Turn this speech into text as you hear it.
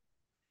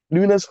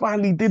Nunes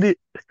finally did it.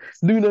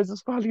 Nunes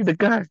is finally the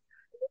guy.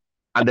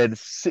 And then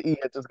City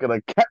are just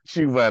gonna catch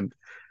you, man.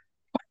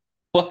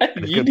 Why?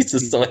 And it's You gonna need to be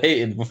start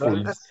hating before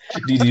you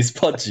do these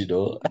pods, you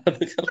know? I'm not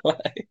gonna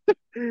lie.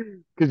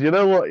 because you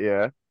know what,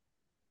 yeah.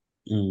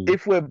 Mm.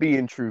 If we're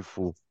being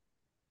truthful,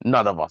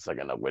 none of us are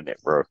gonna win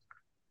it, bro.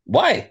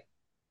 Why?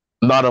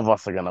 None of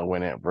us are gonna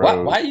win it, Why?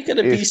 bro. Why are you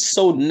gonna be It's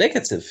so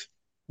negative?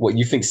 What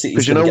you think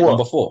City's because you gonna know get what,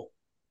 number four?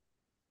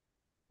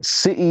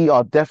 City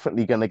are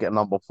definitely gonna get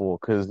number four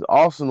because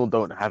Arsenal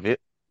don't have it.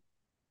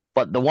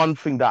 But the one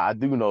thing that I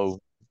do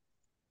know,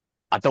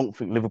 I don't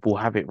think Liverpool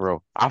have it,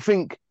 bro. I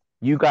think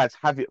you guys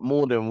have it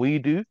more than we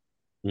do.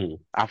 Mm.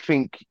 I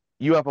think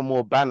you have a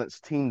more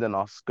balanced team than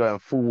us going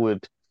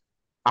forward.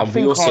 I And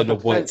we think also our know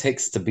what it defense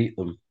takes to beat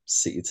them,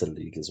 City to the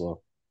league as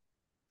well.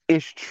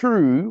 is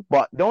true,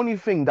 but the only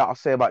thing that I'll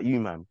say about you,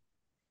 man,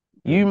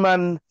 you Mm.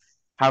 man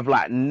have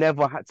like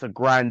never had to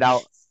grind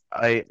out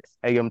a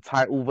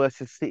title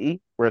versus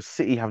City, whereas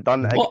City have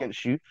done that What?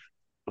 against you.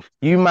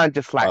 You man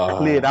just like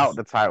cleared Uh, out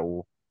the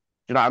title.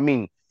 Do you know what I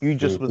mean? You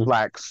just was mhm,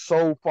 like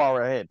so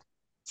far ahead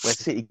where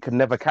City could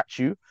never catch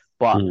you.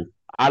 But mm.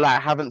 I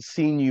like haven't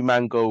seen you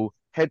man go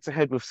head to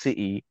head with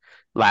City,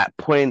 like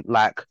point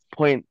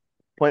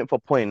for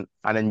point,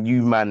 and then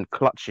you man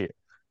clutch it.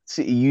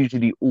 City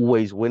usually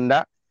always win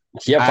that.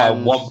 Yeah, by And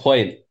 1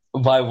 point.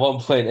 By 1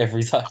 point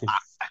every time.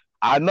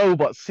 I know,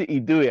 but City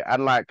do it.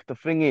 And like the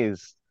thing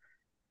is,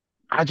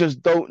 I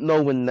just don't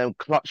know in them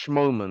clutch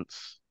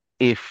moments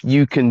if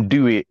you can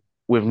do it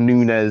with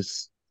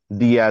Nunes,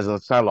 Diaz,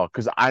 and Salah.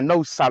 Because I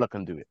know Salah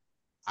can do it.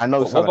 I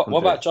know But what Salah about can what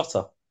do it. about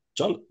Jota?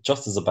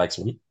 Jota's a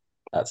bagsman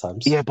at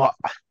times. Yeah, but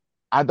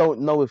I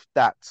don't know if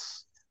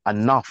that's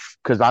enough.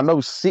 Because I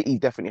know City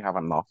definitely have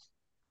enough.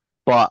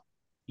 But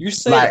You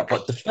say that, like,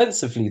 but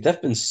defensively,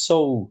 they've been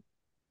so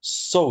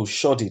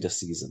shoddy this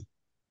season.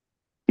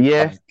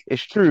 yeah, Um,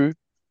 it's true.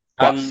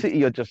 But and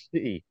City are just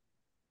City.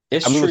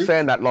 it's And we were true.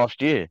 saying that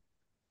last year.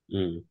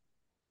 Mm.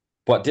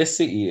 But this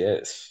City,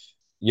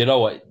 you know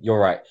what? You're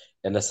right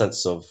in the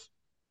sense of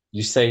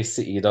you say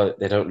City,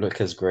 they don't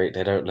look as great,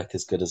 they don't look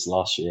as good as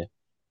last year,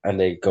 and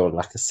they go on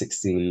like a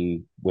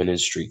 16 winning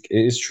streak.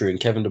 It is true, and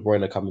Kevin De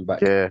Bruyne coming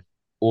back Yeah,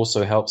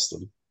 also helps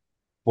them.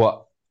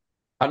 But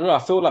I don't know. I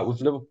feel like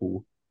with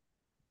Liverpool,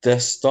 they're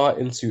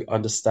starting to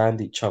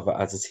understand each other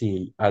as a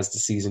team as the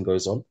season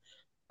goes on.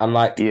 And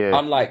like, yeah.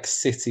 unlike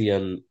City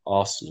and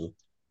Arsenal,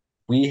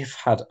 we've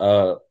had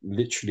a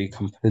literally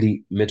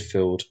complete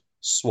midfield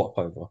swap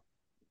over,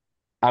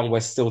 and we're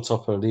still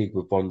top of the league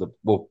with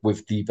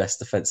with the best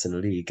defense in the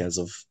league as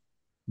of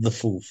the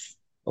 4th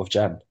of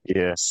Jan.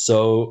 Yeah.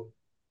 So,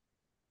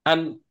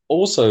 and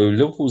also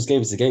Liverpool's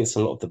games against a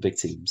lot of the big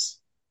teams.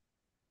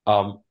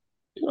 Um,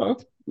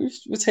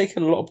 we're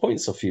taking a lot of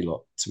points off you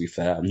lot. To be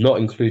fair, not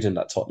including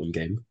that Tottenham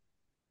game.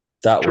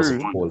 That was True.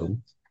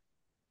 appalling.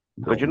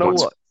 But you know But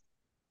what?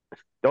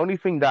 The only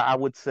thing that I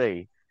would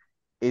say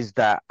is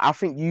that I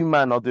think you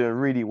man are doing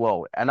really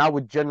well, and I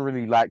would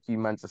generally like you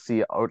man to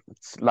see it, or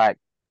like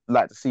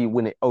to see you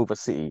win it over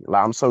City.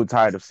 Like I'm so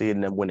tired of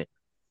seeing them win it.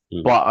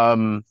 mm, But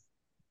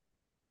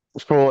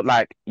for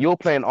like you're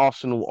playing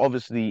Arsenal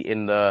obviously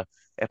in the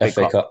FA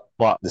FA Cup, Cup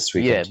but this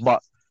yeah, weekend.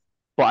 but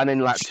and then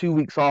like 2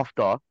 weeks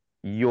after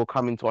you're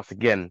coming to us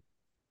again,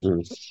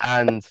 Mm.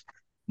 and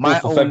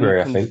my 4th of only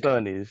February, I think.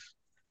 concern is,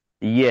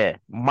 yeah,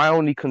 my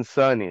only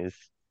concern is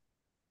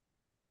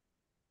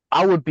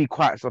I would be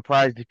quite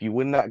surprised if you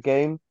win that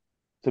game,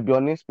 to be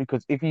honest,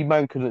 because if you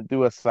man couldn't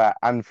do us at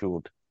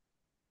Anfield,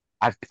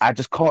 I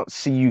just can't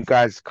see you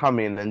guys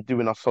coming and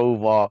doing us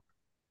over.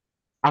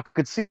 I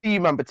could see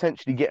you man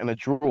potentially getting a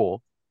draw,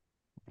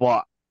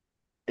 but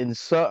in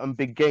certain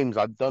big games,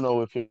 I don't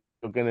know if you're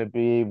going to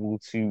be able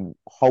to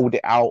hold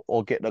it out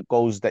or get the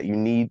goals that you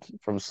need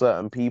from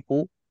certain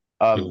people.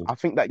 Mm. I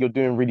think that you're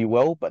doing really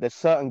well, but there's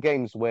certain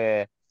games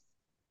where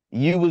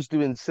you was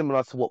doing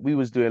similar to what we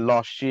was doing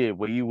last year,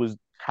 where you was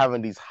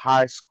having these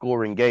high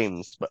scoring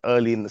games, but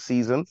early in the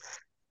season.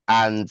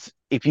 And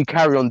if you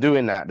carry on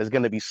doing that, there's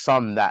going to be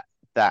some that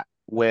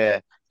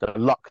where the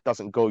luck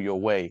doesn't go your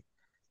way.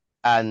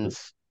 And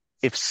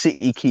if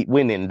City keep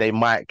winning, they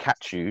might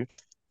catch you.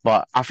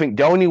 But I think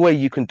the only way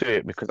you can do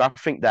it, because I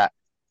think that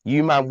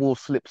you man will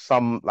slip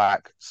some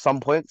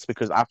points,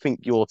 because I think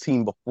your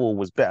team before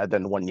was better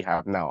than the one you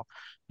have now.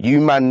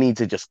 You man need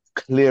to just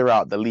clear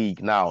out the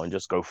league now and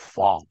just go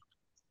far.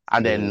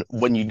 And Mm. then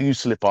when you do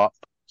slip up,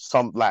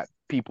 some like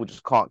people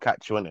just can't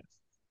catch you in it.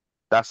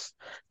 That's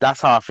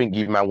that's how I think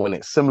you man win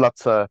it. Similar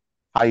to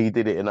how you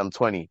did it in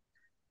 20.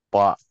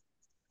 But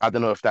I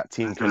don't know if that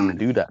team Hang on a can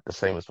minute. do that the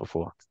same as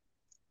before.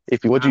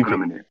 If you, what do you Hang on a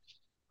think? minute.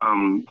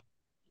 Um,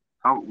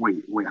 how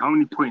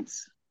many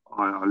points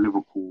are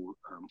Liverpool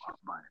up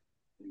by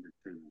in the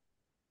table?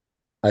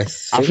 I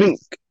I think.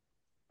 think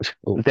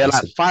Oh, they're you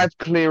like said. five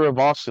clear of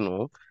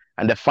Arsenal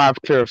and they're five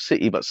clear of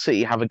City, but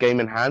City have a game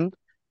in hand.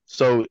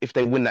 So if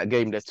they win that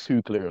game, they're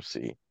two clear of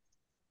City.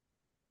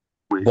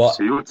 Wait, But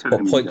so you're but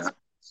telling me points that?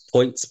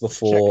 points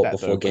Check before that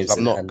though, games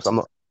in because hand. I'm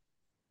not.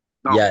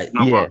 No, Yeah,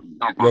 no, Yeah,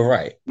 you're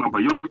right. but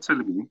you're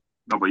telling me,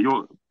 no, but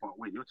you're, but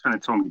wait, you're trying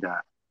to tell me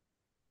that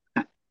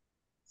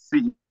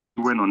City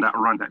went on that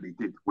run that they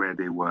did, where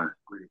they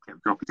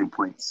kept dropping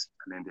points,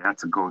 and then they had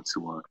to go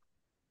to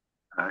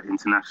a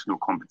international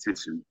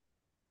competition,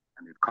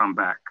 and they've come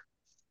back,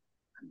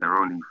 and they're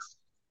only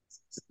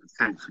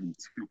potentially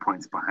 2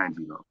 points behind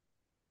you, though.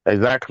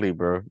 Exactly,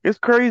 bro. It's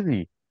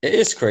crazy. It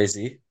is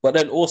crazy. But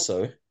then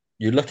also,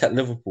 you look at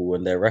Liverpool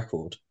and their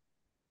record.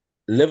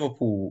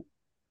 Liverpool,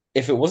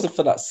 if it wasn't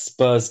for that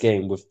Spurs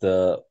game with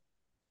the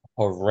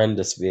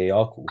horrendous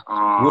VAR call,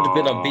 would have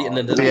been unbeaten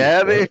in the league.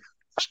 Yeah, bro.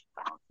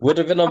 Would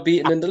have been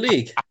unbeaten in the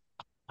league.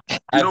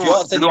 And if you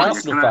ask any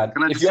Arsenal fan,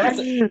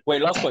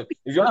 wait, last point.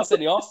 If you ask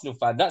any Arsenal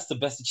fan, that's the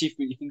best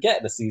achievement you can get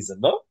in the season,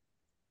 no?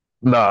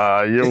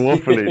 Nah, you're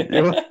waffling.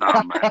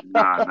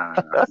 Nah.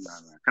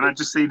 Can I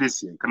just say this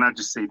here?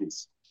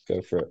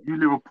 Go for it. You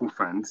Liverpool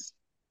fans,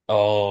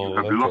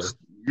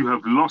 you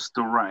have lost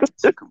the right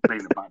to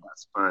complain about that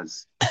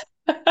Spurs thing.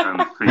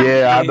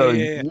 Yeah, I know.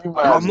 Yeah.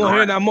 I'm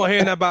not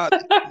hearing about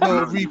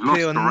no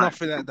replay or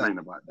nothing like that.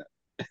 About that.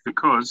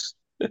 Because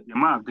the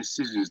amount of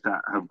decisions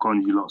that have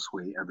gone you lot's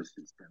way ever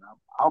since then.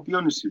 I'll be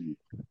honest with you.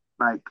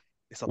 Like,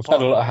 we've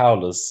had a lot of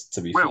howlers,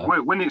 to be fair.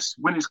 When it's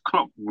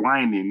Klopp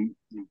whining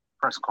in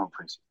press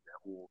conferences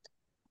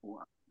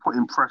or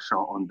putting pressure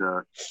on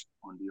the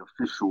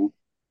official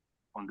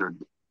on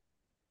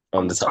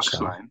the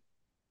touchline,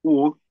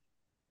 or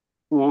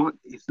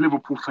it's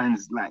Liverpool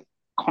fans like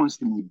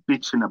constantly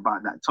bitching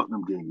about that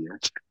Tottenham game. Yeah,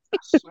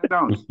 swear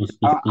down.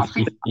 I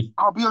think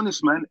I'll be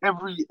honest, man.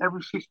 Every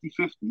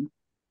 50-50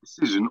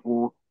 decision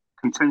or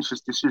contentious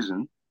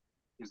decision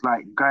is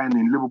like going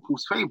in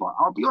Liverpool's favour.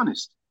 I'll be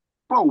honest,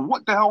 bro.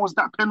 What the hell was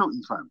that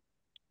penalty, fam?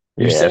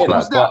 You say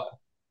that,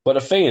 but the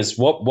thing is,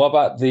 what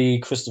about the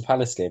Crystal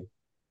Palace game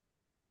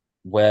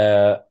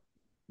where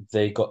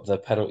they got the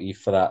penalty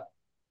for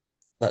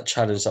that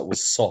challenge that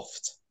was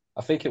soft?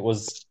 I think it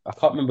was. I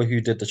can't remember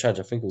who did the challenge.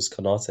 I think it was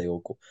Konate it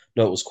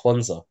was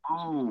Kwanzaa.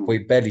 Oh, we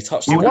barely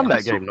touched. We won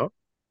that game, no?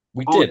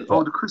 We did.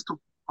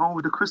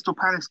 The Crystal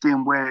Palace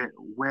game where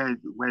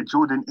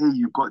Jordan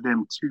Ayew got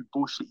them 2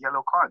 bullshit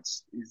yellow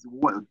cards is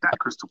what that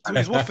Crystal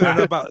Palace. He's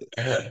waffling about.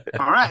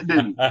 All right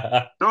then,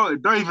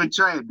 don't even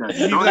try it. Then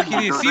He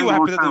didn't see what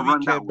happened at the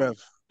weekend, bro.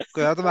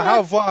 Because I don't know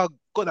how far I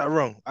got that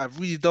wrong. I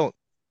really don't.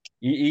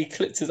 He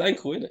clipped his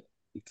ankle, innit?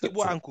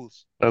 What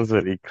ankles? That's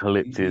what he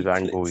clipped his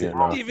ankle. He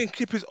didn't even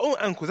clip his own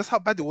ankles. That's how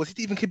bad it was. He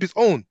didn't even clip his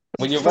own.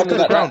 When you're running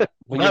that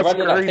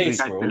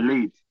pace, bro.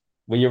 Delayed.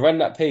 When you're running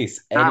that pace,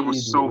 that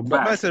was so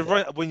bad. Man said,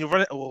 when you're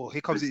running,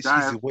 here comes the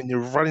excuses. When you're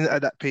running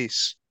at that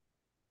pace,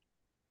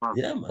 bro,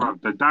 yeah, man. Bro,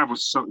 the dive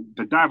was so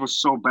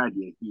bad.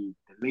 Yeah, he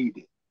delayed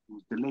it. It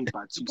was delayed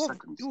by 2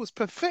 seconds. It was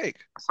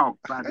pathetic. That's how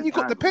bad. And you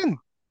got the pen.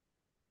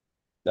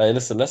 Hey,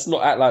 listen, let's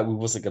not act like we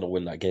wasn't gonna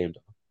win that game,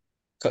 though.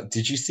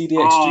 Did you see the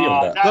XG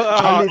on that?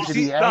 I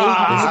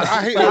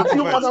hate that.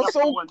 You man are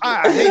so.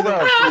 I hate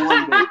that.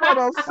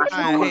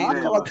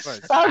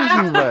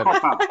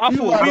 I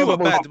thought we were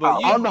bad,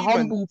 but you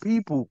unhumble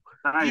people.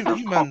 You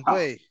man,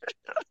 boy.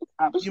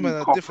 You man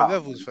are different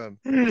levels, fam.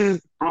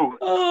 Bro,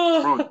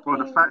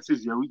 the fact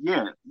is, yeah, all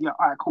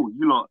right, cool.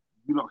 You lot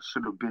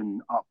should have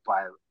been up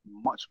by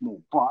much more,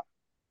 but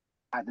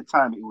at the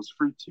time it was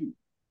 3-2.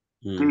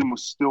 The game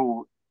was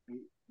still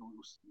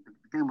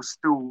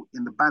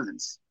in the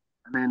balance,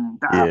 and then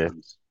that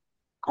happens.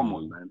 Come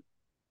on, man.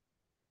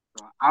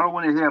 I don't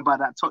want to hear about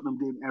that Tottenham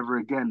game ever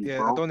again, bro. I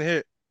don't want to hear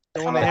it.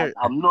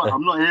 I'm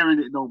not hearing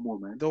it no more,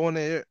 man. Don't want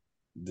to hear it.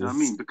 You know what I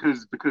mean?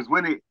 Because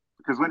when it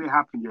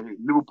happened,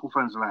 Liverpool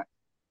fans were like,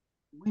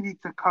 we need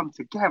to come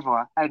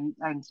together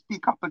and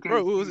speak up against.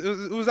 Bro,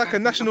 it was like a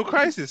national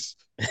crisis.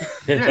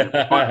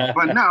 Yeah,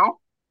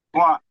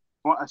 but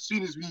as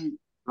soon as we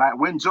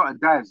when Jota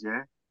dies,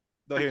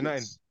 not hearing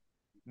nothing.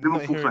 Liverpool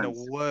not hearing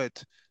fans. A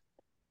word.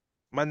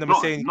 Man, never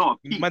saying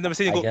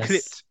he got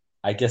clipped.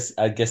 I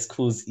guess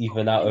Cool's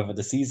even out over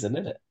the season,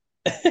 isn't it?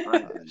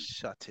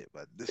 Shut it,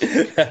 man.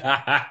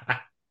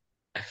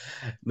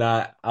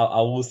 Nah,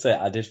 I will say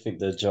I did think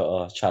the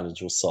Jota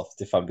challenge was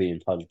soft. If I'm being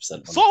 100%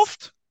 honest.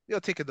 Soft? You're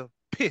taking the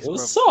piss. It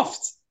was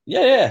soft.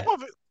 Yeah.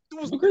 What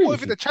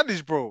if the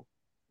challenge, bro?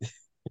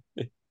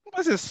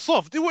 I said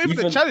soft. What if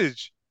the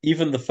challenge?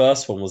 Even the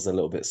first one was a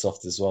little bit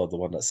soft as well. The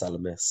one that Salah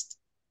missed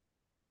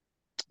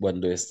when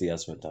Luis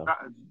Diaz went down.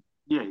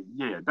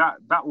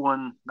 That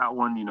one,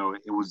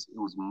 it was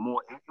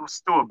more. It was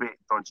still a bit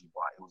dodgy,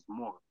 but it was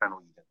more of a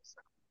penalty than the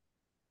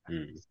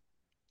second.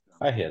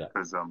 I hear that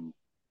because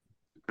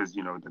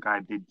the guy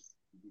did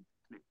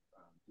clip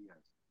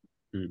Diaz.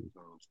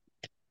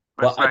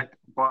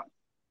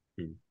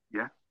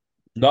 Yeah.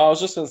 No, I was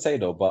just gonna say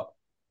though, but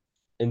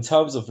in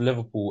terms of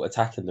Liverpool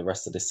attacking the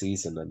rest of the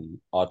season and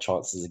our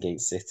chances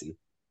against City,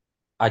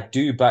 I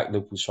do back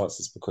Liverpool's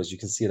chances because you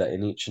can see that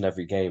in each and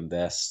every game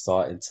they're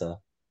starting to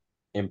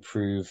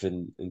improve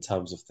in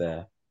terms of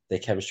their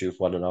chemistry with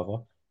one another.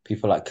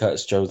 People like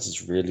Curtis Jones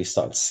is really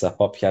starting to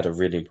step up. He had a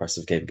really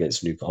impressive game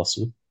against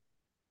Newcastle.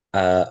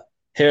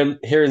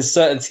 Hearing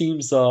certain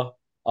teams are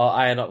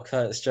eyeing up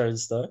Curtis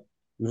Jones though.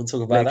 We want to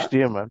talk about next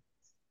year, man.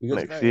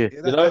 Next year.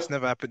 That's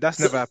never happened. That's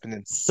never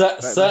happening.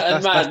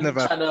 Certain man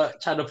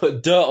trying to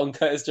put dirt on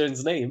Curtis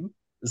Jones' name.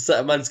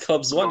 certain man's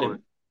clubs want Slow,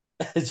 him.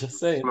 Just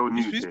saying. slow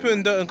news Who's day, putting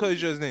man. dirt on Curtis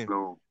Jones' name?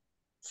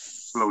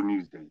 Slow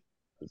news day.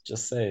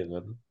 Just saying,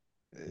 man.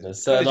 You know,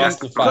 certain Curtis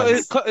Jones, Arsenal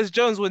fans. Curtis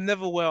Jones would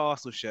never wear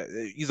Arsenal shirt.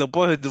 He's a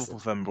boyhood Liverpool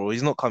fan, bro.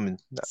 He's not coming.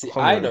 See,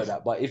 Come I on. know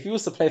that, but if he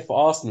was to play for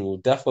Arsenal,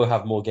 defo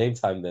have more game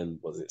time than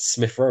was it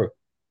Smith Rowe?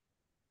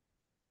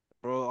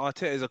 Bro,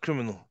 Arteta is a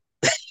criminal.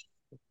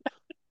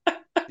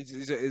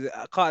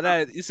 I can't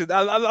lie. Listen,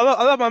 I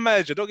love my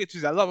manager. Don't get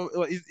twisted. I love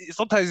him.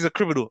 Sometimes he's a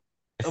criminal.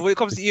 And when it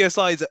comes to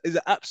ESI, he's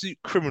an absolute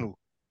criminal.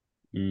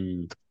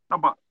 Mm. No,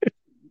 but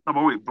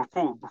wait.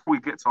 Before we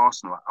get to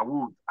Arsenal,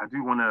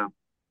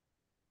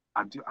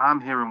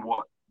 I'm hearing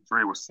what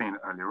Dre was saying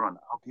earlier on.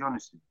 I'll be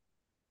honest with you.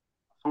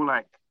 I feel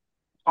like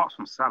apart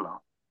from Salah,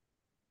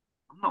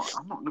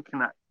 I'm not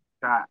looking at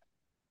that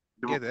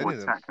Liverpool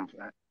attack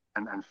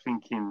and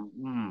thinking,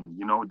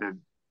 they're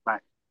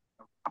like,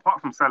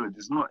 apart from Salah,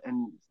 it's not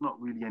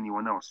really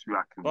anyone else who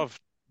I can. Bro,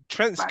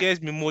 Trent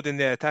scares me more than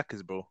their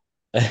attackers, bro.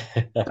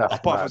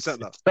 Apart from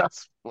Salah.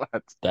 That's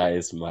mad. That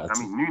is mad. I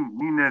mean,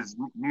 Nunez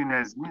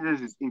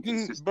is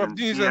inconsistent. Bro,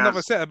 Nunez is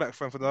another centre back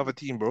fan for the other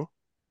team, bro.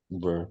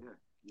 Bro.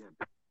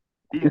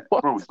 Yeah,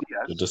 bro, Diaz.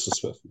 You're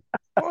disrespectful.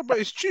 Oh, but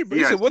it's true. But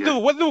Diaz,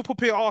 listen, when Liverpool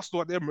play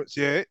Arsenal at the Emirates,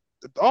 yeah,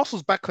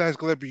 Arsenal's backline is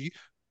gonna be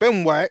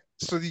Ben White,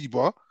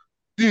 Saliba,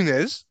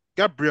 Nunez,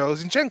 Gabriel,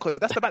 Zinchenko.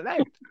 That's the back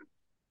line.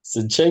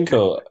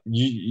 Zinchenko,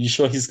 you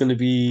sure he's going to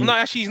be? No,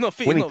 actually, he's not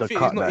fit. We He's need not to fit.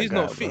 cut He's that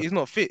not guy, fit. bro. He's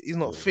not fit. He's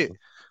not fit.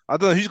 I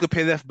don't know who's gonna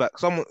play left back.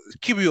 Someone,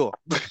 Kibio.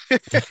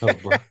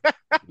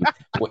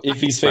 Well, if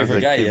he's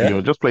favourite guy,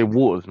 yeah. Just play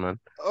Waters, man.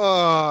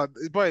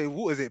 Boy,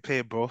 what is it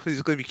playing, bro?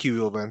 It's gonna be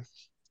Kibio, man.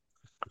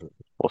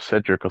 Or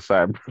Cedric or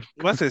Sam.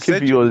 What's it,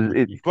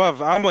 Cedric? Bro,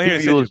 I'm not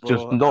hearing Cedric, bro.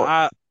 Just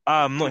not.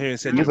 I'm not hearing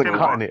Cedric. He isn't bro.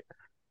 cutting it.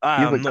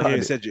 I'm not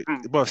hearing Cedric.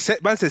 Bro,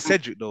 man said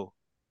Cedric though.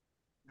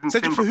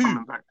 Cedric for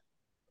who?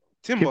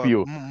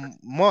 Timber.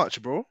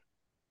 March, bro.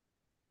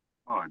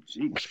 Oh,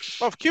 jeez.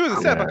 Bro, Q is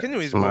a centre back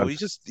anyways, bro. He's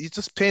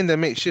just paying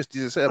them make shifts.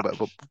 He's a centre back,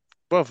 but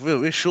bro,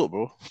 we're short,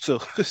 bro.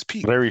 So just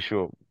peak. Very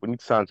short. We need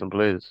to sign some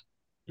players.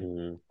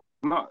 No,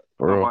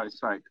 but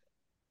it's like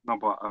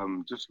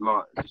just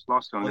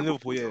lastly on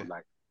Liverpool, yeah.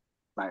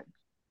 Like,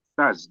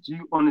 Daz, do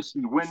you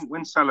honestly,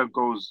 when Salah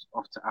goes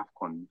off to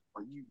AFCON,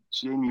 are you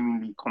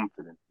genuinely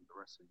confident in the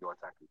rest of your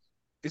attackers?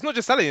 It's not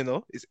just Salah, you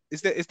know.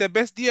 It's their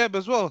best DM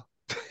as well.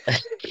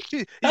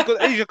 He's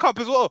got Asia Cup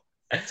as well.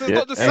 So it's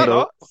not just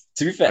Salah.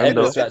 To be fair,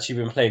 Endo's actually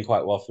been playing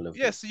quite well for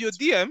Liverpool. Yeah, so your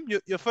DM,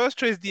 your first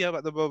choice DM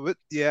at the moment,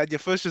 and your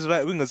first choice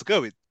right winger's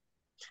going.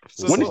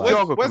 So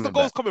where's the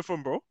goals coming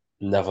from, bro?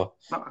 Never.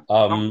 No,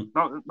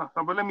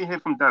 but let me hear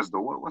from Daz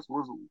though. What's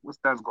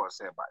Daz got to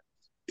say about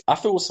it? I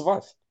think we'll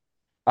survive.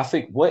 I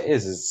think what it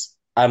is,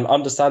 and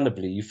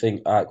understandably, you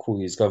think, all right, cool,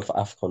 he's going for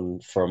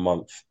AFCON for a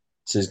month,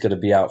 so he's going to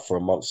be out for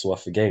a month's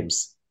worth of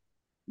games.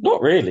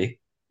 Not really.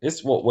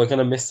 It's what we're going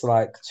to miss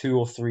like 2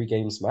 or 3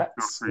 games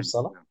max from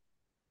Salah. Yeah.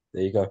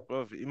 There you go.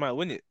 Bro, he might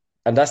win it.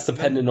 And that's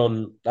depending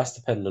on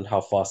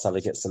how far Salah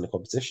gets in the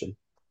competition.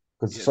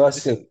 Because the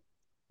first thing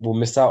we'll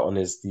miss out on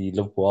is the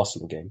Liverpool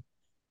Arsenal game.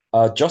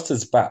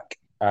 Jota's back,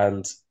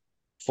 and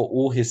for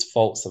all his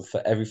faults and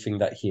for everything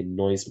that he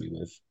annoys me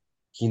with,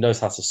 he knows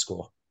how to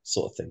score,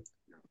 sort of thing.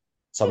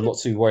 So I'm not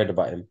too worried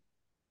about him.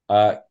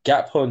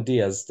 Gakpo and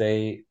Diaz,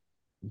 they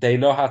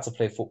know how to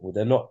play football.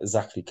 They're not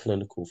exactly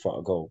clinical front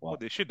of goal.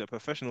 But they should. They're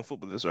professional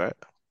footballers, right?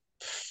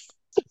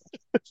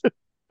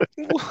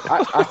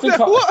 I think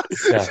what?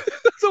 Yeah.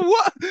 So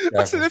what? Yeah.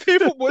 I said they play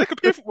football. They can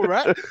play football,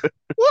 right?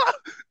 What?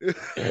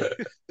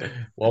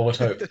 One would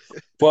hope.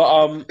 But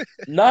I'm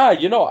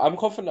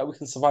confident that we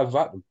can survive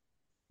without them.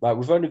 Like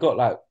we've only got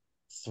like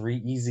 3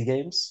 easy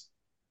games.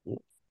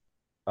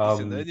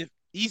 Listen,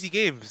 easy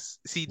games.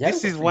 See,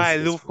 this is why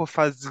Liverpool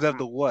fans deserve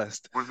the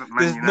worst.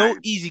 There's no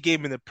easy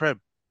game in the Prem.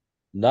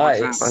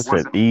 Nice. I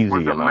said easy.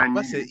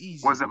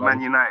 Was it Man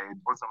United?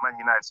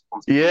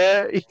 Supposed to be?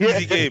 Yeah.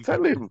 Easy game.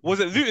 Tell him. Was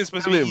it Luton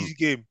supposed to be easy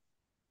game?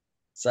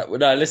 So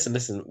no,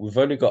 listen. We've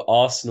only got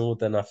Arsenal.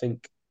 Then I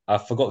think I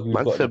forgot who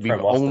we've got. We've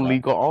only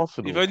got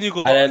Arsenal. We've only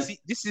got.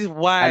 This is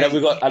why. And then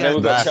we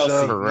got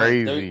Chelsea.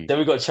 Crazy. Then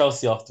we got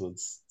Chelsea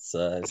afterwards.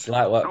 So it's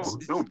like what? I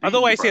don't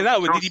know why you say that.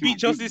 Did he beat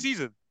Chelsea this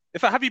season? In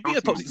fact, have you beat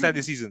a top 6 side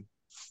this season?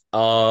 I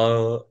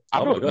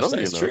don't know.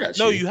 That's true,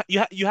 actually. No,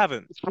 you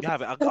haven't. You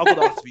haven't. I'll go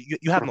to answer you.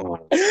 You have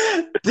not.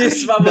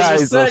 This man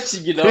was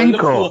researching,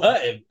 Liverpool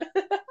hurt him.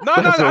 No,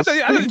 I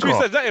didn't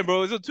research that in, bro.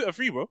 It was on Twitter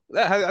free, bro.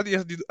 I had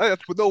to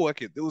put no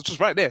work in. It was just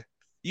right there.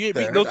 You ain't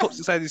beat no top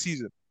 6 side this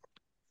season.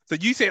 So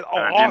you said,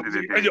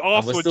 and you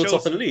asked for still Chelsea.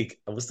 top of the league.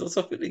 I was still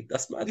top of the league.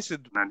 That's mad.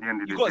 Listen,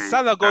 you got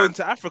Salah going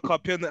to Africa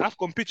playing the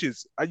AFCON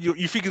pitches, and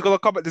you think he's gonna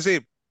come back the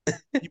same.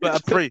 You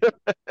better pray.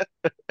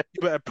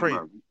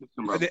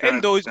 And the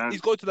Endo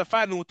he's going to the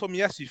final with Tommy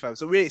Yasu, fam.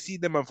 So we ain't seen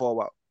them man for a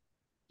while.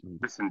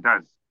 Listen,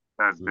 Daz,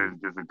 there's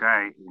a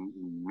guy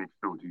in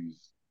midfield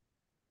who's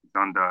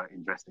under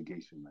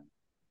investigation, man.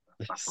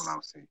 That's all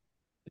I'll say.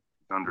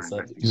 He's under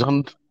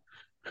investigation.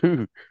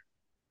 Who?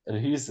 And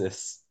who's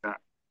this?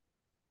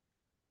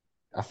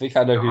 I think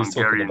I know who he's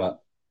talking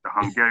about. The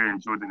Hungarian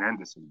Jordan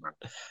Henderson, bro.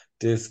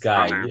 This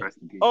guy.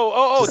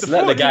 Just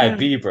let the guy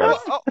be, bro.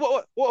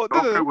 Don't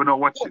think we're not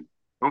watching.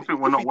 Don't think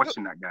we're not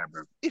watching that guy,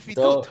 bro. If you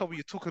don't tell me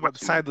you're talking about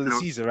the sign of the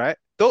season, right?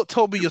 Don't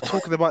tell me you're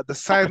talking about the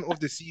sign of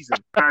the season.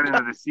 Sign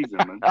of the season,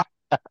 man.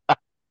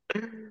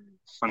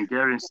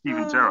 Hungarian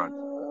Steven Gerrard.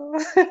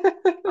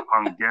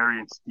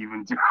 Hungarian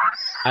Steven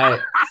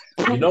Gerrard.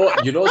 You know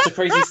what's a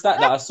crazy stat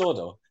that I saw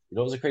though? You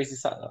know what's a crazy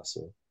stat that I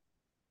saw?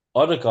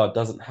 Odegaard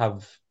doesn't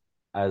have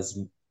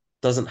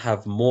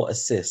more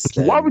assists.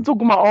 Why are we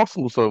talking about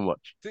Arsenal so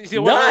much? Why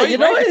are we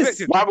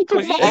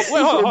talking about Arsenal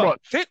so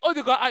much? Take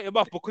Odegaard out your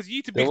mouth because you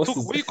need to be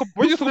talking.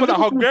 When you're talking about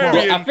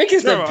Hungarian, I think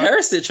it's the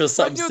Perisic or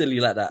something silly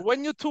like that.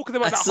 When you're talking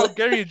about that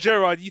Hungarian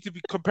Gerrard, you need to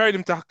be comparing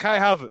him to Kai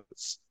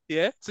Havertz.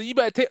 Yeah, so you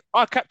better take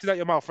our captain out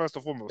your mouth first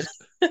and foremost.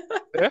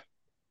 Yeah,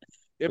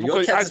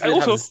 because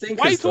also,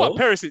 why are you talking about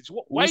Perisic?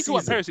 Why are you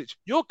talking about Perisic?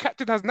 Your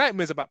captain has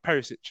nightmares about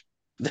Perisic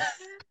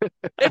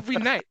every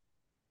night.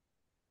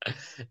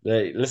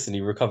 Hey, listen,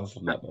 he recovered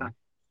from that, man.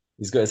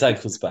 He's got his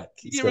ankles back.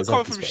 He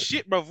recovered from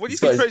shit, bro. What do you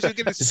think?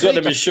 He's got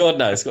them insured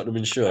now. He's got them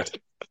insured.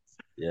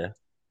 Yeah,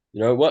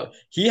 you know what?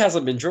 He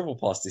hasn't been dribble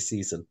past this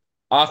season.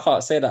 I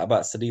can't say that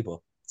about Saliba.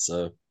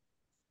 So.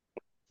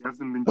 What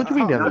do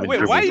you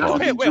mean? Why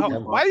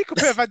are you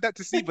comparing Van Dijk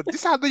to Saliba? This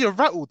is how you're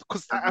rattled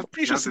because I'm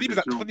pretty sure Saliba's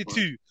at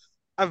 22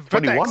 and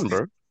 21,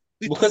 bro.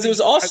 Because it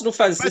was Arsenal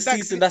fans this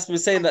season that's been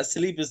saying that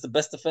Saliba is the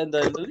best defender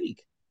in the league.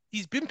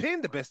 He's been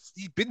paying the best.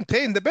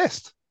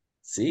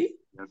 See,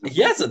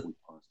 he hasn't.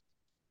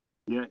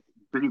 Yeah,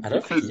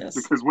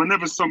 because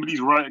whenever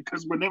someone's writing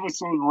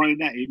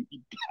at him,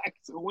 he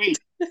backs away.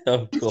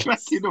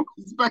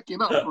 He's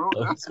backing up, bro.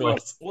 That's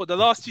right. Well, the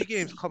last 2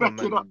 games, come on,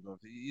 man.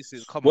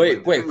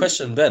 Wait,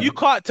 question, Ben. You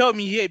can't tell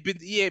me he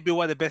ain't been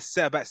one of the best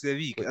centre backs in the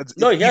league.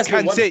 No, he has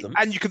been one of them.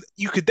 And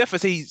you could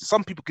definitely say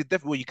some people could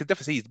definitely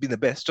say he's been the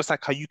best, just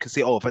like how you can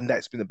say, oh, Van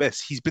Dijk's been the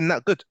best. He's been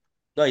that good.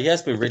 No, he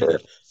has been really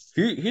good.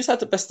 Who's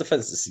had the best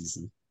defense this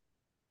season?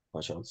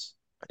 My chance.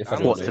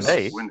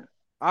 Today?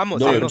 I'm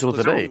not saying until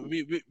today.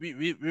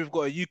 We've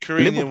got a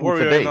Ukrainian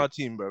warrior in our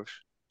team, bro.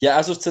 Yeah,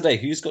 as of today,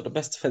 who's got the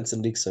best defense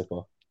in the league so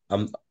far?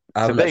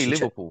 Today,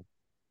 Liverpool.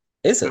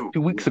 Is it? 2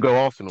 weeks ago,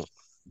 Arsenal.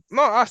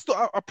 No, I'm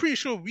pretty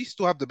sure we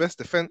still have the best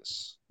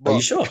defense. Are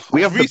you sure?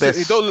 We have the best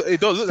it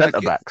don't look centre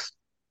like backs.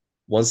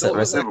 One centre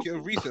back.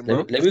 Recent,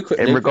 bro.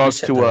 In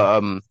regards to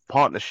a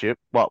partnership,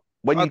 but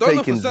when you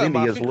take in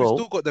Vini as well, we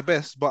still got the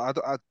best. But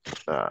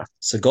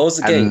so goals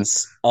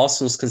against,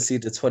 Arsenal's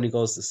conceded 20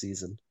 goals this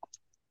season.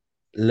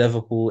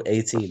 Liverpool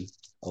 18.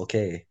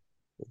 Okay.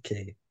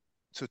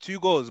 So 2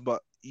 goals,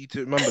 but you need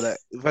to remember that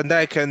Van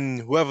Dijk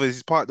and whoever is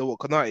his partner,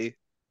 Konate.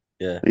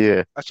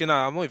 Yeah. Actually, no,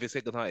 I'm not even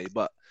saying Konate,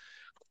 but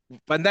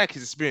Van Dijk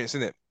is experienced,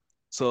 isn't it?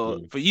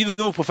 So for you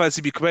Liverpool fans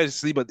to be compared to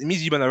Saliba, it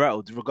means you man are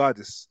rattled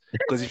regardless.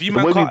 Because if you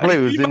man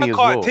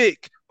can't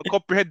take or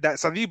comprehend that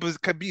Saliba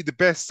can be the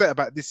best centre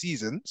back this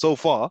season so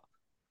far,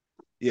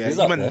 yeah, you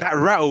man that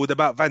rattled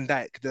about Van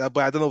Dijk. But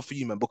I don't know for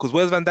you, man, because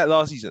where's Van Dijk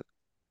last season?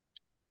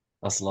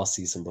 That's last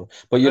season, bro.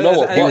 But you know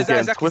what? What I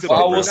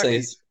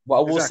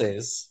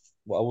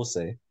will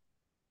say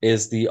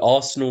is the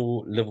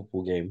Arsenal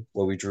Liverpool game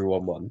where we drew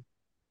 1-1.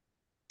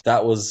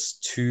 That was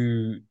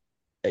 2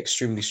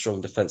 extremely strong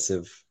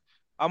defensive.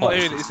 I'm not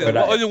hearing it.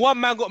 Only one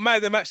man got man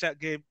of the match that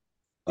game.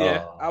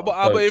 Yeah, I'm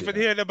not even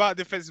hearing about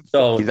defensive.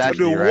 One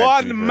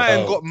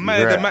man got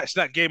man of the match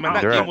that game, and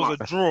that game was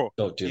a draw.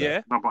 Don't do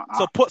that. Yeah.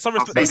 So put some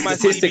respect.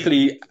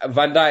 Statistically,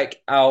 Van Dijk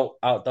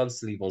outdone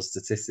Saliba on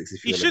statistics.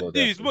 He should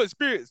do. He's more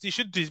experienced. He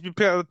should do. He's been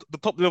playing at the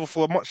top level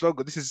for much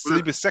longer. This is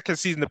Saliba's second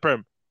season in the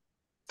Prem.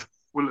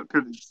 Well, look,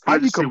 how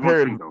do you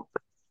compare Van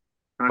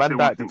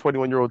Dijk to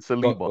 21-year-old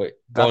Saliba?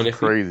 That's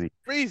crazy.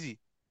 Crazy.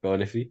 Go on,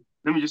 Iffy.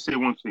 Let me just say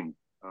one thing.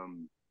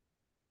 And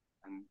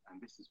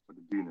this is for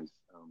the Dooners.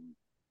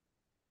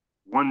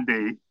 One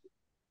day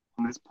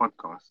on this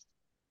podcast,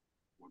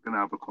 we're gonna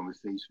have a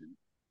conversation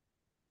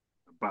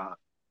about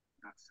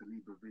that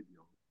Saliba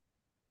video.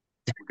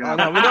 We're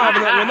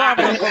not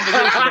having a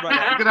conversation about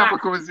that. We're gonna have a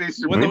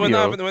conversation. We're not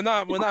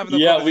having a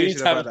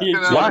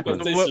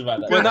conversation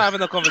about that. We're not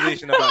having a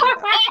conversation about that.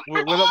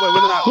 We're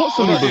not. What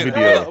Saliba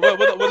video?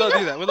 We'll not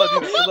do that. We're not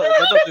doing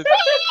that.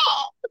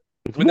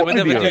 We're never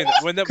doing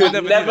that. Could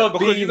never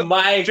be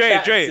my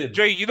captain.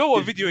 Dre, you know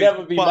what video is?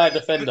 Never be my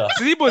defender.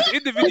 Saliba was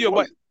in the video,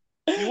 but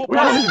he won't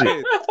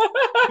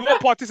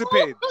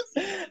participate.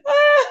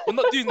 We're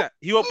not doing that.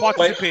 He won't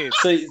participate.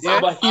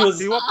 But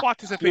he won't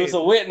participate. He was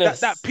a witness.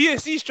 That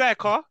PSG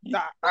striker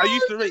that I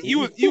used to rate, he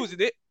was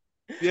in it.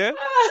 Yeah.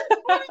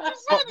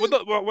 But we're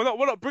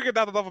not bringing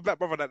down another black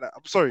brother like that.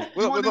 I'm sorry.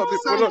 We're not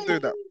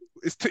doing that.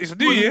 It's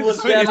New Year.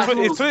 It's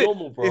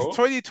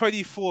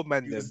 2024,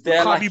 man. We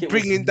can't be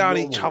bringing down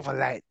each other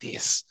like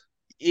this.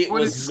 It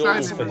was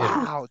normal for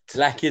him.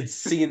 Like he'd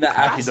seen that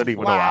happen.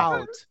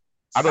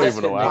 I don't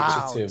even know what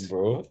happened to him,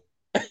 bro.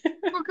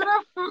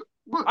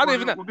 I don't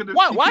even know.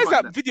 Why is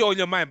that video on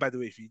your mind, by the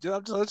way, Fee?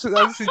 I'm just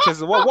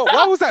interested.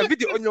 Why was that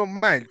video on your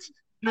mind?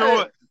 You know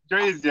what,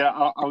 Dre? Yeah,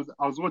 I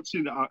was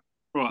watching.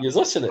 Bro, You was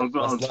watching it? I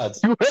was-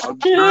 That's I mad.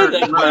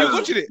 was- You was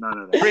watching it?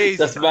 No. Crazy.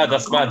 That's mad.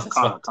 That's mad.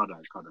 Calm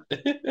down.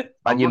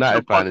 Man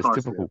United fan is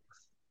typical.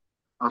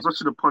 I was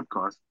watching a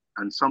podcast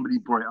and somebody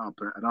brought it up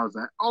and I was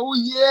like, oh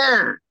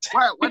yeah,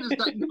 why does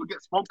that never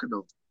get spoken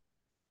of?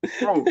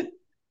 Bro,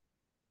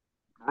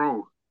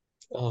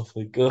 Oh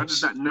my why does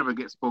gosh. that never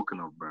get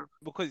spoken of, bro?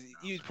 Because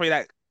you probably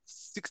like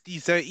 60,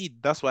 70.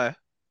 That's why.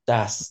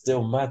 That's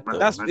still mad though.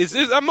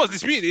 I'm not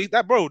disputing it.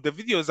 That, bro, the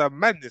videos are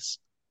madness.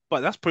 But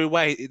that's probably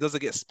why it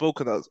doesn't get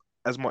spoken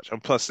as much.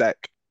 And plus,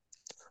 like,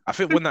 I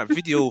think when that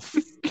video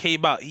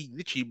came out, he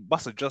literally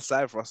must have just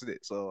signed for us, didn't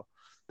it? So,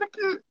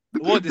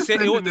 what they say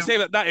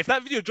like that. If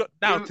that video dropped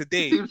down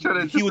today,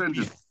 he would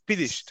be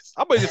finished.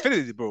 I'm not even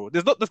defending it, bro.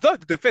 There's nothing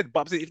to defend. But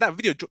I'm saying if that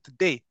video dropped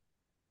today,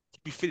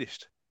 he'd be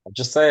finished. I'm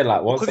just saying,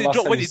 like, once the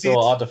last time you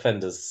saw our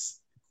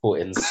defenders caught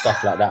in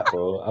stuff like that,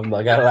 bro, I'm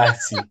not gonna lie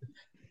to you.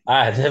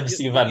 I had never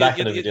seen Van Dijk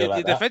in a video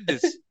like that.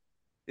 Defenders.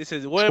 It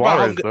says worry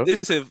about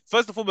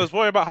first and foremost,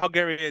 worry about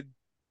Hungarian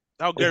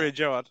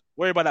Gerrard.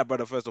 Worry about that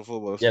brother first and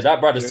foremost. Yeah, that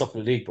brother's top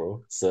of the league,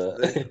 bro. So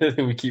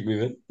we keep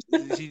moving.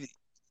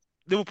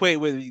 Liverpool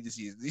ain't winning this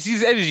season. You see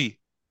his energy.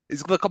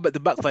 It's gonna come back to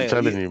backfire. I'm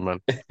telling you,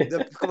 man.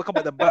 It's gonna come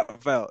back to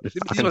backfire.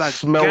 I can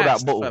smell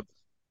that bottle.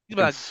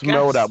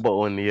 Smell that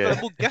bottle in the air.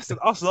 They're more gassed than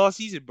us last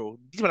season, bro.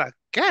 These were like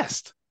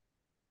gassed.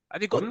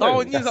 And they got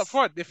Darwin Núñez up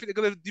front. They think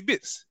they're gonna do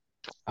bits.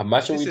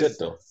 Imagine we did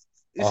though.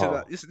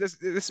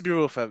 Let's be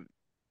real, fam.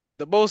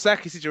 The most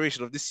likely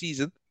situation of this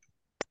season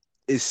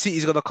is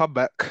City's gonna come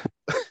back.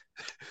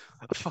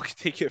 Fucking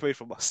take it away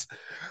from us.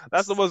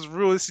 That's the most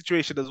real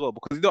situation as well,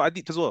 because you know I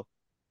deep as well.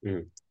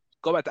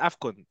 Go back to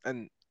AFCON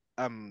and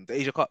the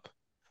Asia Cup.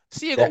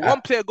 See, got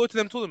one player go to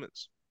them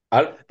tournaments.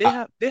 They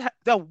have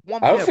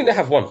one. I don't think they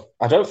have one.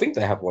 I don't think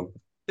they have one.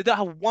 They don't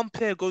have one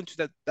player going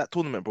to that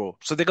tournament, bro.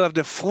 So they're gonna have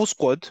their full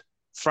squad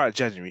throughout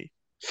January.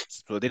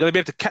 So they're gonna be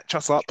able to catch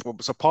us up or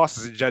surpass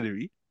us in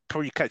January.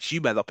 Probably catch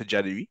you man up in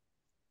January.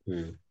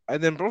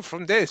 And then, bro,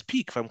 from there it's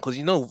peak, fam. Because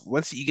you know,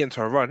 once you get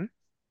into a run,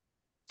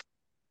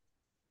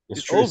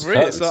 it's over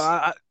it.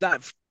 So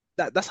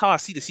that's how I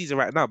see the season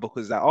right now.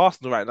 Because that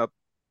Arsenal right now,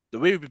 the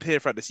way we've been playing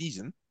throughout the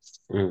season,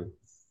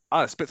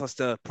 I expect us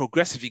to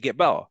progressively get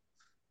better.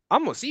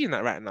 I'm not seeing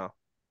that right now.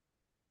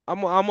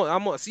 I'm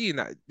not seeing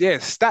that. Yeah,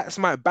 stats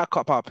might back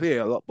up our play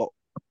a lot, but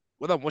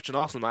when I'm watching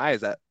Arsenal, my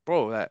eyes, that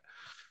bro, that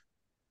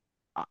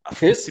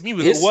to me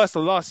was the worst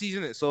of last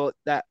season. Isn't it? So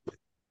that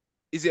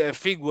is it a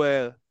thing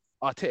where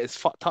Arteta's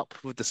fucked up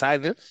with the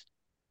signings,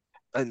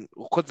 and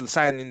because of the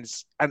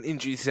signings and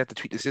injuries, he had to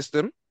tweak the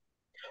system.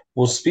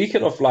 Well,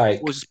 speaking of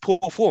like, was poor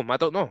form. I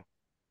don't know.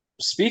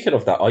 Speaking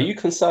of that, are you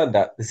concerned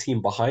that the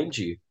team behind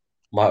you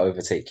might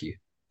overtake you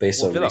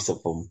based on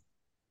recent form?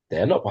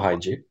 They're not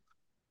behind you.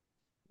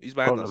 Who's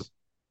behind us?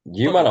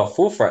 You man are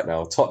fourth right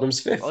now. Tottenham's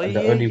fifth, and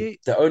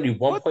they're only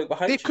 1 point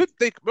behind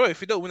you. Bro,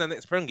 if you don't win the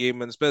next Prem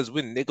game and Spurs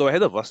win, they go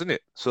ahead of us, innit?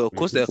 So of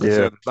course they're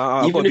concerned.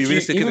 Even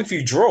if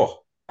you draw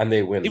and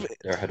they win,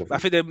 they're ahead of you. I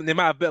think they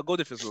might have better goal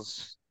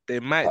differences. They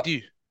might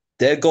do.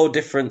 Their goal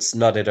difference,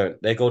 no, they don't.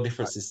 Their goal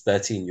difference is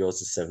 13.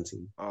 Yours is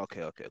 17.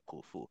 Okay,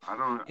 cool. I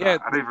don't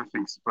even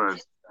think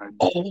Spurs.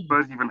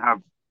 Spurs even have.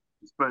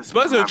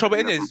 Spurs are in trouble,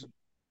 innit?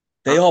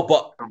 They are,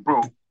 but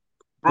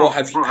bro,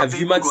 have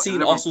you man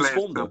seen Arsenal's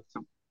form though?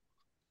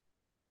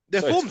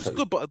 Their form's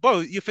good, but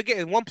bro, you're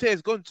forgetting one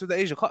player's gone to the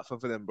Asia Cup for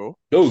them, bro.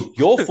 No,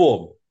 your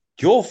form.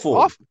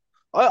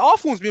 Our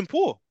form's been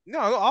poor. No,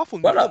 not our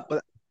form's been poor.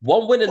 But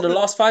one win in the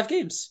last 5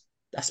 games.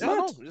 That's mad.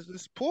 No,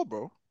 it's poor,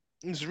 bro.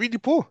 It's really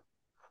poor.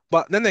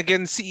 But then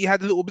again, City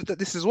had a little bit of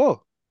this as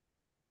well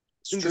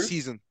in the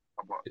season.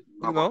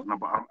 I'm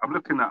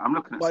looking at.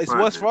 But Spurs, it's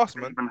worse for us,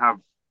 man.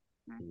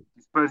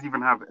 Spurs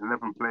even have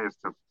 11 players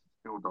to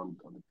build on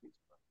the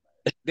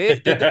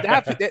pitch.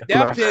 They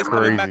have players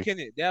coming back in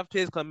it. They have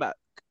players coming back.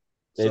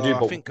 They do,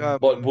 but I think,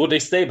 but will they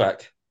stay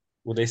back?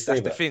 That's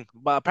the thing.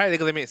 But apparently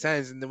they're gonna make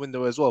signings in the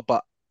window as well.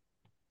 But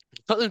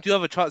Tottenham do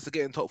have a chance to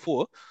get in top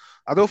 4.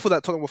 I don't feel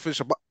that Tottenham will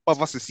finish above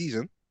us this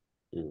season.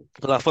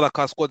 But I feel like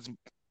our squad's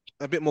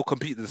a bit more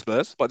complete than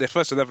Spurs. But their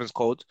first 11's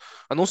cold,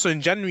 and also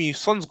in January,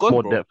 Son's gone.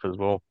 More bro. depth as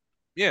well.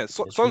 Yeah,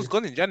 Son's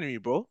gone in January,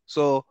 bro.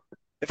 So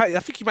in fact, I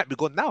think he might be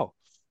gone now.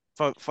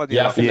 I think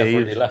they've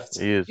already left.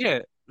 He is. Yeah,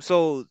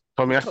 so.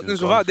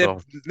 Tottenham's without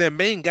their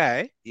main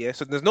guy,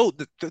 so there's no.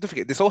 Don't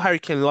forget, there's no Harry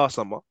Kane last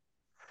summer.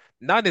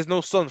 Now there's no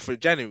Son for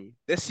January.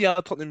 Let's see how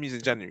Tottenham is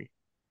in January.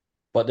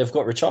 But they've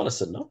got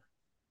Richarlison, no?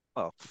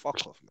 Oh, fuck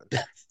off, man.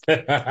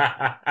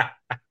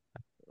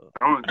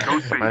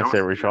 Don't say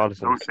Richarlison.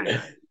 Don't say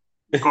that.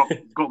 He's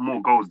got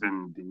more goals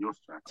than your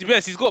striker. To be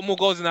honest, he's got more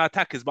goals than our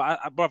attackers, but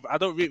I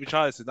don't rate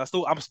Richarlison.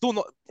 I'm still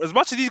not as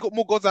much as he's got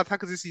more goals than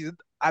attackers this season.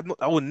 I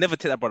would never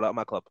take that brother out of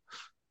my club.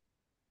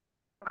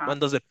 Man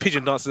does a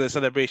pigeon dance to the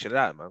celebration.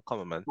 That man,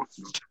 come on, man.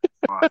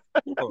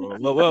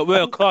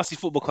 We're a classy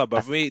football club, bro.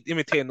 We ain't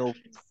imitating no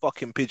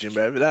fucking pigeon,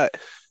 bro. That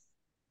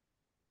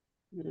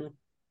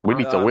we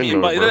need to win,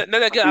 but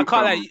then again, I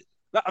can't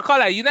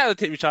like United will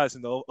take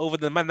Richarlison though over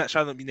the man that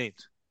shall not be named.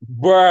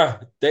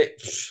 Bruh,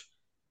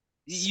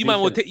 You man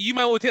will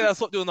take that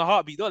swap deal on the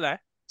heartbeat, don't lie.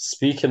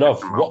 Speaking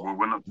of,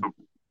 we're not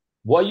talking.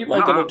 What are you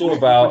going to do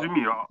about? What do you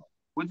mean?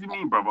 What do you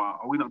mean, brother?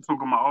 Are we not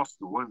talking about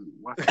Arsenal?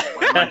 What's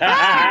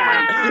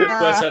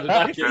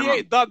he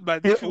ain't done,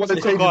 man. If he wants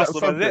to cook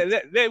Arsenal, man,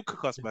 let him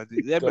cook us, man.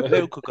 Let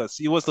him cook us.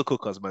 He wants to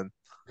cook us, man.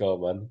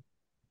 Go on, man.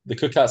 The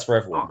cookouts for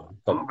everyone,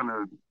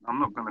 man. I'm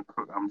not gonna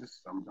cook. I'm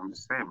just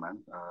saying, man.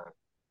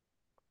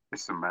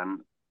 Listen,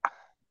 man.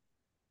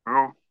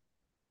 Bro,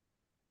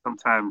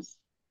 sometimes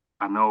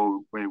I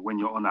know when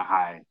you're on a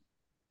high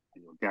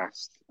and you're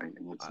gassed and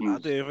your team. I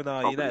don't even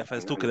know United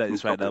fans talking like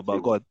this right now, but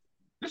God.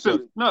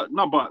 Listen, no,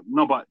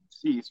 but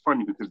see, it's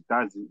funny because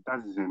Daz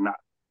is in that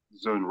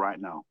zone right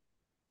now.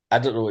 I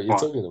don't know what you're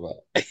talking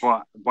about.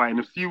 But in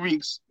a few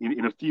weeks,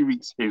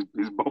 his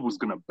bubble's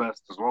gonna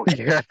burst as well.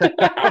 Yeah.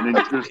 And then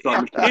he's gonna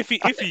start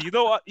Iffy, you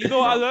know what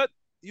I learned?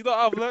 You know what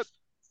I've learned?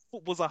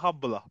 Football's a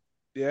humbler.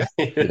 Yeah.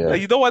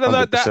 You know what I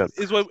learned? 100%. That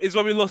is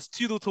when we lost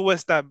 2-0 to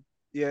West Ham.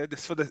 Yeah, the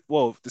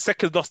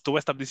second loss to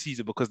West Ham this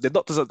season because they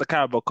knocked us at the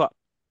Carabao Cup.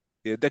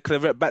 Yeah, they could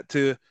have went back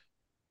to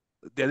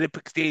the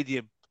Olympic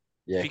Stadium.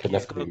 Yeah, thinking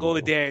he's gonna go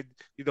there and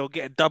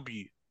get a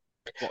W.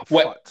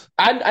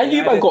 And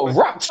you man got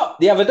wrapped up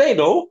the other day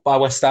though by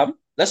West Ham.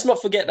 Let's not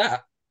forget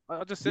that.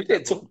 I just said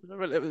that.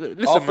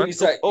 Listen, man. You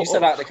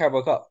said out the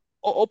Carabao Cup.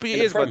 Open your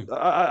ears, man.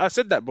 I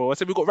said that, bro. I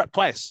said we got wrapped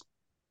twice.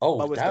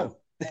 Oh, damn.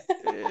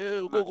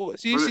 Go.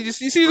 See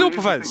these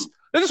Liverpool fans.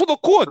 They just want to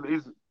call.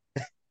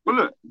 But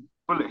look.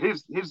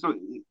 Here's what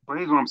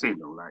I'm saying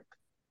though. Like,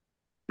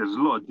 there's a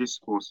lot of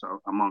discourse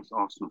amongst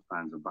Arsenal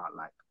fans about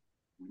like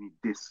we need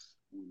this,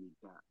 we need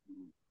that, we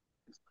need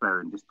this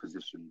player in this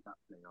position, that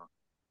player.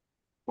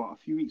 But a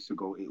few weeks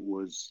ago, it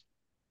was,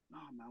 no,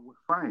 man, we're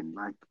fine.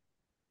 Like,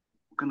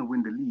 we're going to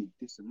win the league,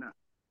 this and that.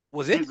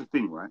 Was it? Here's the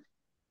thing, right?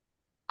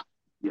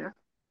 Yeah,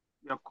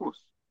 of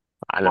course.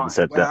 I never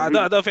said that.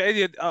 I don't think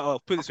any.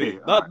 Put it this way.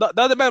 Not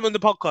the man on the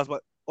podcast,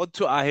 but on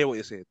Twitter, I hear what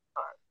you're saying.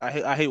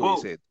 Right. I hear what you're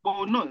saying.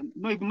 Well, not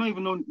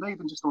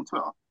even just on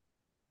Twitter.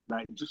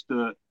 Like, just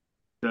the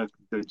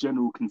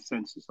general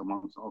consensus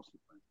amongst Arsenal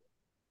fans.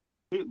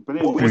 But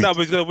then, who's that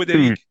was going to win the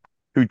league?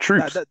 Who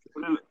troops?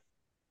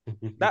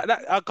 That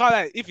I can't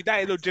like if that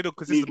ain't no general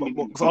consensus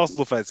amongst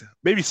Arsenal fans.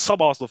 Maybe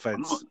some Arsenal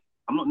fans.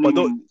 I'm not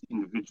naming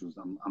individuals.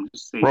 I'm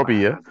just saying. Robbie,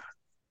 yeah.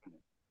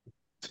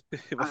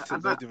 As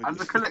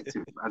a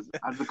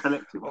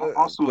collective,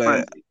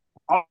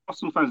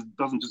 Arsenal fans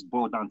doesn't just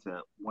boil down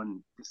to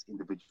this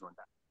individual and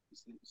that.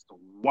 It's the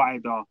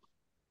wider,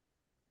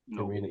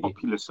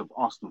 populace of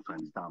Arsenal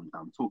fans that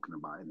I'm talking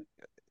about, isn't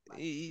it?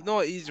 You know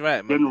what, he's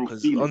right, man.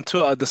 Because on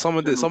Twitter, some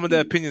of the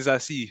opinions I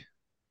see,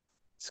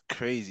 it's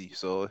crazy.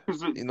 So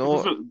because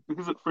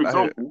for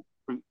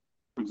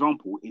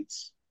example,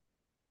 it's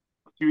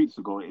a few weeks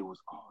ago. It was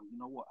you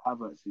know what,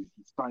 Havertz is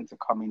starting to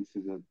come into the,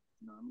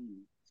 you know what I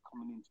mean? He's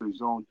coming into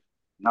his own.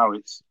 Now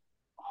it's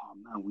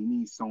man, we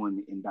need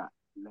someone in that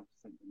left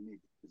centre mid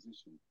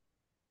position,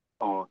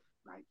 or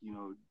like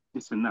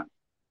this and that.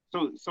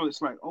 So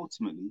it's like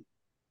ultimately,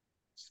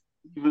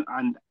 even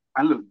and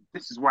look,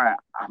 this is why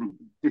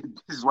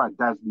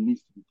Daz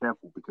needs to be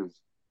careful because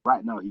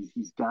right now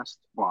he's gassed,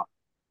 but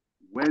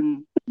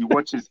when he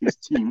watches his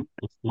team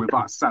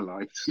without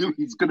Salah,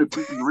 he's gonna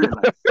quickly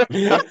realise.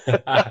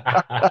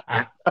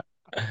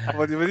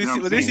 When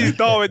this is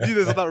Darwin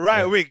Núñez on that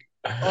right wing.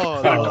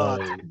 Oh God.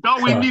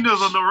 Darwin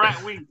Núñez on the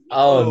right wing.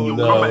 He'll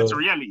come back to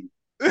reality.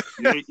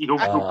 Yeah, he'll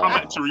come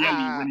back to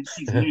reality when he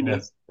sees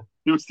Núñez.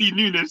 He'll see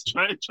Núñez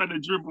trying to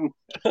dribble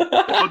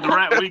on the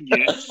right wing.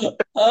 Yeah.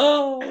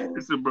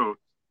 Listen, bro.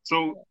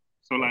 So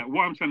like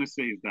what I'm trying to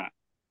say is that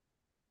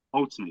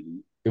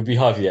ultimately it'll be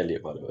Harvey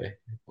Elliott, by the way.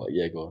 But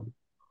yeah, go on.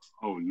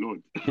 Oh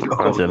Lord.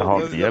 I said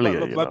Harvey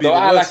Elliott. Don't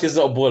act like it's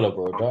not a baller,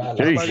 bro.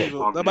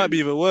 That might be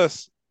even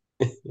worse.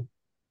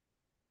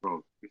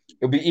 Bro,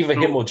 it'll be either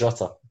him or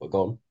Jota. But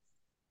go on.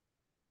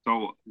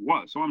 So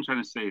what I'm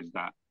trying to say is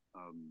that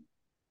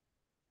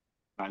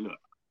like look,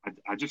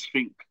 I just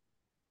think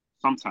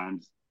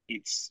sometimes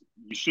you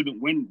shouldn't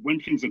when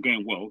things are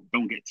going well,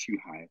 don't get too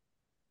high.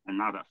 And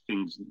now that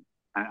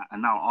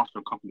and now after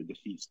a couple of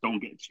defeats, don't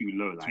get too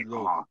low. Like,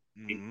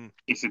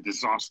 it's a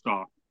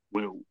disaster.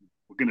 We're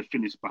gonna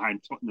finish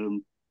behind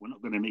Tottenham. We're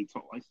not gonna make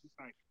top. It's just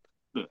like,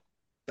 look,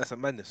 that's a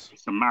madness.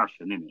 It's a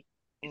marathon, isn't it?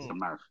 It's a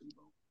marathon,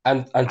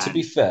 bro. And to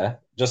be fair,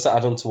 just to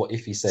add on to what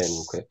Iffy's saying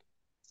real quick,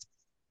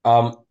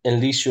 at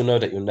least you'll know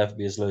that you'll never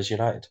be as low as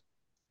United.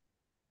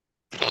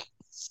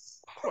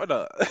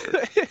 Brother.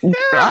 If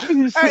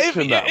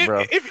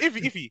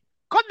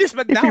cut this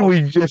man down. If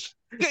we just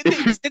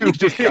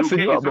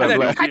catching up,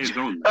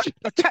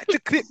 attach the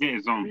clip.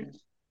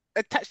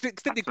 Attach the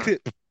extended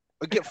clip.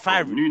 Or get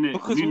fired.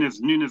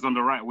 Núñez on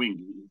the right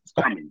wing. It's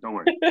coming. Don't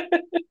worry.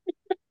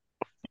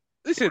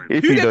 Listen,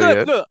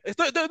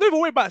 don't even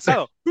worry about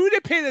Salah. Who are they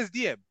paying as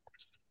DM?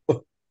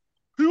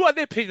 Who are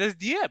they paying as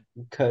DM?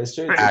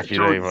 Actually,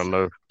 don't even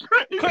know.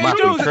 Curtis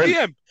Jones as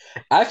DM.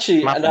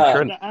 Actually,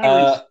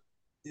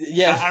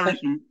 yeah. Irish,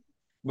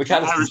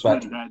 McAllister's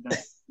back.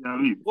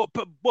 What?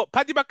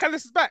 Paddy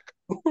McAllister's back.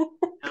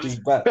 He's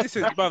back.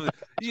 Listen, brother,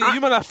 you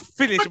might have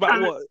finished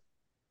about what?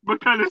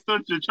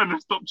 McAllister trying to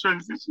stop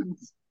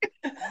transitions.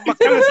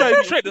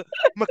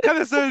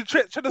 McAllister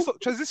trying to stop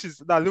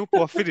transitions. Nah,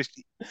 Liverpool are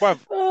finished, bruv.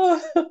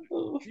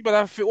 You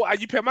better feel what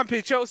you pay man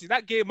pay Chelsea.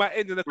 That game might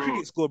end in a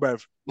cricket score,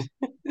 bruv.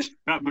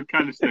 That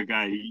McAllister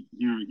guy,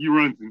 he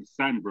runs in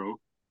sand, bro.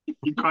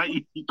 He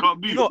can't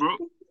move, bro.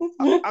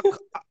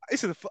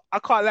 Listen, I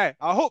can't lie.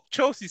 I hope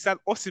Chelsea signed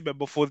Osimhen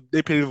before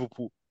they play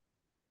Liverpool.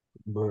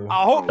 Bro.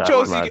 I hope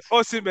Chelsea get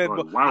Osimhen,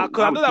 because I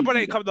know that brother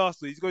ain't coming to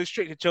Arsenal. He's going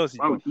straight to Chelsea.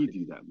 Why would he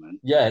do that, man?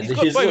 Yeah, he's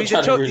not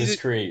trying to ruin his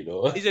career,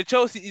 though. He's a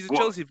Chelsea.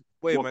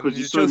 Wait, man. Because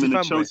you saw him in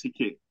the Chelsea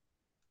kit.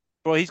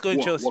 Bro, he's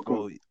going Chelsea,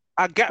 bro.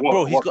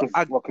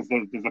 Because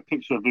there's a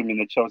picture of him in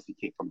the Chelsea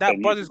kit from that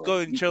brother's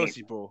going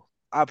Chelsea, bro.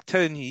 I'm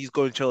telling you, he's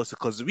going Chelsea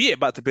because we ain't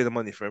about to pay the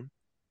money for him.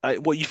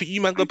 What you think?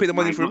 You man gonna pay the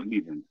money for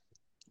him?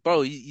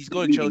 Bro, he's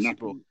going Chelsea,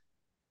 bro.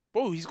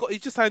 Bro, he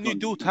just had a new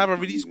deal to have a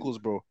release clause,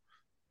 bro.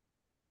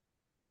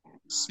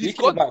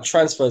 Speaking about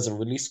transfers and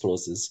release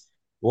clauses,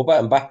 what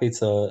about Mbappe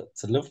to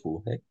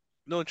Liverpool? Hey?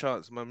 No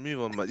chance, man.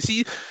 Move on, man.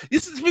 See,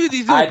 this is really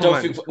these. I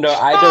don't think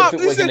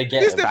we're gonna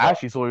get him. I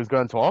actually thought he was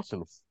going to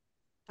Arsenal.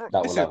 That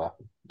will never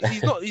happen.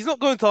 He's not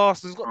going to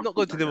Arsenal. He's not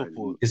going to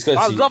Liverpool.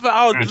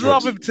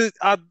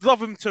 I'd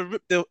love him to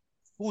rip the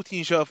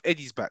 14 shirt off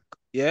Eddie's back.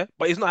 Yeah,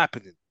 but it's not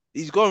happening.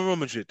 He's going Real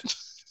Madrid.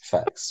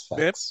 Facts.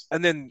 Yeah?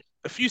 And then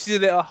a few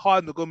seasons later,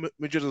 Harden will go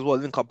Madrid as well.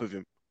 Link up with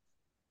him,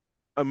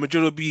 and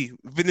Madrid will be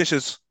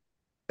Vinicius,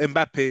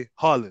 Mbappe,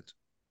 Haaland.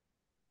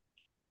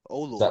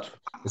 Oh Lord,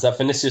 is that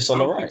Vinicius on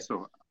the right?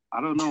 So I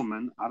don't know,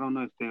 man. I don't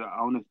know if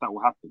that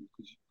will happen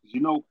because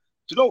you know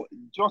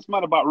what's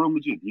mad about Real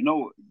Madrid? You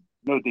know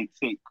they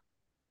take,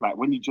 like,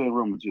 when you join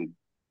Real Madrid,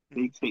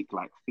 they take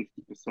like 50%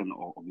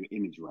 of your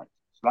image rights.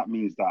 So that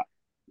means that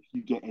if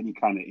you get any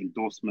kind of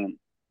endorsement,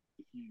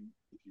 if you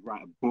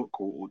write a book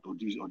or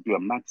do a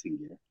mad thing,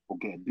 yeah, or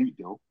get a boot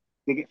deal,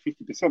 they get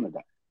 50% of that.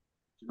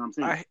 Do you know what I'm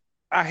saying?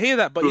 I hear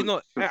that, but I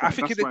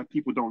think that's why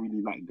people don't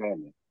really like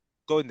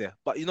going there.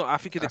 But I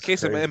think in the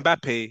case of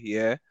Mbappe,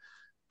 yeah,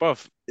 bro,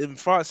 in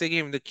France they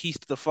gave him the keys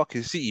to the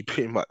fucking city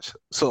pretty much.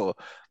 So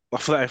I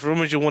feel like if Real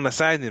Madrid want to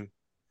sign him,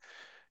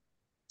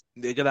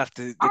 they're gonna have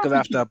to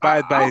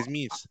abide by his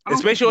means,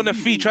 especially on a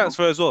free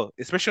transfer as well.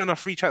 Especially on a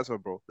free transfer,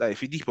 bro. Like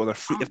if you deep on a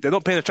free, if they're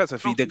not paying a transfer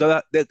fee,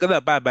 they're gonna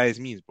abide by his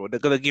means, bro. They're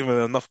gonna give him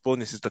enough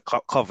bonuses to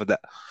cover that,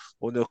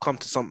 or they'll come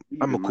to some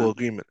amicable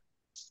agreement.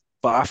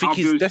 But I think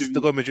he's destined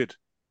to go Madrid.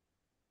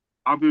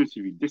 I'll be honest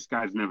with you, this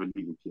guy's never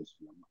leaving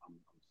PSG.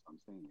 I'm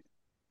saying it.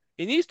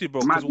 He needs to,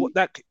 bro. Because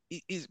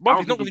he's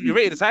not going to be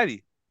rated as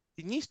highly.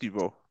 He needs to,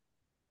 bro.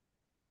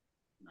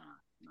 Nah.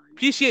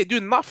 PSG ain't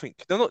doing nothing.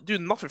 They're not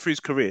doing nothing for his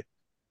career.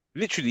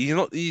 Literally,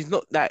 he's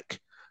not like.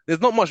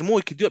 There's not much more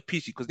he can do at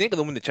PSG because they ain't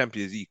gonna win the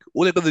Champions League.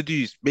 All they're gonna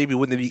do is maybe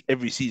win the league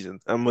every season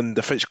and win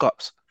the French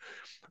Cups.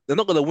 They're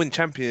not gonna win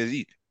Champions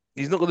League.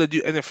 He's not gonna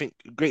do anything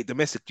great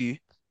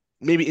domestically.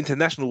 Maybe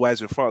international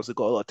wise with France, they've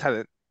got a lot of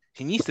talent.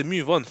 He needs to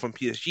move on from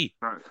PSG.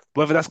 Right.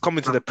 Whether that's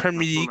coming to the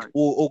Premier League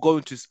or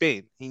going to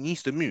Spain, he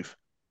needs to move.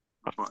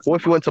 What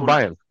if he went to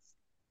Bayern?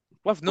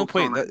 What's no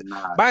point?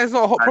 Bayern's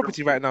not a hot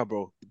property right now,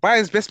 bro.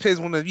 Bayern's best players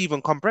want to leave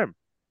and come Prem.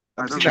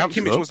 I'm seeing that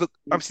Kimmich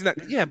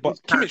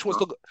wants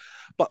to.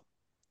 But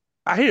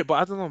I hear it, but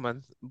I don't know,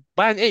 man.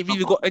 Bayern ain't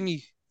really got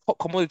any hot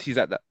commodities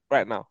like that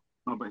right now.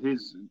 But the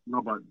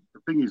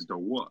thing is,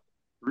 though,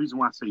 the reason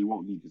why I say he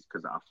won't leave is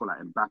because I feel like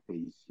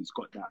Mbappe, he's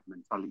got that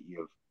mentality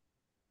of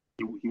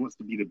he wants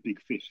to be the big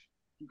fish.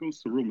 He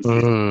goes to Real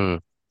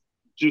Madrid.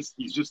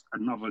 He's just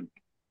another,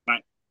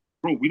 like,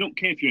 bro. We don't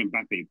care if you're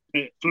Mbappe.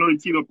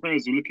 Florentino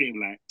Perez will look at him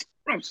like,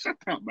 bro, shut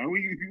up, man. Who are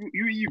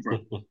you, bro?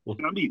 You know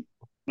what I mean?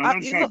 I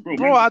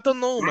don't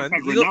know, man.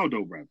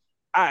 Ronaldo, bro.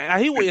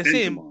 I hear what you're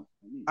saying.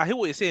 I hear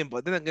what you're saying,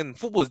 but then again,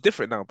 football is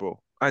different now,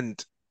 bro.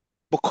 And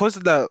because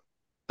of the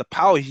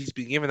power he's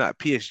been given at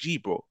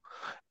PSG, bro,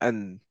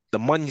 and the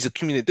money he's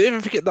accumulated, don't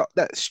even forget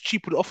that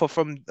stupid offer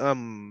from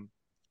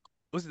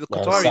was it the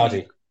Qatari Saudi?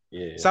 League?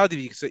 Yeah. Saudi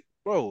League. So,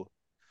 bro,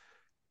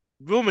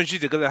 Real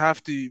Madrid are gonna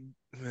have to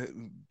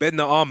bend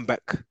the arm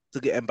back to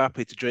get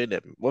Mbappe to join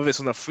them. Whether it's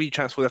on a free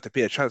transfer, they have to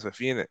pay a transfer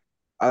fee, innit?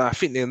 And I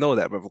think they know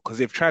that, bro, because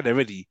they've tried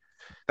already.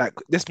 Like,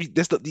 let's deep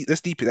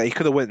it that he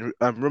could have went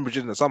Real Madrid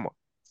in the summer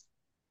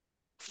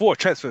for a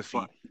transfer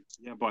fee.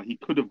 But he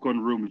could have gone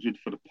Real Madrid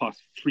for the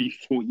past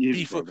 3-4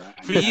 years.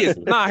 3 years.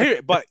 Nah, I hear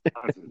it, but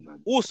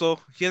also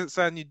he hasn't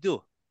signed a new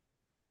deal.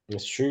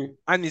 It's true.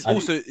 And it's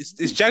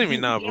January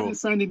now, bro. He hasn't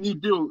signed a new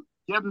deal.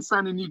 He hadn't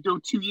signed a new deal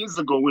 2 years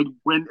ago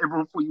when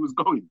everyone thought he was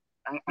going.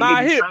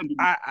 I hear it.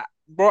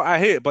 I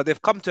hear it, but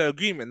they've come to an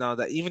agreement now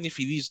that even if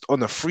he leaves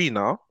on a free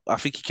now, I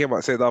think he came out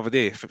and said the other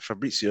day,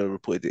 Fabrizio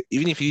reported it,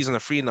 even if he leaves on a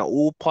free now,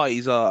 all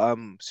parties are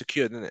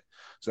secured, innit?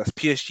 So that's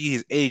PSG,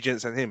 his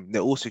agents, and him.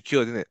 They're all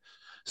secured, innit?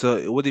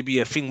 So would it be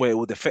a thing where it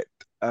would affect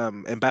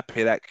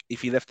Mbappe, like,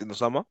 if he left in the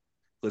summer?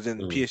 Because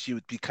then PSG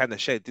would be kind of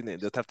shed, didn't it?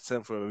 They'd have to sell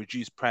him for a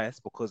reduced price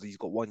because he's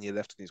got 1 year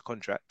left in his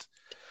contract.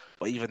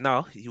 But even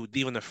now, he would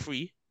leave on a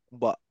free,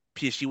 but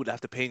PSG would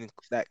have to pay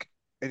like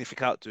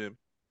anything out to him.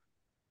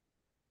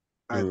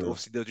 And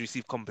obviously they'll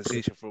receive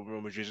compensation from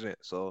Real Madrid, innit?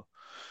 So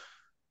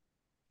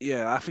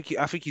Yeah, I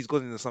think he's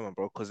gone in the summer,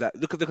 bro. Because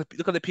look at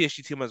the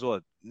PSG team as well.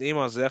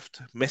 Neymar's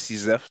left,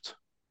 Messi's left.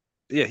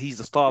 Yeah, he's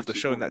the star of the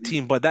show in that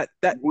team. But bro,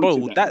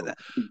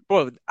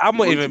 I'm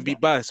not even be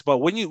biased. But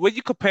when you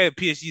compare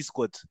PSG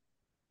squad,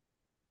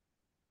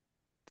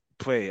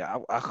 play, I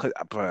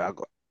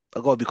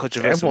gotta be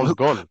controversial. Everyone's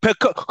gone.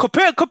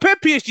 Compare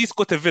PSG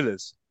squad to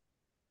Villa's.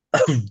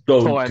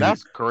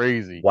 That's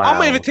crazy. Wow. I'm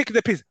not even taking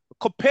the piss.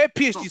 Compare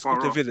PSG squad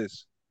to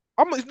Villa's.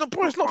 It's not,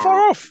 bro. It's not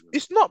far off.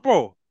 It's not,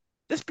 bro.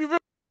 Let's be real.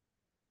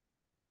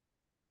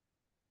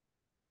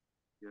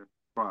 Yeah,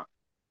 but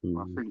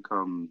I think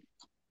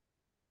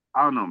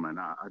I don't know, man.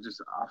 I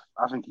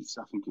think he'll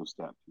stay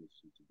at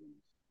PSG to be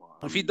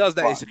honest. If he does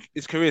that,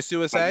 it's career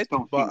suicide.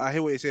 But I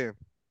hear what you're saying.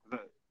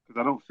 Because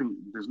I don't think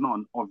there's not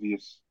an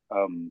obvious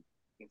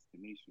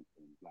destination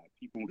for him. Like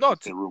people No,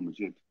 say Real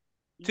Madrid.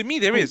 To me,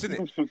 there is, isn't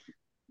it?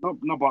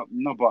 No, but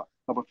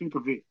think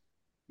of it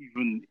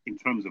even in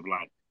terms of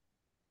like,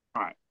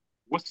 all right,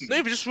 what's his? Not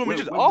even just Real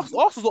Madrid.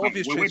 Arsenal's the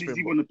obvious where choice does for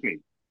he him. want to play?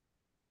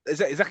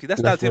 Exactly.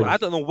 That's that team. I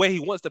don't know where he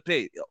wants to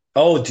play.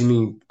 Oh, do you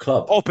mean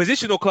club? Oh,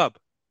 positional club.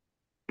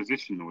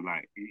 Positional,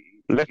 like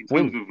left in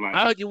wing. terms of like.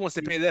 I heard he wants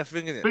to play left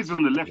wing, innit? Plays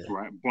on the left,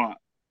 right? But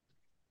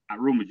at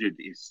Real Madrid,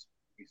 is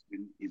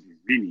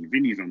Vini.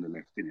 Vini's on the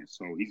left, innit?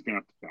 So he's gonna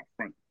have to play up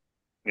front.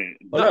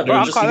 No, Bro,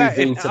 I just can't lie.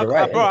 Vini to the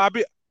right. Bro, I'd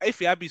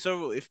be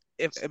so if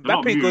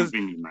Mbappe goes,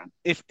 Vini, man.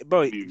 if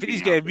bro,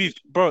 Vini's getting moved,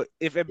 bro.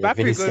 If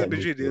Mbappe goes to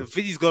Madrid,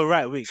 Vini's going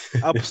right wing.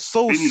 I'm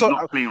Vini's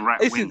not playing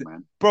right wing,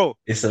 man. Bro,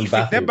 It's you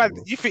think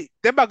Mbappe. you think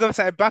them man gonna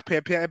say Mbappe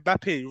and play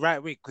Mbappe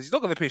right wing because he's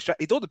not gonna play striker.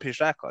 He don't want to play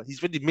striker.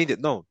 He's already made it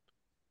known.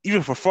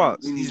 Even for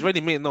France, he's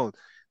already made it known.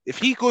 If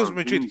he goes to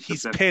Madrid,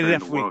 he's playing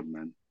left wing. World,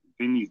 man.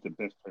 Vini's the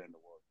best player in the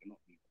world. You're not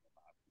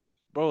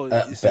bro,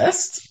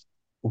 best.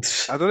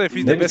 I don't know if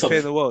he's the best player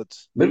in the world.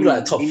 Maybe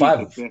like top 5.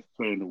 He's the best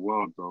player in the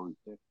world, bro. He's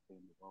the best player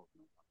in the world,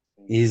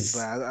 man. He's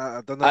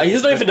I don't know.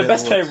 he's not even the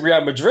best player in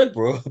Real Madrid,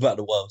 bro. About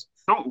the world.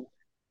 Don't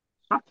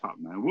shut up,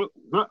 man. What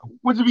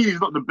do you mean he's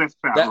not the best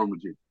player at Real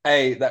Madrid?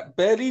 Hey, that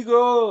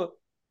Belligo.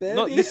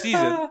 Not this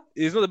season.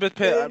 He's not the best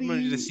player at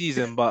Madrid this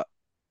season, but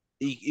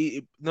but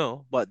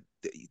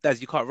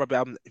you can't rub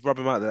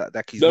him out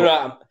that he's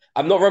No,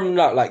 I'm not rubbing him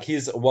out like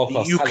he's a world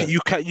class talent. You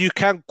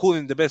can call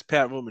him the best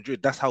player at Real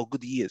Madrid. That's how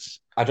good he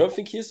is. I don't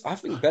think he is. I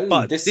think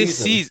Bellingham this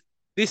season.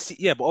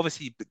 But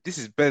obviously this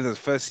is Bellingham's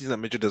first season at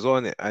Madrid as well,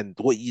 isn't it? And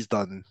what he's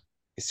done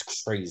is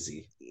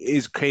crazy. It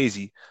is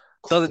crazy.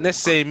 Doesn't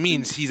necessarily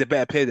mean he's a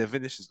better player than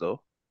Vinicius,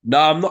 though.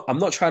 No, I'm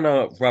not trying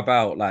to rub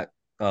out like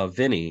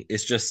Vini.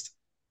 It's just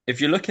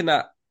if you're looking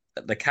at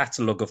the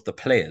catalogue of the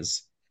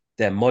players,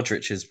 then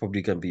Modric is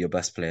probably going to be your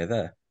best player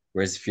there.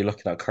 Whereas if you're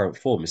looking at current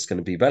form, it's going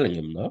to be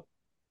Bellingham, no?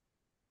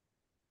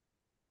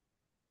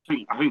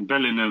 I think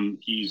Bellingham,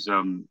 he's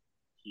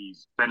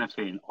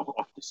benefiting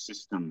off the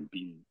system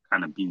being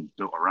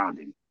built around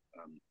him.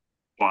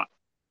 But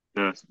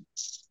the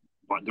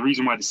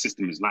reason why the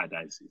system is like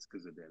that is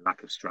because of their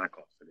lack of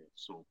striker. So they're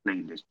sort of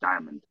playing this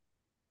diamond.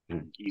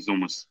 And he's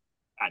almost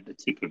at the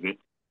tip of it,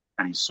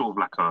 and he's sort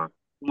of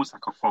almost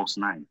like a false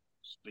nine,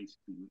 just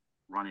basically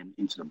running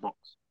into the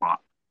box.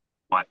 But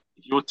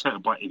if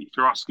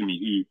you're asking me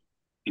who,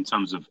 in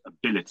terms of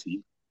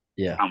ability,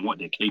 and what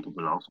they're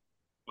capable of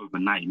over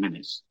 90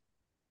 minutes,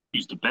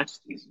 who's the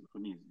best? For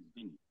me, is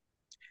Vini.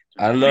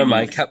 I don't know,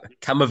 man.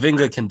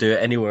 Camavinga can do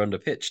it anywhere on the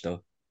pitch,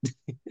 though.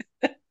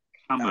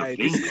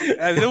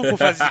 Liverpool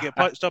fans get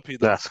punched up.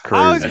 That's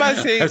crazy. How is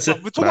man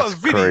saying we're talking about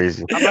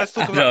Vini? I'm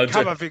talking about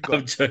Camavinga.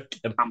 I'm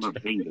joking.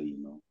 Camavinga, you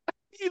know.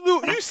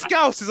 You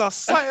scousers are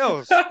something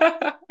else.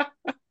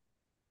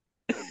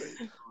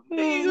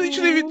 You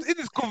literally in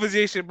this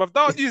conversation, but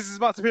that news is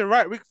about to be a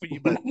right wing for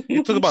you, man.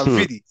 You're talking about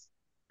Vini.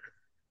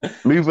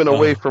 Moving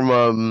away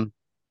from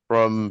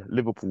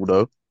Liverpool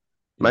though,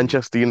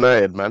 Manchester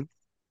United, man.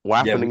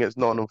 What happened against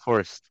Nottingham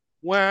Forest?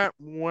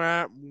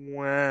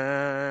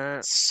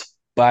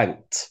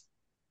 Spanked.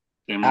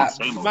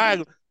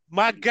 My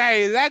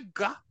guy,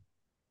 Laga.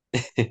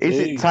 Is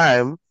it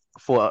time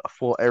for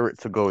Eric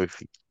to go?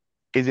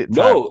 Is it time?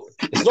 No,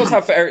 it's not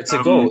time for Eric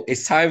to go.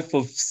 It's time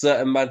for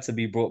certain man to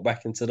be brought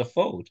back into the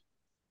fold.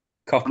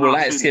 Couple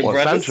light-skinned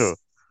brothers. Sancho?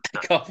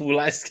 Couple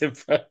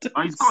light-skinned brothers.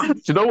 Oh, he's gone.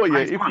 Do you know what?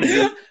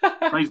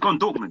 He's gone.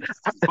 Dortmund. He's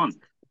gone.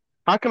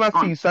 How can I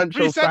see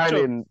Sancho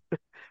signing?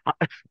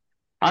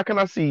 How can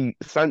I see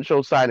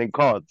Sancho signing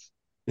cards,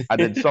 and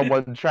then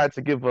someone tried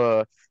to give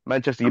a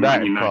Manchester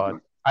United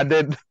card, and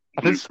then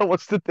someone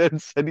stood there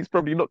and said he's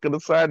probably not going to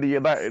sign the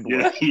United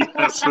one. Yeah,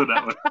 I saw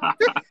that one.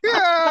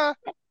 Yeah.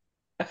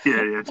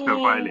 It's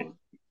violent.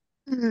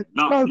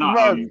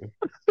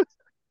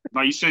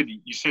 No, you said,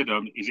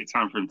 is it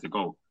time for him to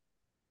go?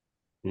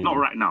 Not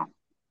right now.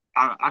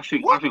 I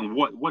think what no,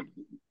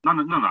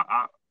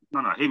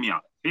 hear me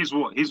out. Here's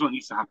what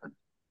needs to happen.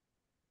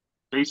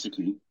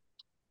 Basically,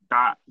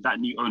 that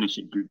new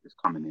ownership group that's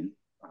coming in,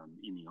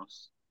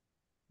 Ineos,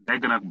 they're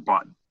not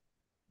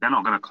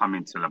gonna come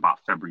in till about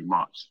February,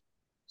 March.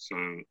 So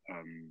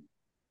I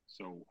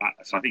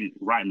think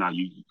right now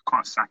you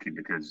can't sack it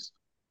because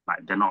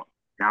they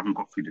haven't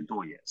got through the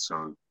door yet.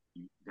 So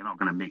they're not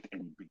going to make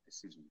any big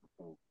decisions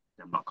before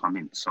them not come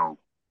in. So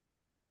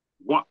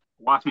what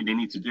I think they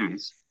need to do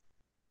is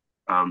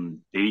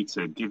they need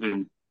to give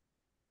him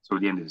till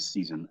the end of the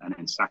season and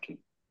then sack him.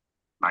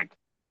 Like,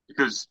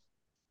 because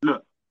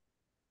look,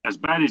 as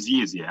bad as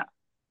he is, yeah,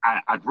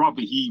 I'd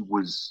rather he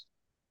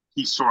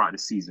saw out the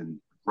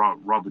season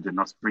rather than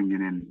us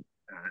bringing in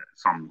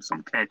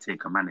some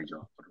caretaker manager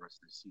for the rest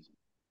of the season.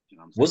 You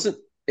know what I'm saying?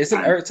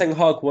 Isn't Eric Ten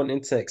Hag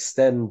wanting to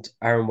extend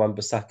Aaron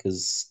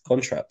Wan-Bissaka's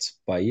contract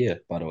by a year,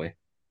 by the way?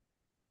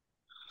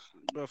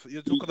 Bro,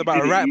 you're talking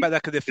about a right back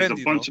that can defend.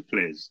 There's a bunch of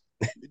players.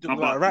 You're talking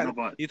about a right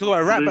back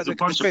that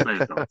can defend.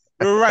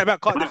 You're a right back,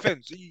 can't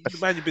defend. So you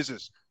mind your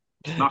business.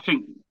 I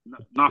think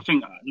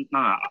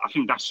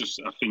that's just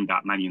a thing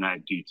that Man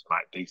United do to,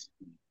 like,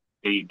 basically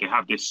they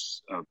have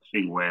this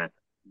thing where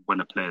when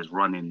a player's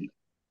running,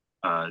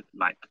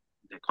 like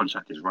their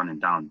contract is running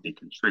down, they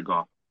can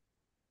trigger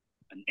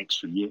an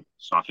extra year.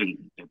 So I think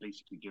they're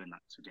basically doing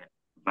that to get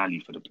value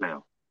for the player.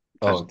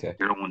 Oh, okay.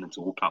 They don't want them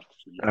to walk out for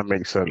 3 years. That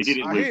makes sense. They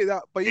did it I hear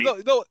that, but you know,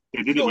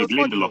 they did it with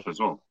Lindelof as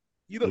well.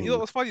 You know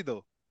what's funny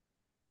though?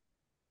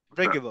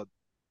 Regulon.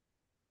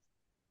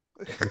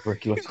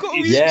 Regulon. He's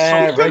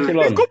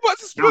Regulon. gone back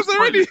to Spurs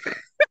already.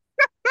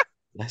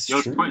 That's It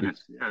was true.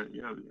 pointless. Yeah,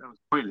 it was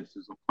pointless. It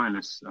was a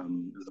pointless.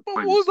 But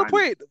what was the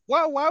point?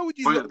 Why would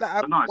you look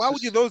that? Why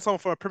would you loan someone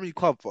for a Premier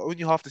club for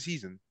only half the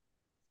season?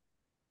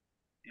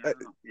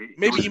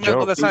 Maybe you might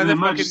go to sign left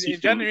back in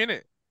January,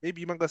 innit?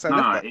 Maybe you might go sign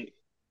left back.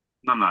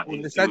 No. Well,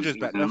 It was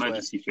back, an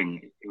emergency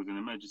thing. It was an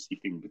emergency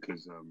thing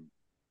because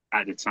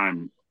at the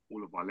time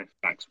all of our left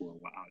backs were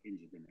out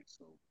injured in it.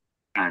 So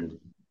and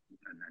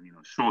you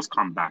know Shaw's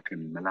come back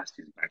and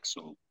Malastia's back.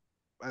 So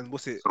and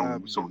what's it?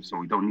 So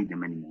we don't need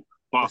them anymore.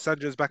 But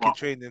Sancho's back in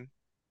training.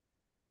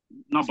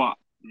 No, but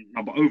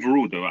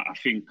overall though, I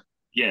think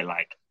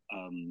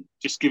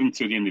just give him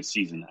till the end of the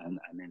season and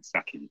then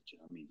sack him. Do you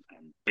know what I mean?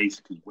 And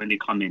basically, when they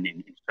come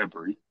in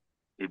February,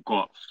 they've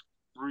got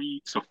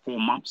 3 to 4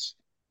 months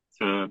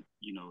to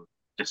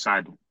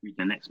decide who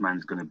the next man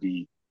is going to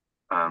be,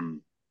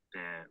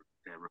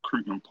 their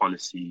recruitment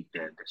policy,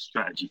 their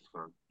strategy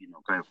for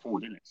going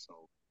forward in it.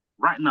 So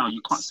right now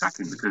you can't sack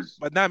him because.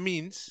 But that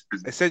means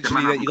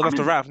essentially that you're gonna have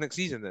to write off next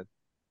season then.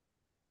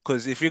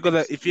 Because if you're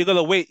gonna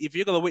wait to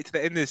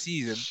the end of the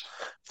season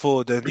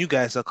for the new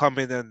guys to come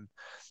in and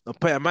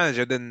appoint a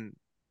manager, then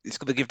it's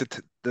gonna give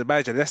the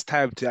manager less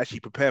time to actually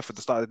prepare for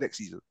the start of the next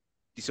season.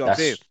 You see what I'm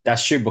saying?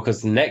 That's true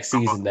because next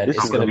season then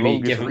it's gonna be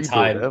given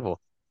time. Ever.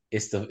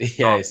 It's the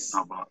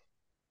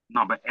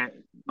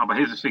but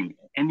here's the thing: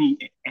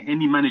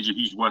 any manager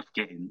who's worth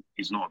getting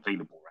is not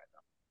available right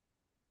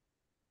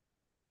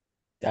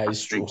now. That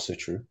is also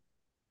true.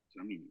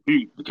 I mean,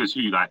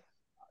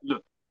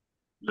 look,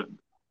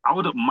 I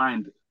wouldn't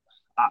mind.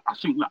 I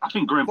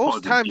think Graham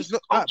most times.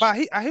 But I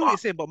hear what you're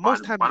saying. But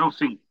most times, I don't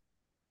think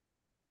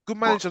good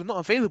managers are not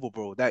available,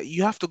 bro. That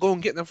you have to go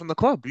and get them from the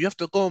club. You have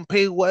to go and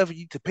pay whatever you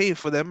need to pay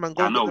for them and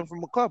go and get them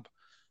from the club.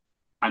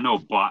 I know,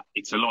 but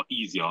it's a lot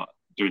easier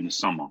during the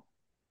summer.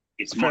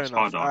 It's much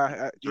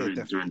harder during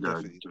the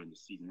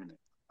season, isn't it?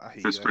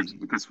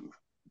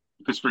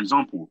 Because for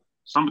example,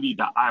 somebody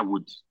that I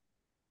would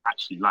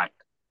actually like,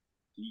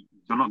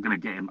 you're not going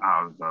to get him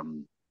out of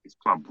his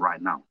club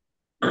right now.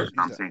 You know what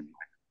I'm saying?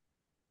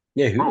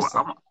 Yeah, who's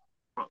that?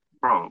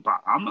 Bro,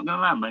 but I'm not going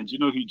to lie, man. Do you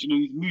know who's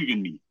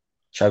moving me?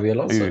 Xabi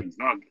Alonso.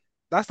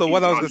 That's the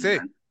one I was going to say.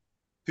 Man.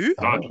 Who?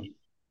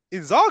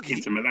 Inzaghi.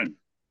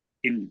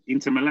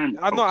 Inter Milan.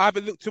 I know I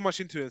haven't looked too much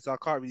into it, so I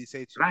can't really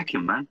say too much. Like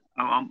him, man.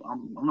 I'm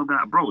not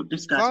gonna, bro.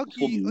 This guy's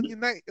performing. On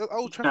United,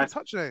 Old Trafford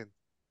touchline.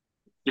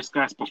 This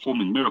guy's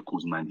performing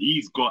miracles, man.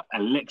 He's got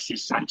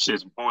Alexis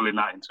Sanchez balling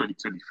out in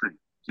 2023.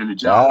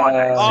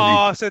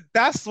 So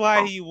that's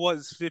why he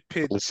was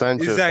flipping. The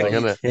Sanchez thing,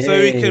 isn't it?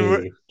 So he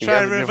can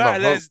try and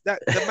revitalize the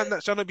man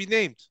that shall not be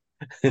named.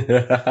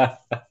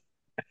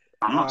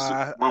 I'm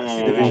not.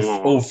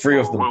 All three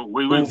of them.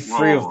 All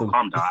three of them.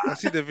 Calm down. I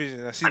see the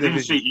vision. I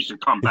didn't say he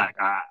should come back.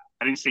 I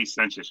didn't say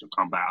Sanchez should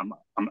come back.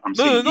 I'm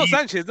saying no, not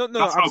Sanchez. No.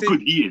 That's how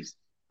good he is.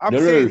 I'm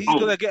saying he's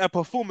gonna get a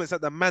performance at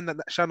the man that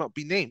shall not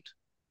be named.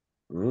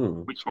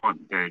 Which one?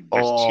 There's two.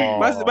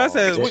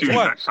 Which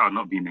one that shall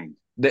not be named?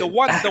 The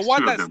one that's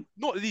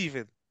not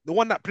leaving. The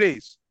one that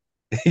plays.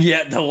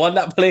 Yeah, the one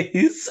that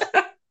plays.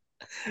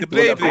 The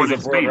Blade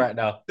right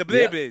now. The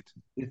Blade.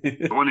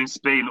 The one in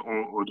Spain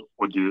or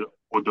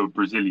the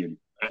Brazilian.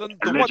 The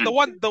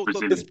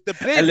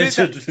Blade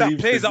that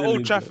plays at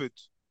Old Trafford.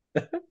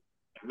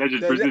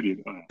 Alleged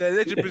Brazilian. The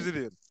alleged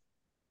Brazilian.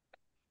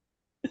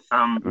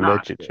 No.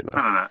 He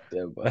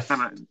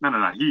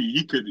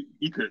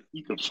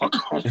could fuck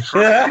off.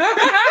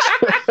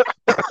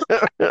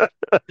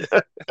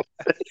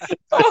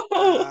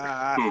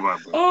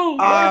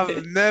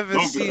 I've never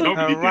seen a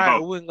right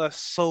winger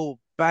so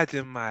bad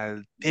in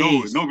my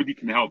days. No, nobody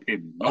can help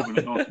him.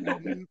 Nobody can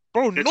help him.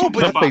 Bro,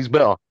 nobody. Pepe's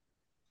better.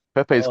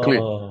 Pepe's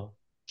clear.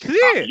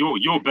 Clear.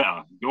 You're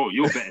better.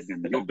 You're better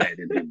than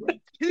him,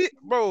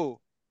 bro.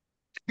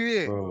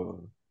 Clear.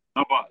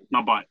 No,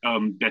 but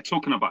they're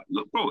talking about.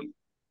 Look, bro.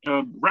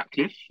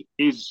 Ratcliffe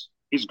is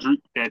his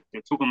group, they're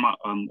talking about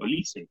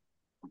Elise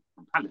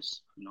from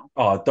Palace. You know.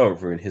 Oh,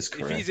 don't ruin his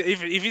career.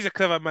 If he's a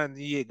clever man,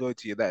 he ain't going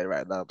to United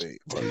right now, mate.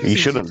 He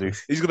shouldn't do.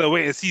 He's gonna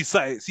wait and see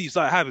something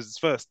happens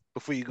first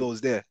before he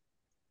goes there.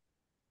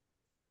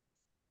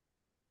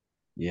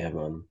 Yeah,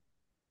 man.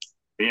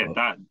 But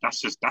yeah,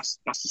 that's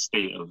the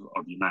state of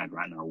United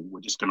right now. We're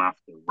just gonna have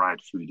to ride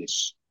through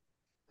this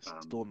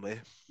storm, mate.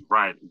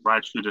 Ride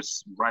through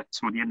this right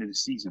till the end of the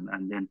season,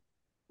 and then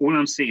all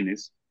I'm saying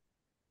is,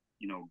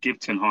 you know, give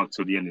Ten Hag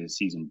till the end of the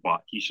season,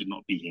 but he should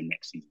not be here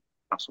next season.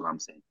 That's what I'm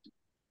saying.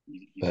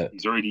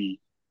 He's already.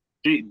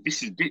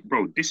 This is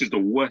the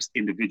worst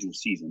individual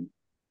season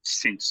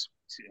since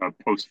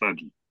post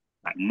Fergie.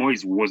 Like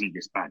Moyes wasn't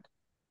this bad.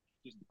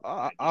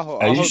 I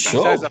hope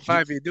sure? That's a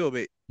 5-year deal,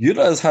 mate. You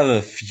guys have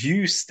a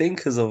few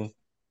stinkers of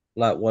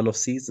like one-off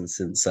seasons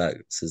since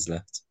Sax has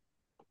left.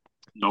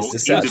 No,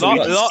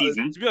 individual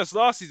season. To be honest,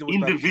 last season was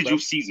individual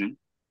bad. Season.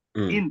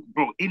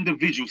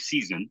 Individual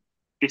season.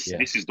 This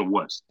is the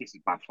worst. This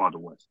is by far the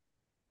worst.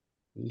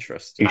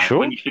 Interesting. You sure?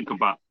 When you think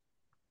about,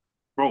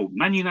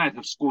 Man United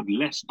have scored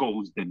less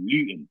goals than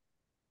Luton.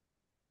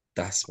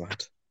 That's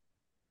mad.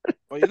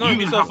 But you know what I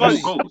mean? So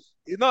funny.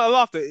 You're not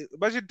allowed to.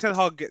 Imagine Ten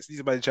Hag gets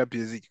these by the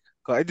Champions League.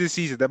 Because end of the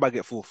season, they might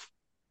get fourth.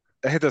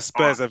 Ahead of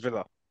Spurs and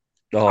Villa.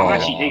 I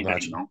actually hate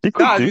that, you know.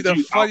 That would be the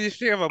funniest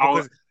thing ever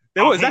because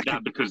they won't sack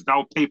him. Because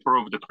they'll paper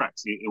over the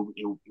cracks.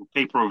 It'll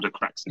paper over the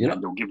cracks and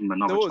then they'll give him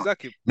another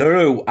chance.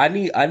 No, I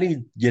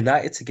need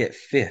United to get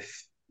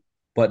fifth.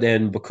 But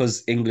then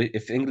because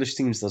if English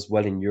teams does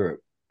well in Europe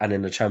and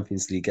in the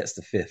Champions League gets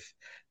the fifth,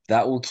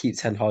 that will keep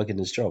Ten Hag in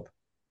his job.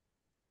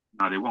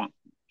 No, they won't.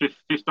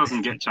 Fifth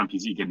doesn't get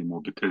Champions League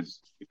anymore because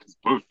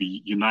both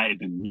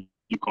United and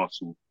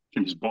Newcastle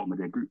finish bottom of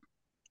their group.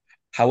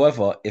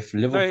 However, if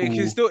Liverpool,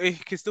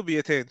 it can still be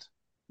attained.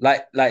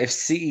 Like if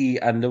City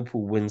and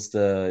Liverpool wins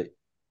the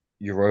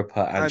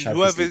Europa and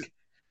Champions League,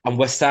 and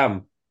West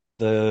Ham,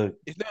 you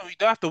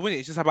don't have to win it.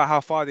 It's just about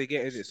how far they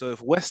get in it. So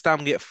if West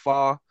Ham get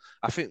far,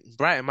 I think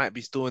Brighton might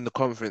be still in the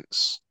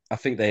conference. I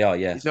think they are.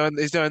 Yeah.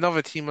 Is there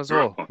another team as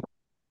well?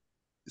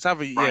 It's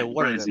either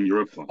one of them. In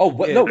Europa. Oh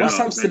no, West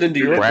Ham's still in the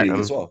Europa League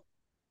as well.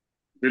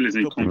 Villa's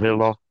in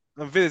conference.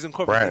 And Villa's in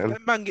conference.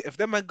 If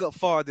them man got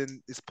far,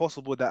 then it's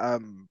possible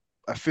that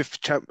a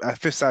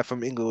fifth side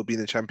from England will be in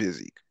the Champions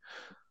League.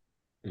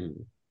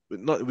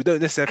 But we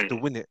don't necessarily have to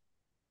win it.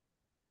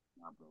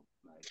 Nah, bro.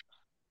 Like,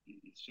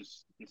 it's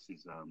just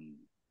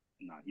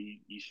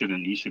he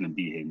shouldn't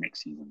be here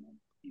next season, man.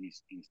 He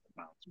needs to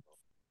bounce, bro.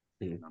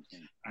 You know what I'm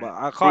saying? But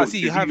I can't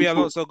see Javi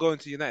Alonso going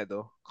to United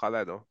though. Can't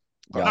lie though.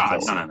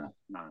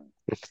 No.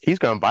 He's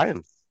going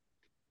Bayern.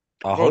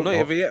 Bro, not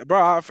even yet.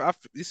 Bro,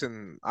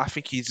 listen, I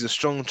think he's a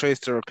strong choice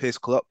to replace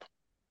Klopp.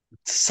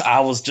 I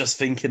was just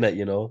thinking it,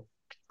 you know.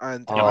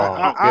 And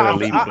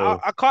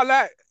I can't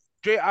lie.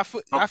 I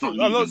think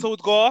Alonso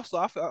would go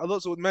Arsenal. I think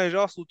Alonso would manage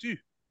Arsenal too.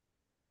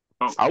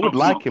 I would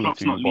like him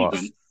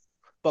to,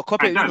 but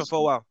Klopp ain't leaving for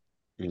a while.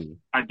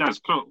 It does.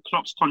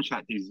 Klopp's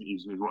contract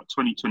is what,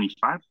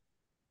 2025?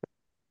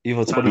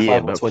 Either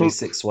 25 or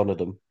 26, one of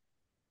them.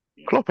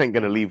 Klopp ain't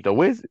gonna leave though.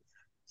 Where's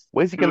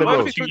he gonna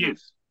go? 2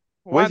 years.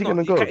 Where's he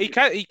gonna go? He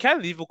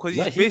can leave because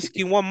he's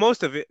basically won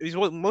most of it. He's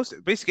won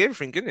basically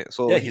everything, isn't it?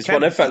 So yeah, he's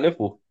won everything at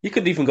Liverpool. He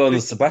could even go on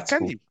the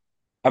sabbatical.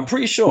 I'm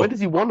pretty sure. Where does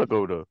he want to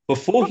go though?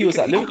 Before he was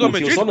at Liverpool,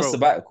 he was on a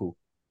sabbatical.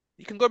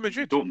 He can go to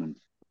Madrid. Dortmund.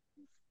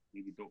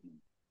 Maybe Dortmund.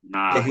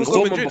 Nah, yeah, he was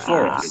Dortmund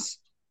before us.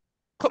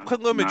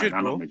 Can go Madrid,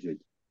 bro.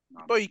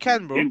 Bro, you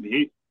can, bro.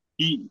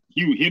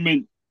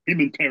 Him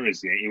and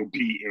Perez, yeah,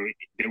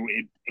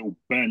 it'll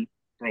burn,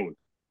 bro.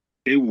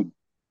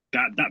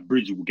 That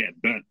bridge will get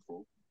burnt,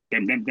 bro.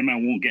 Them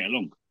man won't get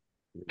along.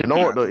 You know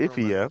what though,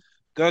 Iffy, yeah?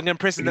 Go against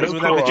President.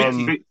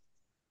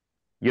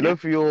 You know,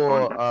 for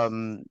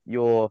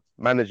your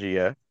manager,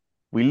 yeah,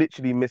 we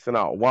literally missing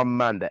out one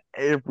man that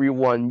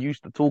everyone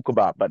used to talk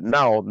about, but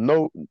now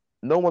no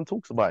one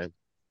talks about him.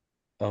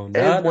 Oh,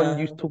 everyone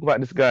used to talk about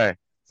this guy.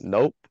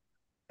 Nope.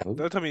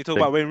 Don't tell me you talk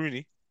about Wayne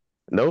Rooney.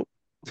 Nope.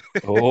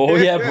 Oh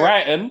yeah,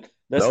 Brighton.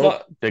 That's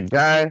not the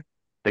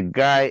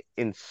guy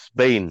in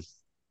Spain.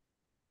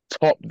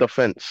 Top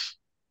defense.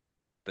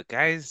 The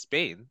guy in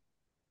Spain.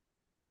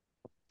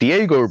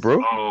 Diego, bro.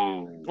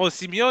 Oh,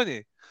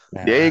 Simeone.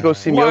 Diego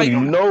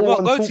Simeone. No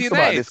one talks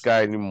about this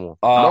guy anymore.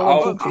 No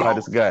one talks about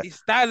this guy. His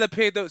style of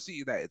play don't suit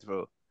United,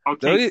 bro.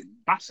 Okay,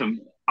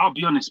 I'll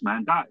be honest,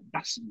 man.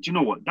 That's do you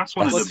know what? That's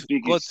one of the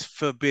biggest. God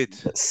forbid.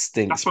 That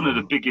stinks. That's one of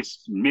the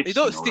biggest myths. He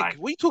don't stink. Like,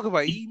 what are you talking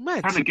about? He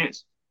mad. Kind of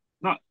gets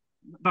no.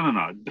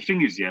 The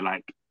thing is, yeah,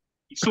 like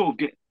you sort of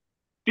get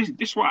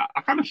this. Why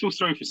I kind of feel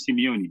sorry for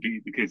Simeone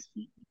because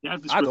he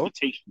has this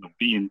reputation of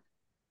being.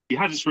 He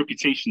has this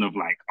reputation of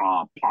like,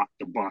 park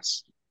the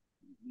bus,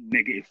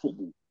 negative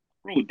football.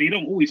 Bro, they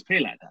don't always play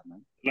like that,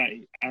 man.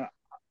 Like,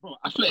 bro,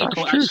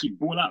 Atletico actually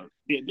ball out.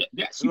 They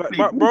actually play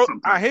ball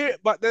sometimes. I hear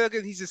it, but then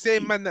again, he's the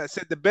same man that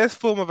said the best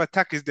form of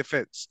attack is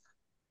defense.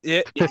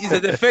 Yeah, he's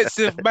a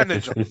defensive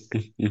manager.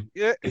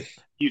 Yeah,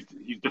 he's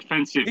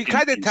defensive. He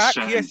can attack,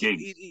 yes.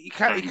 He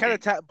can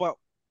attack, but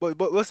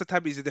but most of the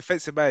time he's a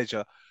defensive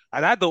manager,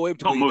 and I don't want him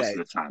to Not go most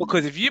United of the time.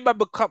 because if you man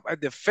become a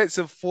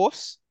defensive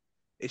force,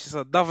 it's just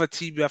another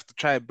team you have to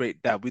try and break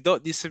down. We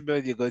don't need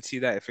Simeone going to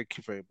United. Thank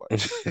you very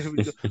much.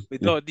 we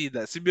don't need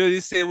that.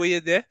 Simeone, stay where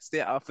you're there. Stay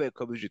out of fair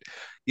commission.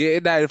 You're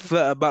in there and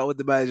flirt about with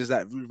the managers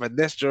like Van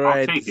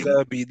Nistelrooy,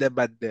 Zerbi, them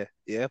man there.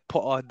 Yeah,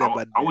 Potter, them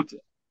man there.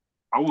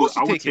 I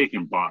would take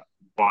him, but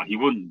he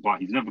wouldn't. But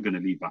he's never going to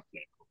leave back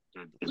there.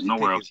 There's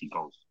nowhere else he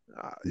goes.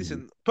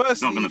 Listen, personally,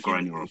 he's not going to go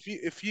anywhere.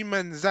 If you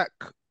man Zach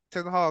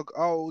Ten Hag,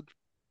 I would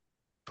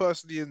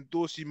personally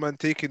endorse you man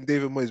taking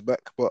David Moyes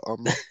back, but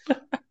I'm not.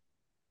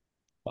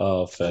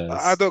 Oh, fair.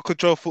 I don't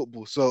control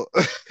football, so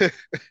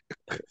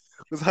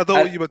because I don't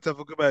want you man to have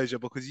a good manager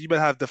because you man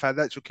have the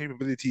financial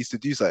capabilities to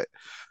do so.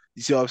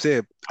 You see what I'm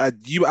saying?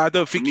 And I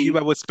don't think you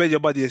man would spend your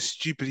money as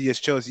stupidly as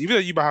Chelsea, even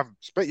though you might have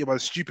spent your money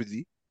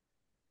stupidly.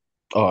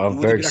 Oh,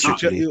 I'm very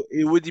stupidly.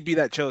 It wouldn't be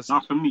that Chelsea.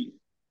 Not for me.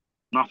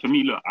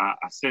 Look, I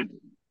said,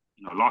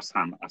 last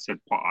time I said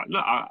Potter.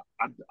 Look, I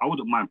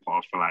wouldn't mind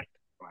Potter for like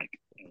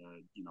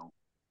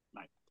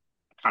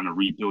kind of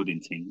rebuilding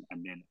thing,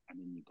 and then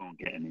you go and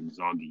get an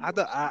Inzaghi.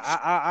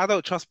 I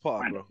don't trust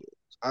Potter, bro.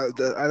 And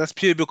that's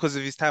purely because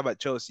of his time at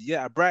Chelsea.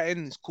 Yeah, at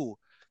Brighton is cool.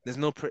 There's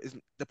no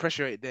the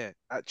pressure right there.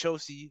 At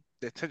Chelsea,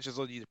 the tension's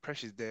on you, the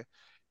pressure's there.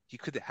 He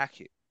couldn't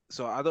hack it.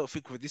 So I don't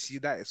think with this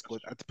United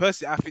squad,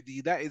 personally, I think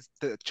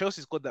the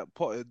Chelsea squad that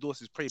Potter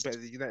endorsed is probably better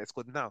than the United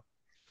squad now.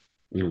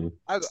 Mm.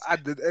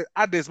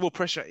 And there's more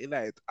pressure at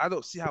United. I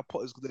don't see how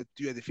Potter's going to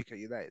do anything at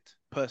United,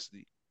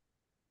 personally.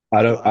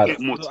 I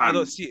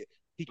don't see it.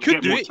 He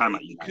could do it.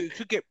 He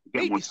could get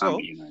maybe so,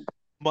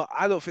 but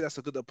I don't think that's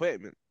a good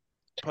appointment.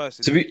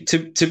 Personally,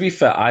 to be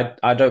fair,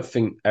 I don't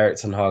think Erik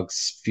ten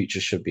Hag's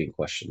future should be in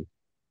question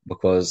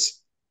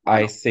because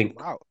I think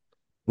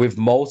with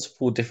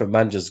multiple different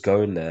managers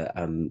going there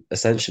and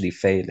essentially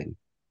failing,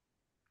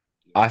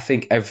 I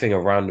think everything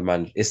around the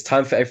manager. It's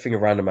time for everything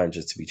around the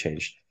manager to be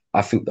changed.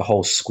 I think your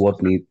whole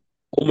squad needs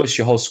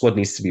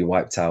to be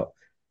wiped out.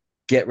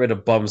 Get rid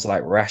of bums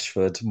like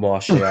Rashford,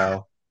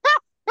 Martial.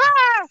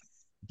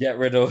 Get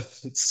rid of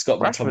Scott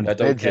McTominay. I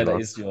don't care that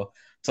he's your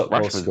top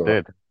goal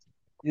scorer.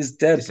 He's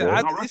dead, listen,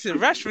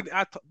 Rashford.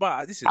 I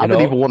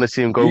don't even want to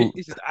see him go.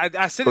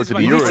 I said go this to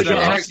the Euro.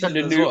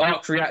 The new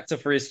arc reactor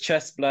for his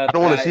chest, blood. I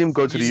don't want to see him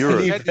go to the Euro.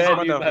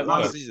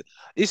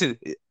 Listen,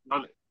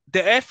 the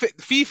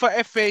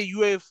FIFA, FA,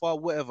 UEFA,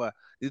 whatever,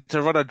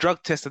 to run a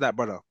drug test of that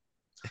brother,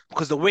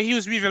 because the way he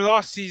was moving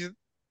last season,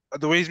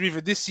 and the way he's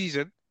moving this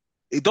season,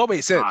 it don't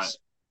make sense,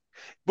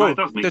 bro.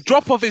 The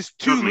drop off is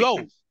too low.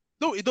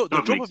 No, it don't.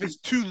 The drop off is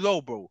too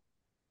low, bro.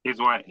 Here's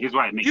why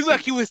it makes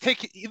sense.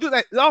 He looked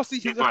like last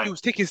season. He looked like he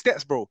was taking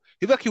steps, bro.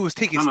 He looked like he was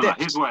taking steps.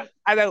 Here's why.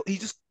 And he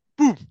just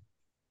boom.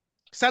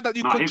 Signed that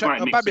new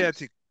contract.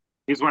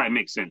 Here's why it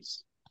makes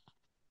sense.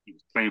 He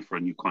was playing for a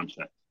new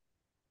contract.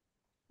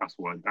 That's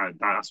what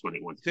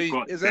it was.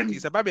 It's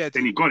a Mbappe thing.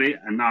 Then he got it,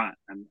 and now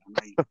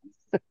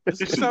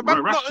it's a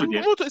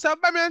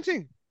Mbappe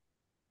thing.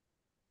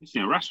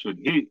 Listen, Rashford.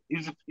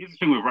 Here's the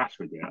thing with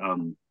Rashford. Yeah.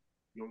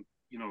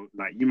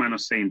 Like you man are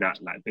saying that,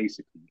 like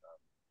basically,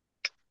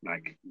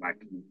 like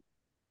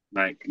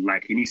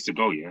he needs to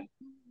go. Yeah,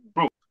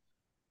 bro.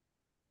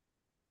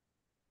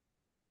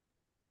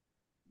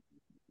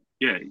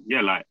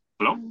 Yeah. Like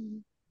hello.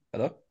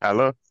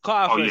 Hello. Cut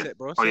out for a sec,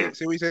 bro.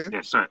 Say what you saying.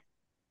 Yeah, sorry.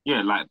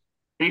 Yeah, like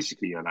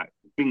basically, yeah, like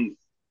the thing,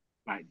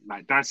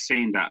 like that's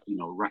saying that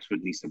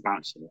Rashford needs to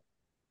bounce it,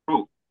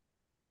 bro.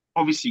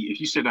 Obviously, if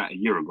you said that a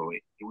year ago,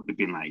 it would have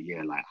been like,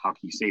 yeah, like how can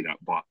you say that?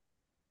 But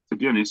to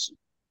be honest,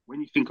 when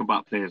you think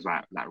about players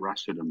like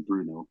Rashford and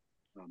Bruno,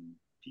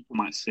 people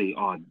might say,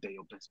 "Oh, they're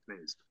your best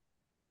players."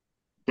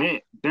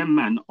 Them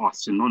men are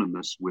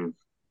synonymous with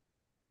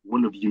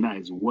one of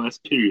United's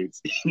worst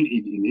periods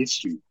in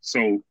history.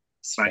 So,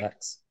 like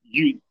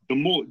the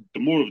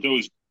more of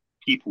those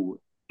people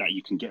that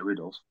you can get rid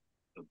of,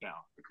 the better,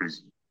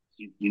 because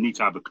you need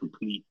to have a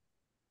completely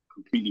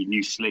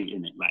new slate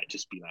in it. Like,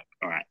 just be like,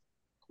 all right,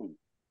 cool.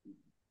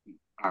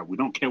 All right, we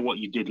don't care what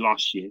you did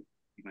last year.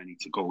 You're gonna need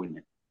to go in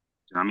it.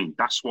 You know what I mean?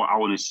 That's what I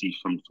want to see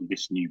from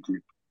this new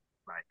group.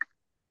 Like,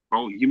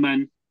 bro, them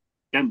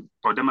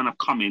man have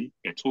come in.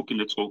 They're talking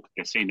the talk.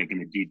 They're saying they're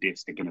gonna do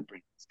this. They're gonna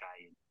bring this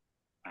guy in,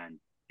 and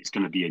it's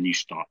gonna be a new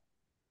start.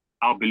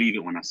 I'll believe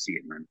it when I see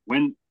it, man.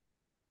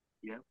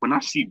 When I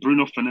see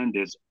Bruno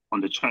Fernandes on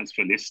the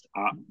transfer list,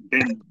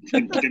 then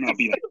I'll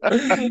be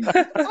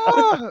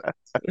like,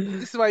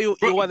 this is why you're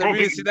one of the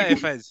real United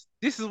fans.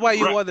 This is why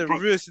you're one of the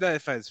real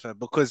United fans, fan,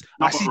 because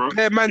I see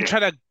man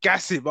trying to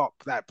gas him up,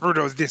 like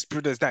Bruno's this,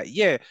 Bruno's that.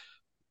 Yeah,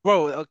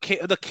 bro, okay,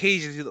 on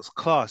occasions he looks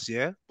class,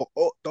 yeah, but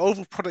the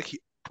overall product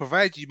he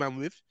provides you, man,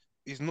 with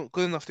is not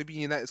good enough to be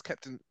United's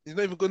captain. He's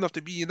not even good enough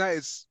to be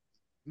United's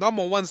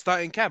number one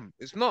starting cam.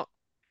 It's not.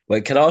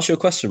 Wait, can I ask you a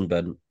question,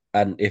 Ben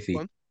and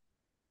Iffy?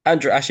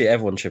 Andrew, actually,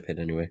 everyone chip in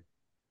anyway.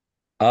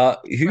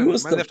 Who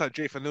was the left out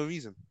Jay for no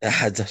reason?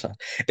 I don't know.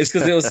 It's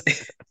because it was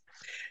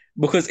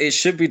because it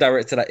should be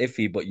directed at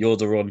Iffy, but you're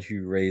the one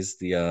who raised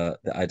the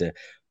idea.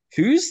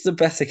 Who's the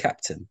better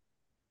captain,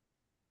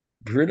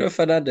 Bruno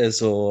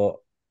Fernandes or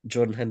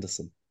Jordan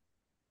Henderson?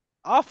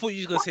 I thought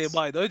you were gonna say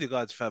Martin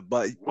Odegaard's fan,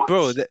 but What?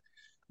 bro,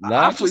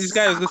 I thought this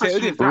guy was gonna say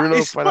Odegaard. Bruno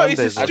It's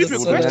a stupid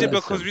Fernandes. question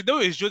because we know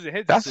it's Jordan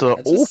Henderson. That's an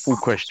awful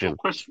question.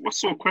 What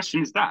sort of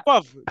question is that?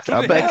 Bruv, I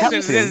Jordan bet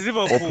Henderson captain led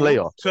or Liverpool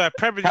player. to a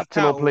Premier League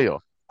Captain or title player.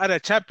 and a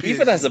Champions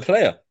Even as a League.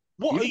 player.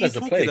 What Even are you as a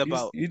talking player,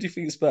 about? who do you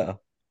think is better? All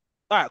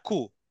right,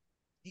 cool.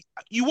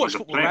 You watch As a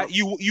football, player. right?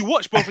 You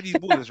watch both of these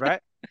ballers,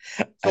 right?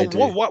 I So do.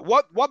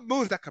 what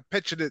moves that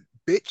compassionate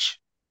bitch,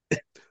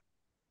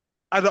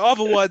 and the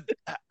other one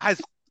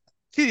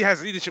clearly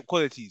has leadership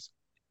qualities.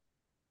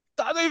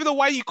 I don't even know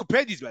why you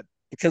compare these, man.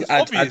 Because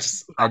I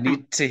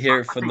need to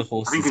hear it from the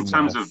horse's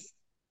mouth.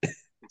 In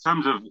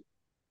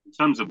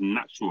terms of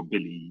natural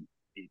ability,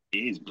 it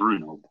is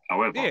Bruno.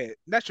 However, Yeah,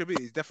 natural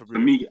ability is definitely for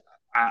Bruno. me,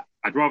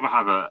 I'd rather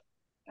have a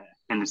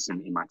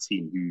Henderson in my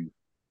team who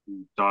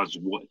does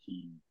what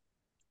you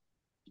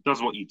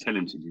tell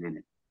him to do,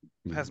 innit?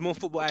 Has more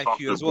football Looks IQ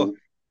after as the well. ball.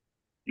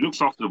 He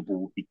looks after the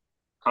ball. He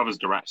covers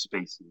the right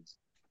spaces.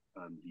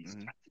 He's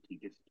tactically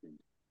disciplined.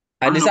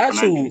 And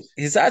Bruno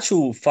his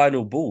actual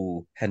final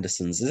ball,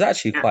 Henderson's, is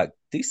actually quite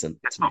decent.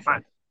 It's not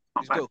bad.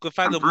 He's got good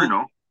final ball,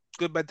 Bruno,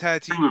 good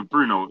mentality. thing with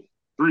Bruno,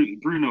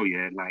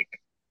 yeah,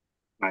 like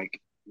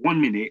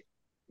 1 minute,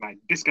 like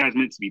this guy's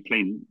meant to be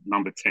playing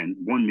number 10.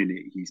 1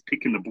 minute he's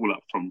picking the ball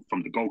up from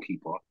the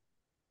goalkeeper.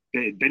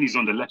 Then he's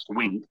on the left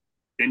wing.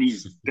 Then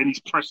he's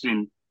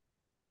pressing.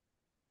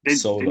 Then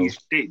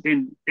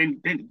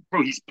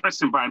bro, he's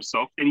pressing by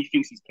himself. Then he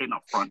thinks he's playing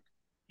up front.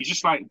 He's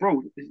just like,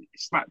 bro,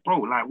 it's like,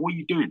 bro, like, what are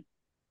you doing?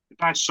 The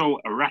guy's so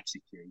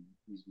erratic here.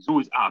 He's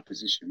always out of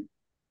position.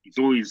 He's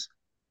always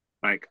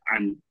like,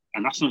 and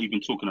that's not even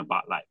talking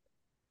about like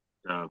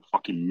the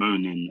fucking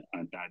moaning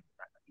and that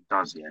he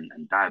does here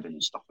and diving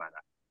and stuff like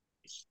that.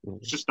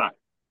 It's just that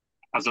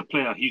as a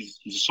player, he's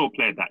a sort of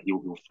player that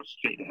he'll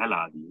frustrate the hell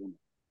out of you.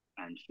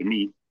 And for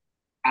me,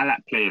 I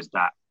like players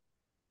that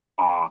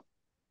are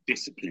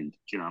disciplined. Do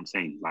you know what I'm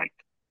saying? Like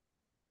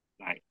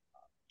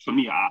for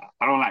me, I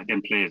don't like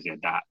them players there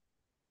that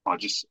are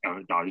just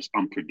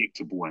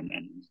unpredictable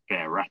and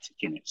they're erratic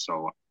in it.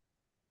 So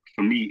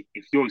for me,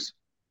 if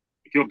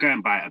you're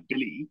going by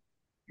ability,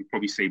 you'd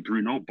probably say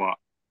Bruno, but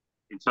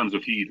in terms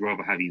of who you'd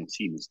rather have in your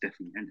team, it's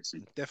definitely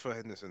Henderson.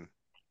 Definitely Henderson.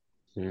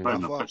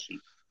 No question.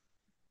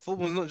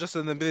 Football's not just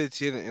an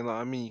ability, innit? You know what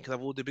I mean? You can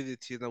have all the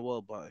ability in the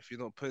world, but if you're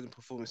not putting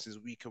performances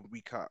week in,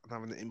 week out and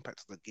having an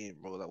impact on the game,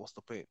 bro, like what's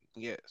the point?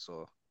 Yeah,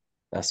 so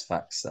That's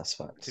facts.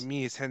 to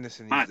me, it's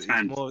Henderson.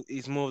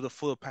 He's more of the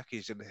fuller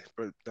package than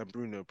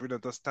Bruno. Bruno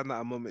does stand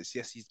out at moments.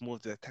 Yes, he's more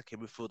of the attacking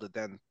midfielder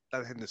than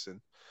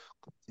Henderson.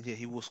 Yeah,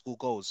 he will score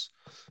goals,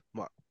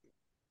 but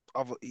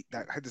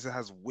Henderson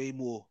has way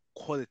more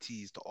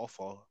qualities to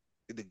offer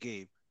in the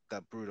game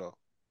than Bruno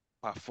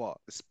by far,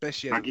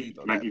 especially as a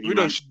leader.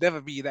 Bruno should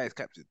never be United's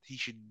captain. He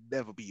should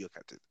never be your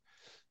captain.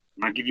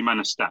 And I give you man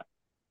a stat,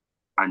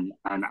 and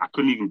I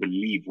couldn't even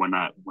believe when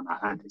I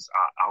heard this.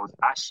 I was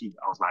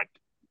like,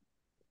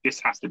 this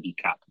has to be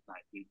capped.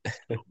 Like,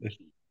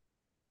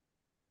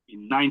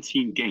 in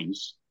 19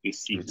 games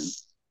this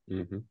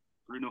season,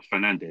 Bruno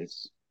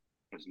Fernandes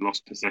has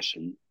lost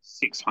possession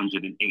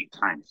 608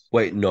 times.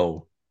 Wait,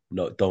 no,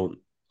 don't.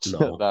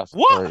 No. That's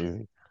what?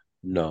 Crazy.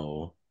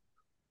 No.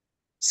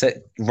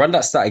 Run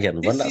that stat again.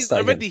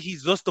 Already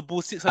he's lost the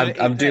ball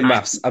 608 I'm doing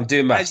maths. I'll give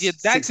you the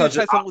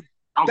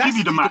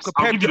maths.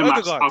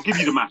 I'll give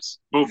you the maths.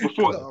 But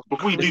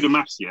before you do the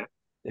maths,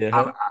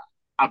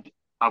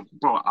 I've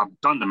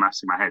done the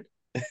maths in my head.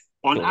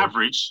 On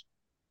average,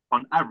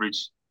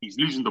 he's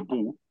losing the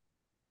ball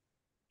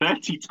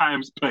 30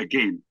 times per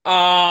game.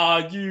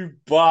 Ah, you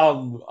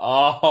bum.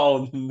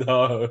 Oh,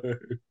 no.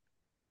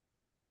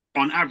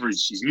 On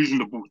average, he's losing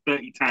the ball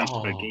 30 times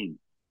per game.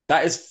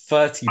 That is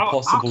 30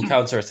 possible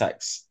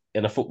counterattacks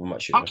in a football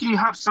match. How can you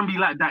have somebody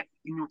like that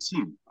in your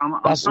team?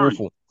 That's sorry.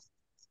 awful.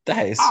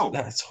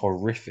 That's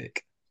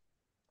horrific.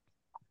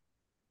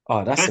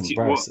 Oh, that's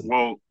embarrassing.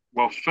 Well,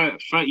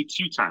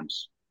 32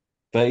 times.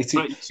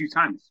 32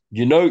 times.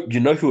 You know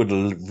who would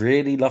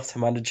really love to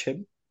manage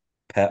him?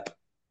 Pep.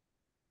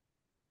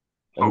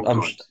 Pep would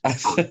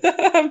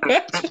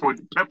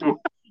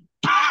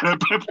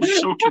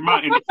choke him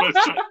out in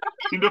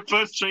the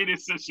first training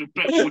session.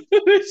 Pep would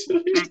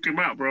choke him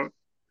out, bro.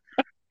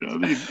 You know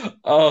what I mean?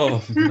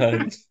 Oh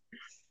man.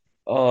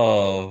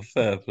 Oh,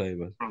 fair play,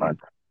 man. Okay.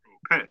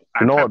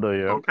 You know what though,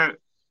 yeah? Okay.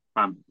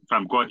 Fam,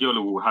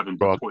 Guardiola will have him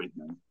deported,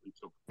 man.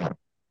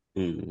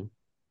 Do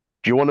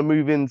you want to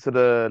move into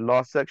the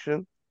last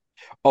section?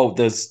 Oh,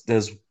 there's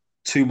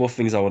two more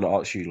things I want to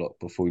ask you lot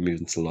before we move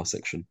into the last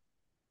section.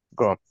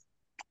 Go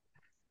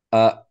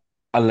on.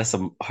 Unless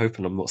I'm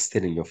hoping I'm not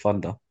stealing your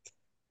thunder.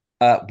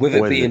 With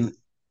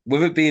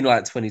it being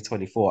like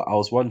 2024, I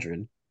was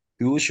wondering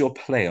who was your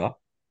player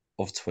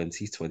of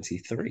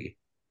 2023?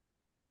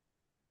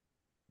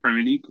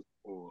 Premier League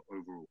or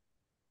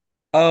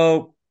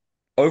overall?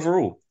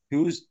 Overall,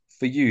 who was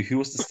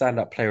the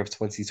standout player of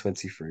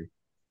 2023?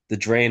 The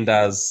drained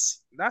as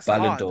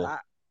Ballon d'Or.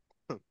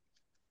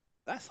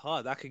 That's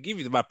hard. I could give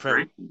you my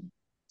Prem.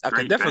 I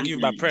could definitely give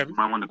you my Prem. You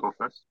might want to go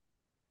first.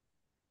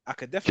 I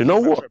could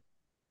definitely.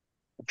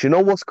 Do you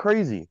know what's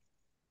crazy?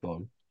 Go on.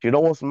 Do you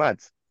know what's mad?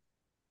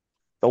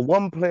 The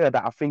one player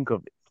that I think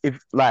of, if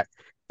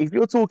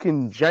you're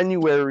talking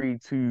January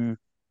to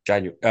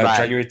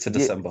January to yeah,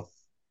 December.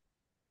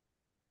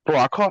 bro,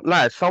 I can't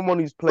lie. Someone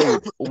who's played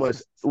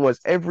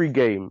almost every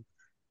game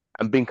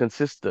and been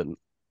consistent.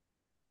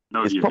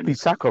 No, It's you're probably gonna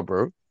say. Saka,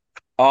 bro.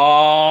 Oh,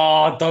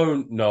 I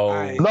don't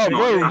know. No,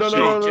 bro, no,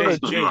 no.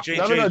 Do you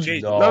know what? Do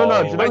you know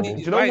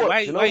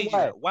why?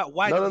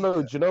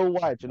 No. Do you know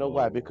why? Do you know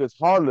why? Because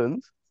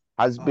Haaland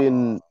has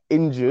been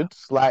injured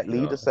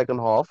slightly the second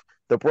half.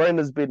 De Bruyne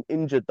has been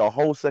injured the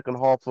whole second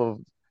half of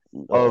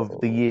the No.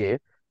 year.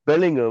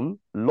 Bellingham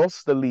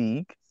lost the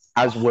league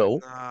as well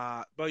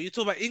Nah, bro, you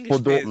talk about for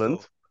English players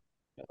Dortmund.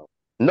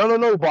 though.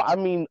 No. But I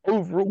mean,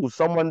 overall,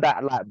 someone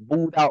that like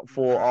balled out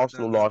for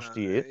Arsenal last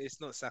Nah. year. It's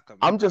not Saka, man.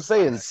 I'm just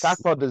saying,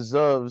 Saka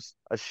deserves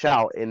a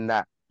shout in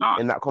that No,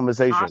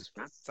 conversation.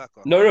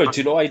 Saka. No. Do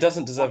you know why he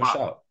doesn't deserve a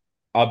shout?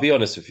 I'll be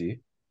honest with you.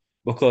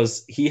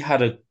 Because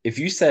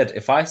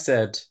if I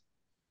said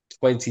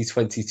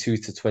 2022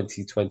 to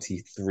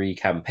 2023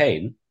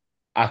 campaign,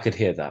 I could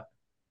hear that.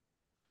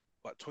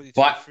 But But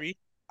 2023,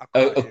 I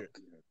can't hear it.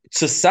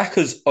 to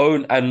Saka's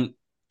own, and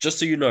just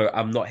so you know,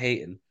 I'm not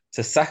hating,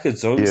 to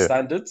Saka's own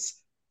standards,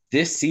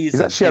 this season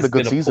he's actually had a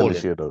good season appalling.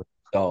 this year, though.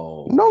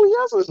 Oh. No, he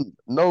hasn't.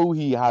 No,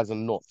 he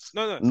hasn't not.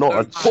 Not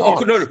a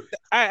chance. No.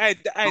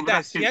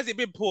 He hasn't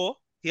been poor.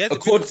 He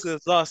hasn't been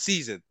since last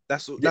season.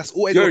 That's all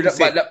anyone can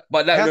say. That's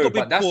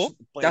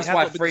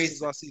why I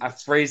phrased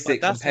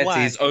it compared to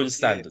his own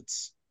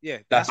standards. Yeah,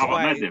 that's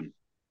why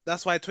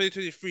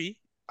 2023,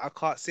 I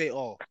can't say,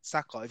 oh,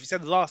 Saka. If you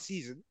said last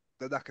season,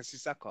 then I can say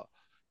Saka.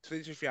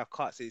 2023, I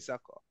can't say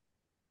Saka.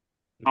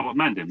 No, but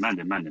Mandem.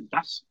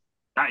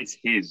 That is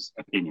his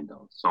opinion,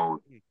 though.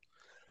 So, do you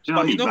know But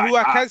what I mean? you know who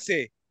I can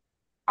say?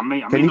 I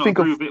may Can you not think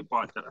agree of with it,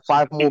 but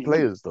 5 more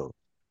players though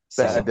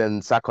better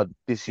than Saka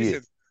this year?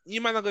 Listen,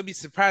 you might not gonna be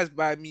surprised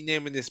by me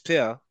naming this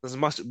player as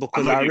much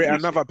because I rate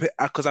another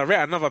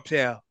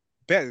player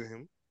better than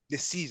him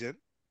this season.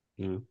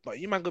 But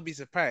you might gonna be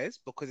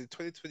surprised because in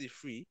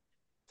 2023,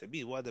 to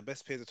me, one of the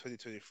best players of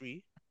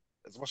 2023,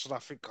 as much as I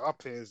think our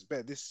player is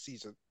better this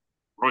season.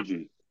 Roger.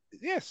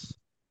 Yes.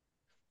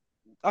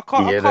 I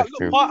can't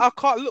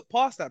look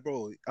past that,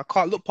 bro. I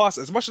can't look past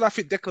it. As much as I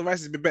think Declan Rice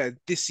has been better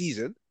this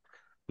season.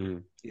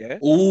 Yeah.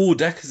 Oh,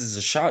 Deckers is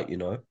a shout, you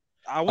know.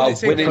 I wouldn't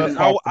say Declan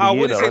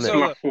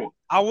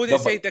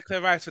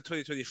Rice for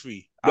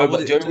 2023. No,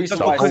 but the only reason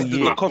why because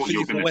the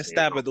confidence for West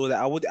Ham and all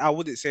that, I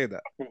wouldn't say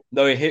that.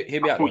 No,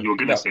 hear me out. I thought you were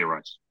gonna say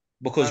Rice.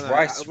 Because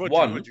Rice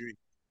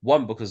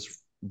won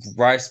because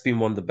Rice been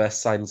one of the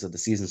best signings of the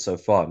season so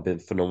far and been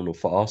phenomenal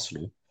for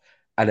Arsenal.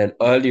 And then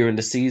earlier in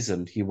the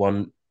season, he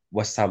won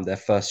West Ham their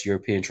first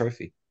European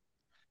trophy.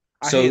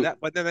 I hear that,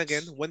 but then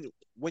again, when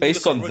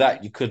based on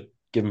that, you could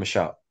give him a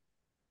shout.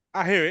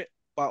 I hear it,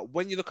 but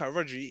when you look at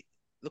Rodri,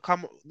 look at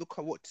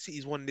what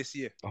City's won this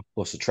year. Of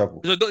course, a treble.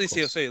 No, not this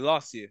year. Sorry,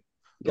 last year.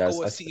 Look at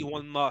what City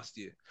won last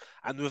year,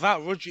 and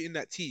without Rodri in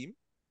that team,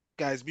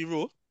 guys, be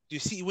real. Do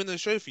City win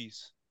those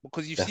trophies?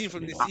 Because you've seen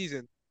from this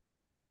season,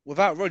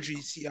 without Rodri,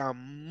 City are a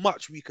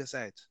much weaker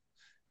side.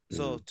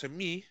 So to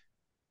me,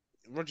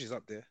 Rodri's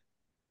up there.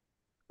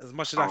 As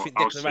much as I think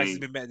Declan Rice has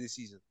been better this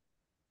season.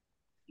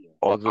 Yeah.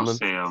 I'll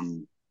say,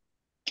 you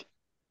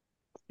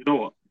know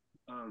what?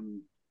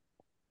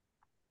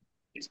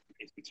 It's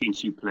between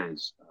two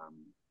players.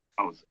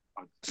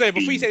 Sorry,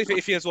 before you say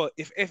if as well,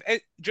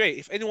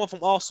 if anyone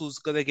from Arsenal's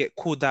gonna get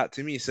called out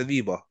to me, it's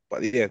Saliba.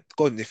 But yeah,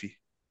 go on, Niffy.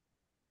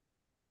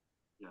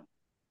 Yeah.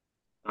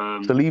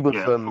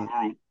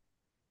 Saliba's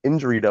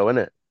injury though,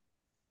 isn't it?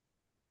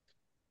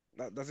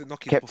 That doesn't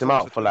knock his kept him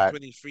out for like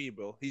 23,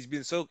 bro. He's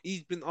been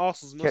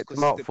Arsenal's most kept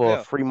him out for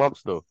player. 3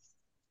 months though.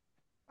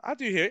 I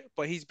do hear it,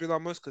 but he's been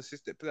our most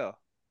consistent player.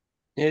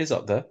 Yeah, he's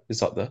up there.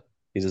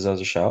 He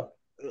deserves a shout.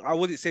 I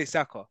wouldn't say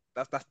Saka.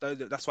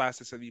 That's why I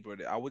said Saliba in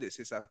it. I wouldn't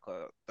say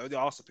Saka. The only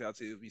Arsenal player I'd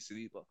say would be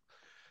Saliba.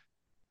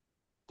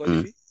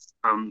 Go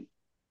on,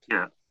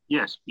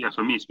 Yes.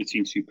 For me, it's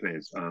between two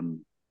players.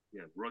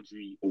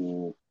 Rodri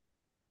or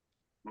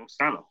Mo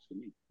Salah for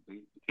me.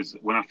 Because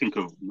when I think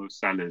of Mo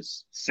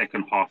Salah's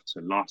second half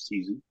to last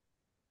season,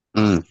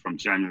 from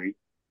January,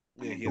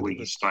 the way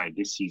he started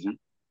this season,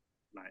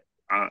 like,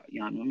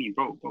 you know what I mean,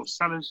 bro.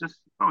 Salah's just,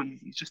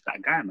 he's just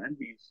that guy, man.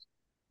 You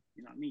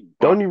know what I mean?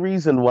 The only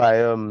reason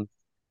why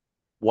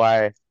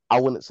I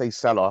wouldn't say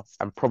Salah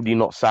and probably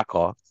not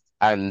Saka,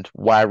 and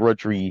why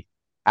Rodri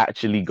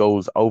actually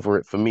goes over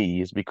it for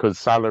me is because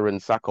Salah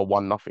and Saka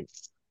won nothing.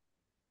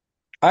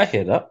 I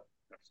hear that.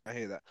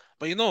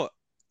 But you know what?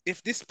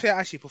 If this player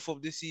actually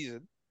performed this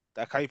season,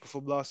 that how he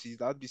performed last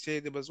season, I'd be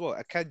saying him as well.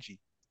 Akanji.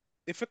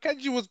 If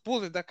Akanji was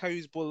balling that how he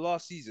was balling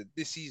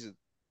this season,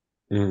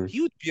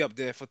 he would be up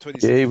there for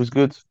 20. Yeah, he was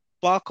good.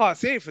 But I can't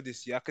say it for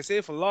this year. I can say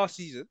it for last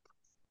season.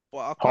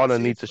 But I can't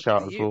Haaland needs a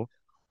shout as well.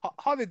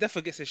 Haaland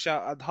definitely gets a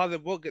shout, and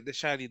Haaland won't get the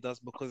shout he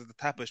does because of the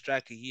type of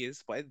striker he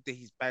is. But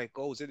he's bagging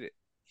goals, isn't it?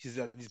 He's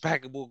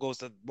bagging more goals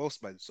than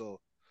most men. So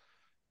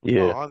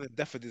yeah, Haaland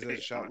definitely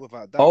deserves a shout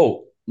without that.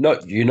 Oh no,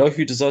 you know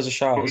who deserves a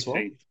shout as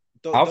well?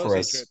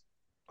 Alvarez.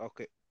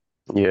 Okay.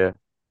 Yeah.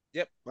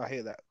 Yep, I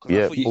hear that.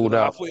 Yeah, I pulled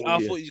out. thought you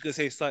were gonna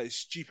say something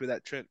stupid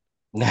that Trent.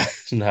 No.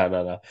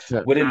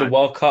 Winning the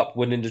World Cup,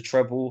 winning the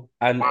treble,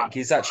 and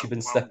he's actually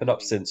been stepping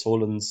up since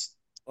Haaland's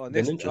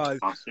been injured.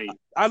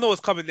 I know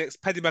what's coming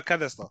next. Paddy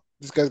McAllister.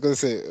 This guy's gonna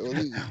say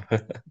it.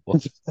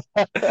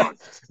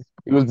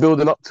 He was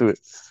building up to it.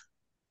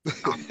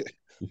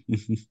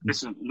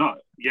 Listen, no,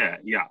 yeah.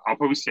 I'll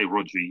probably say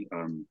Rodri.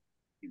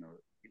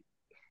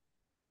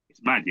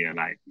 It's mad,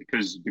 like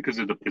because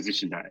of the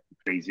position that he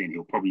plays in,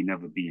 he'll probably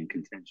never be in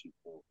contention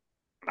for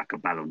like a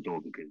Ballon d'Or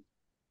because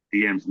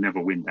DMs never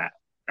win that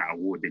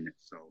award in it.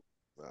 So,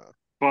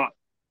 but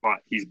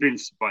he's been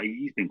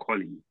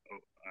quality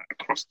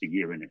across the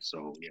year in it.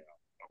 So yeah.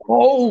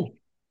 Oh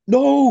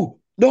no!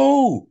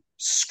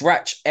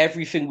 Scratch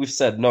everything we've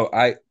said. No,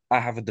 I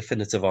have a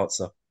definitive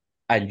answer,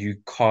 and you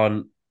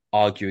can't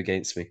argue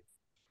against me.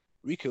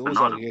 We can always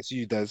argue against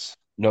you, Des.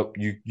 No,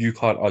 you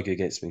can't argue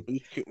against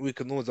me. We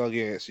can always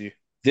argue against you.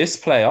 This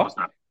player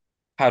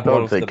had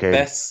one of the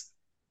best.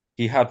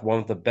 He had one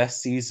of the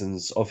best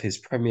seasons of his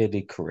Premier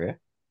League career.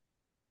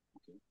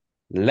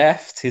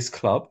 Left his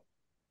club,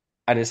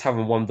 and is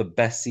having one of the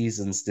best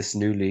seasons this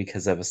new league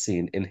has ever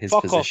seen in his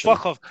position.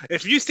 Fuck off!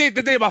 If you say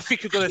the name, I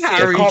think you're gonna say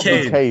Harry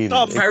Kane. Harry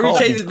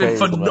Kane has been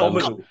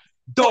phenomenal.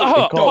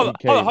 Hold on.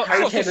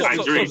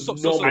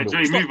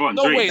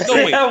 No way.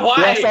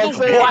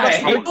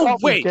 Why? No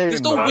way.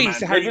 There's no way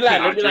to Harry Kane.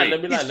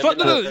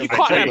 No, you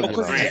can't lie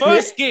because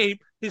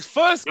his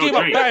first game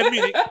at Bayern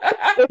Munich,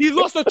 he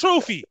lost a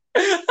trophy.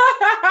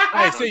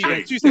 I say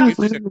you 2 seconds.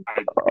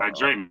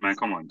 Dre, man,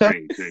 come on,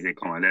 Dre,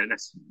 come on.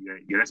 Let's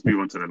move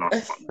on to the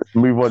last part.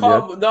 Move on,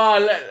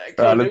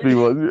 let's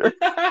move on.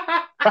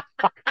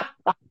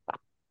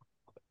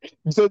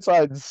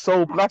 Sometimes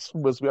so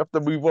blasphemous. We have to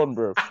move on,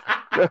 bro.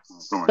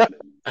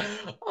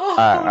 All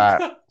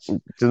right. Do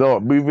you know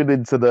what? Moving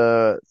into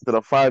the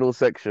final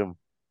section,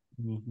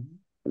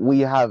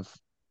 we have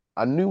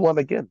a new one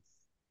again.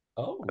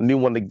 Oh, a new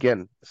one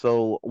again.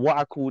 So what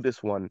I call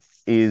this one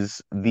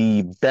is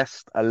the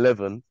best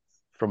 11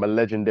 from a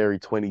legendary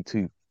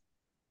 22.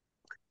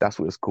 That's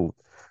what it's called.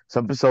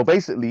 So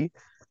basically,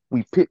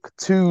 we pick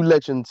 2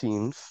 legend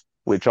teams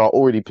which are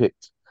already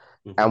picked,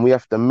 and we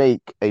have to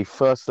make a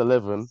first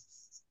 11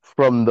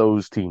 from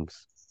those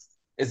teams.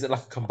 Is it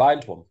like a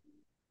combined one?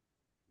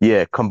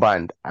 Yeah,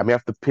 combined. And we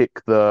have to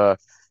pick the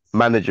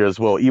manager as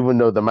well, even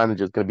though the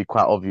manager is going to be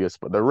quite obvious,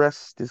 but the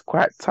rest is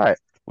quite tight.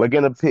 We're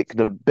going to pick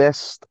the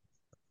best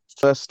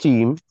first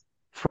team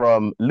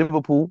from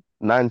Liverpool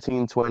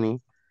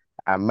 1920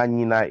 and Man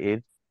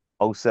United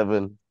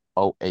 07-08.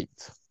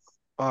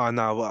 Oh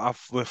no, but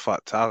we're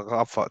fucked.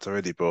 I'm fucked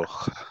already, bro.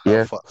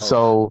 Yeah.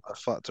 I'm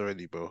fucked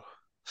already, bro.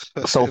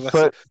 So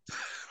Liverpool,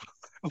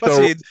 what?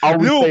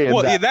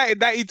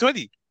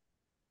 1920?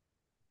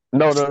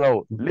 No.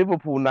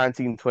 Liverpool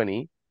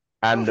 1920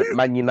 and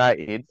Man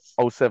United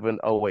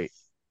 07-08.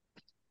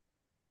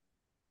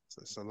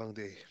 So it's a long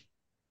day.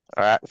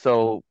 All right.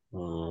 So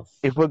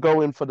if we're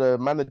going for the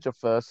manager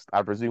first,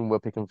 I presume we're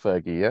picking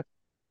Fergie, yeah?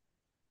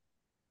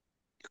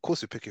 Of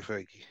course, we're picking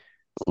Fergie.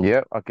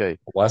 Yeah. Okay.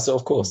 Why so?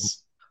 Of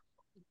course.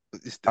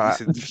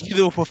 You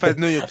Liverpool fans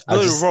know your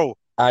role.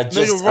 I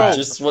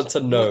just want to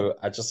know.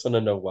 I just want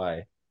to know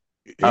why.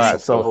 All right.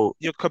 So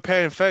you're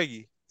comparing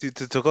Fergie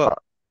to God.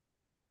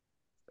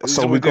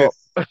 So we got.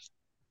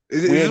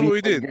 Is this what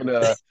we did?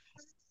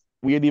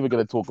 We ain't even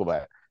gonna talk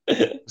about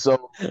it.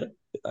 So,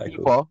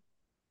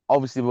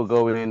 obviously, we're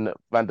going in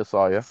Van der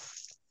Sar, yeah?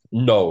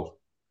 No.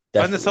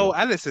 Van der Sar,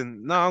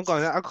 Allison. No, I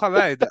can't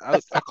lie.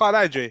 I can't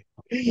lie, Jay.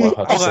 I'm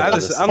going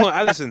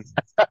Allison.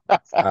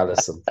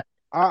 Allison.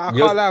 I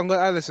can't lie. I'm going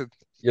Allison.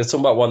 You're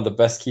talking about one of the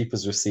best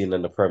keepers we've seen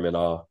in the Prem in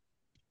our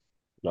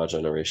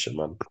generation,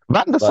 man.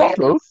 Van der Sar,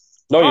 though.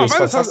 No, he was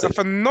Van der Sar's fantastic. a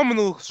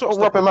phenomenal shot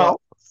stopper. Him out.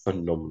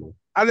 Phenomenal.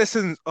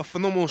 Allison's a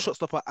phenomenal shot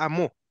stopper and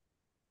more.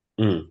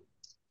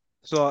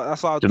 So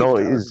that's why you know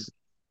what it is?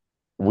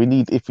 We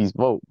need Iffy's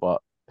vote,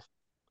 but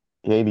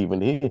he ain't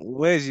even here.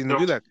 Where's he? No,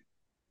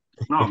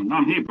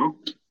 I'm here, bro.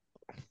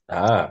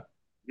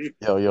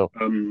 Yo.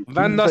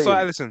 Van der Sar,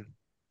 Allison.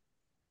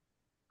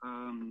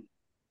 I'm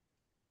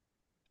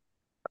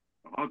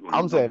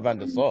saying Van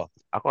der Sar.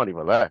 I can't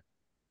even lie.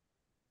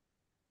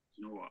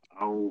 You know what?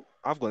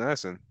 I've got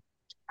Allison.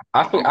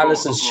 I think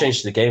Allison's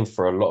changed the game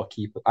for a lot of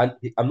keepers.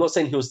 I'm not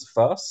saying he was the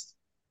first,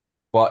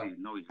 but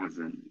no, he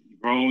hasn't,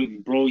 bro.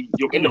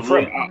 You're in the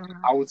front.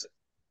 I was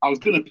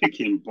gonna pick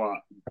him, but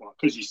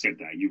because you said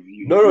that, you.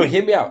 No,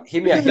 hear me out.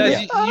 You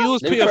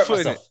always put your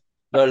foot in it.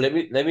 No, let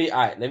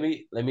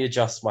me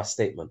adjust my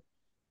statement.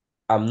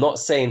 I'm not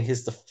saying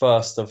he's the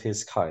first of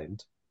his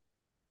kind,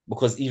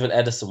 because even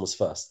Edison was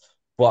first,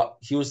 but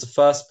he was the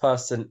first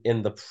person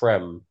in the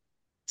Prem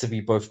to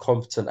be both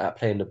competent at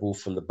playing the ball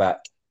from the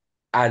back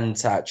and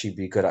to actually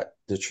be good at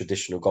the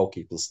traditional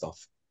goalkeeping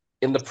stuff.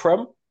 In the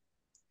Prem,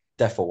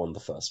 Defo won the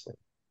first one.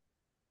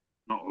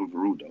 Not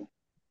overall, though.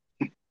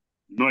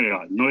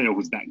 Neuer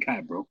was that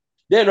guy, bro.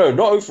 Yeah, no,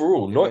 not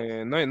overall.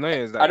 Neuer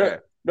is that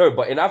guy. No,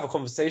 but in other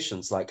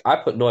conversations, like, I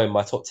put Neuer in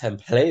my top 10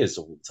 players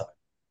of all time.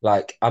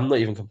 Like, I'm not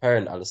even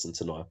comparing Alisson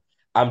to Neuer.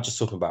 I'm just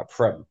talking about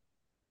Prem.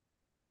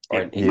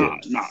 or an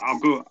England? No, I'll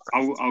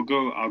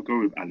go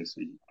with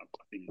Alisson. I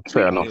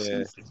Fair enough.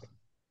 Yeah.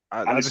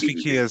 I just think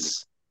he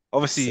is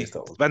obviously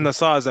Van der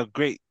Sar is a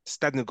great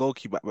standing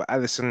goalkeeper, but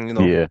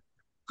Alisson,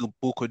 good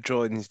ball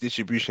control and his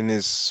distribution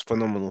is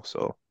phenomenal.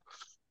 So.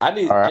 And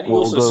he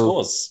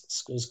also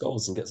scores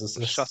goals and gets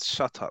assists.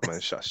 Shut up, man.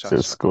 Shut.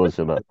 Scores,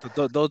 you know.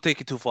 Don't take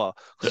it too far.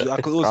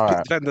 I could always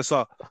pick Van der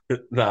Sar.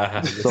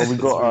 Nah. So we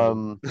got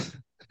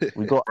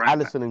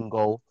Alisson in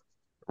goal.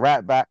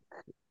 Right back,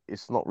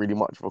 it's not really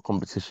much of a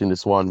competition,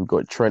 this one. We've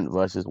got Trent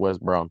versus Wes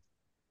Brown.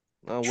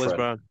 Wes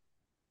Brown.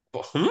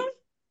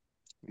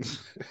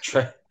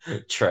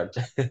 Trent.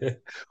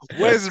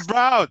 Wes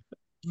Brown.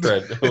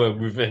 Trent. We're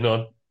moving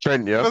on.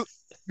 Trent, yeah.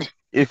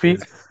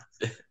 Iffy.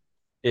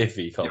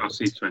 I'll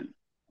see Trent.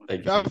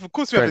 Of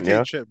course we have to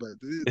take Trent, but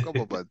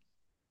come on,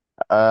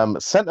 man.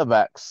 Centre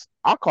backs,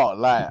 I can't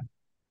lie.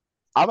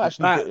 I'm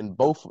actually putting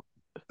both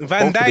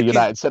Van Dijk of the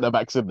United centre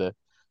backs in there.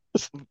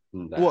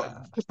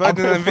 What?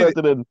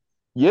 Ferdinand?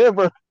 Yeah,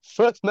 bro.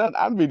 Ferdinand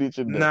and Vidic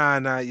in there.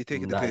 Nah, you're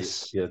taking the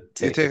piss. You're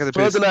taking the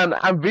piss. Ferdinand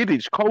and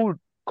Vidic,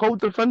 cold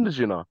defenders,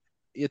 you know.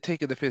 You're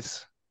taking the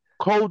piss.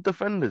 Cold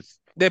defenders.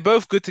 They're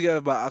both good together,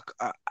 but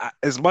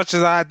as much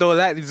as I don't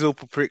like these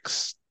Liverpool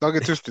pricks, don't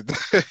get twisted.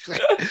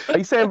 Are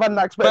you saying Van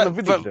Dijk's better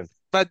than Vidic then?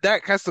 Van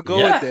Dijk has to go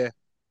in there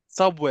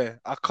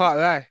somewhere. I can't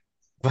lie.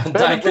 Van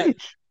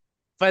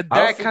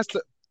Dijk has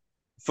to.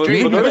 For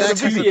those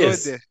 2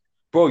 years,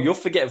 bro, you're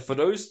forgetting. For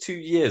those 2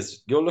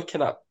 years, you're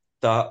looking at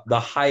the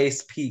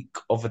highest peak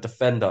of a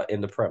defender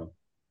in the Prem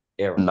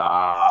era.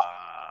 Nah.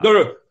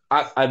 No.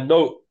 I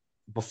know.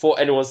 Before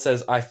anyone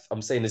says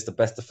I'm saying it's the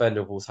best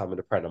defender of all time in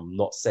the Prem, I'm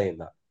not saying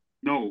that.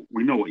 No,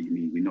 we know what you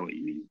mean.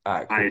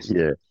 Right, cool. Highest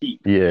peak.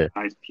 Yeah.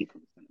 Highest peak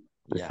of the defender.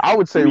 Yeah. I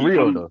would say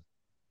Rio though.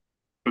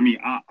 For me,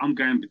 I'm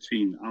going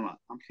between.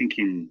 I'm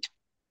thinking.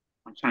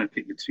 I'm trying to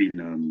pick between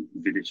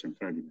Vidic and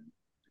Ferdinand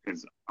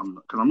because I'm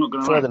not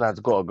going to. Ferdinand's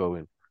got to go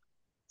in.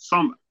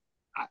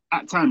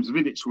 At times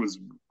Vidic was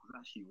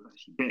actually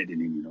better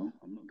than him. You know,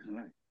 I'm not going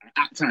to lie.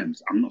 At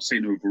times, I'm not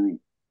saying overall.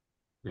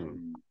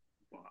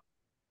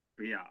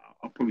 But yeah,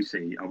 I'll probably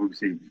say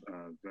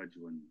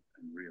Virgil and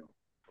Rio.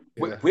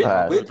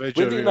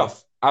 Weirdly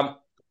enough,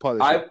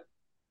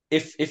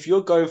 if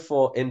you're going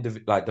for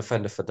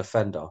defender for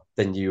defender,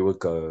 then you would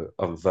go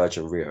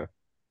Virgil Rio.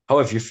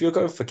 However, if you're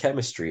going for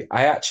chemistry,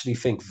 I actually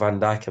think Van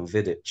Dijk and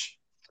Vidic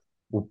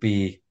will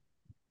be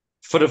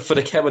for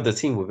the chem of the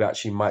team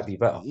might be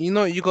better. You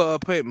know, you gotta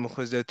put them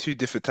because they're two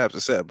different types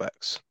of centre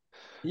backs.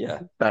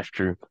 Yeah, that's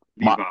true.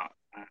 I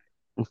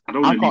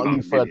can't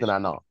leave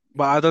Ferdinand out.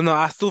 But I don't know.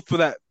 I still feel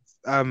that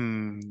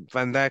Van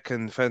Dijk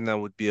and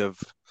Ferdinand would be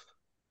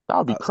that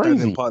would be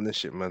crazy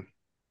partnership, man.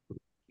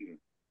 Yeah,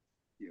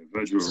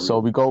 Virgil. So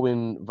we go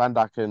in Van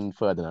Dijk and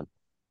Ferdinand.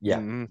 Yeah.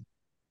 Mm-hmm.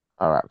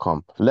 All right,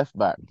 come. Left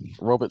back,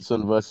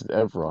 Robertson versus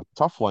Evra.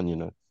 Tough one, you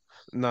know.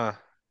 Nah,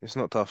 it's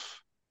not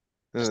tough.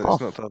 It's not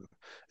tough.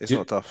 It's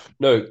not tough.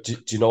 No, do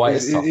you know why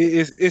it's tough?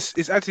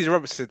 It's Antony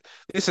Robertson.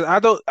 Listen, I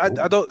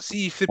don't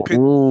see flipping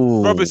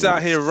Robertson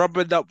out here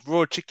rubbing up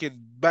raw chicken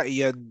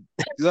batty and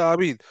you know what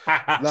I mean.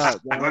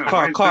 I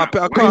can't pick up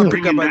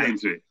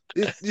that.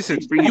 Listen,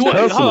 do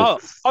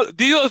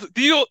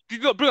you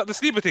not bring up the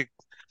sleeper thing?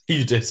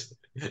 You did.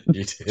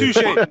 Touche.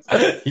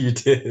 You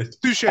did.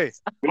 Touche.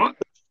 What?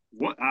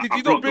 Did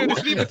you not bring the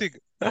sleeper thing?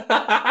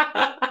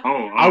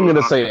 I'm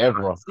gonna say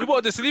Evra. You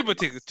want the sleeper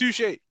thing?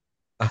 Touche.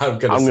 I'm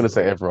gonna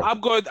say Evra. I'm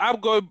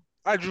going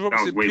Andrew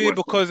Robertson purely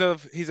because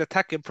of his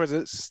attacking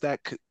presence. That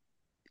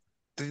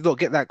did he not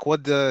get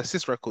the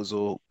assist records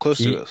or close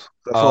to us?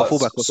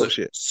 Fullback or some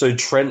shit. So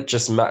Trent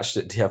just matched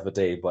it the other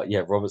day, but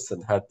yeah,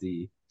 Robertson had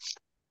the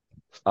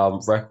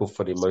record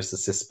for the most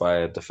assists by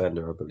a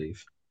defender, I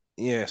believe.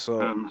 Yeah,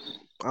 so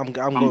I'm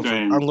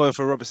going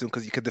for Robertson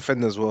because he can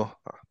defend as well.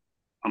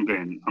 I'm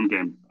going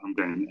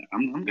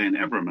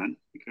Evra, man,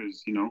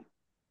 because you know.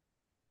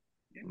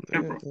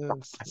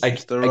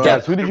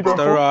 Evra. Who did you go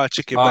for?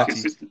 Chicken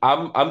batty.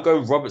 I'm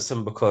going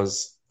Robertson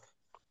because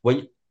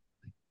when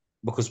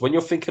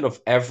you're thinking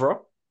of Evra,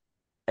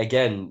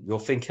 again, you're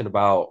thinking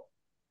about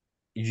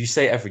if you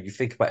say Evra, you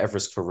think about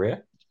Evra's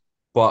career,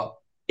 but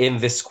in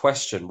this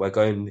question, we're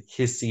going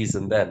his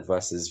season then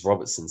versus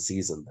Robertson's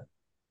season then.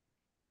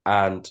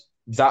 And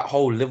that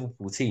whole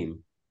Liverpool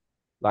team,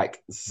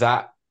 like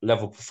that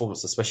level of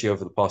performance, especially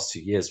over the past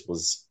 2 years,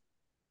 was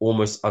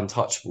almost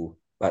untouchable.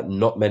 Like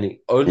not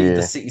many, only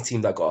the City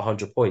team that got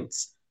 100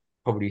 points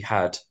probably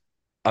had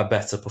a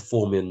better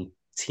performing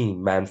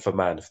team man for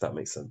man, if that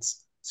makes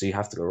sense. So you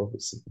have to go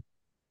Robertson.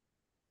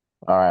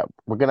 All right,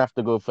 we're gonna have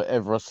to go for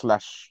Evra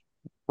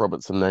 /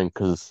 Robertson then,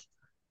 because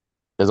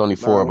there's only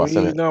four of us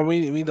in it. No,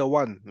 we need a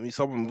one. We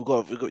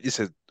got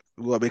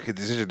to make a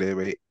decision there,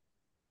 mate.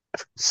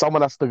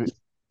 Someone has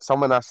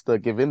to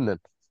give in then.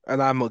 And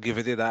I'm not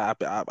giving in. I'm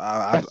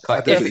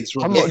not giving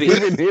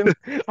in.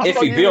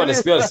 If you be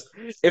honest,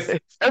 if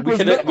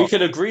we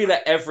can agree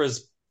that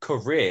Evra's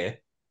career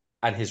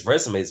and his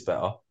resume is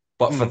better,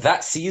 but for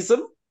that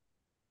season,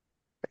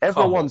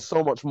 Evra won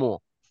so much more.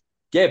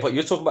 Yeah, but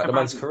you're talking about the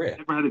man's career.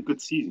 Evra had a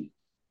good season.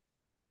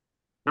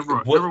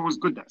 Evra was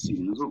good that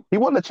season as well. He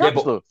won the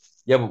champs though.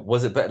 Yeah, but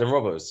was it better than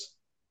Robbo's?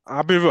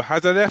 I'll be real.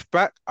 As a left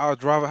back, I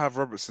would rather have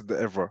Robertson than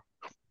Evra.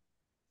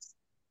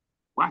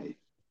 Why?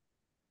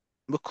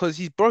 Because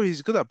he's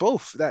good at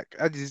both.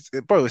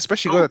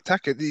 Especially good at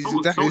attacking. His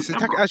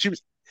attacking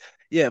attributes.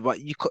 Yeah, but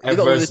you're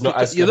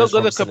not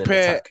gonna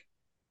compare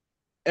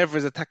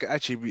Evra's attacking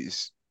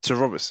attributes to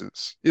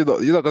Robertson's. You're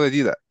not gonna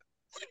do that.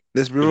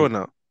 Let's be real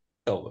now.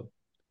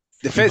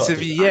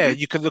 Defensively,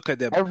 you can look at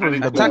them.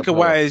 Attacker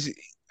wise,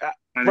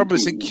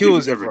 Robertson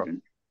kills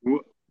everyone.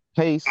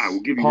 Pace,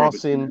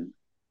 passing,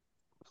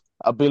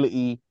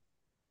 ability.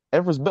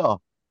 Evra's better.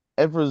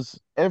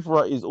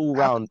 Evra is all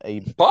round a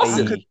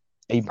passing.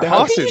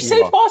 How can you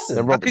say passing?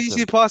 How can you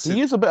say passing?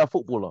 He is a better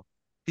footballer.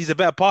 He's a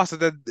better passer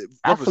than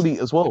Robertson. Athlete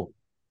as well.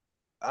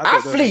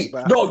 Athlete?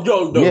 No.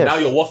 Yes. Now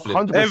you're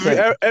waffling.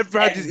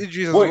 Evra had his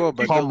injuries as well.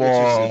 But come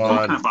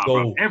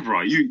on.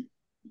 Evra,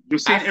 you're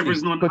saying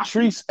Evra's not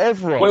Patrice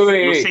Evra.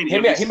 Wait.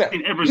 Hear me out.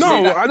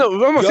 No, I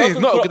know. I'm not saying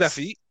he's not a good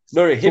athlete.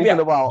 No, hear me out.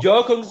 About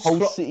Jurgen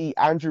Hull City,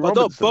 Andrew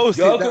Robertson.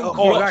 Robertson. Not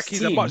boasting like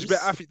he's a much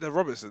better athlete than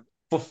Robertson.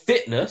 For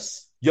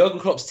fitness, Jurgen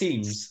Klopp's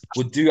teams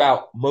would do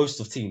out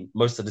most of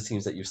the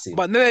teams that you've seen.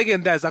 But then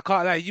again, Daz, I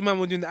can't lie. You man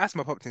were doing the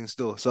asthma pop thing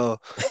still, so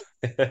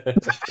you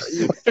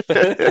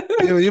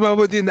man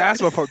were doing the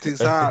asthma pop thing.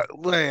 So I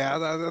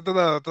don't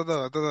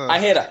know. I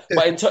hear that,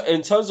 but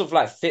in terms of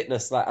like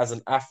fitness, like as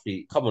an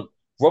athlete, come on,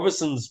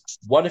 Robertson's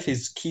one of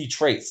his key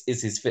traits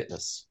is his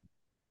fitness.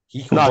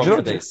 He can run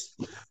for days.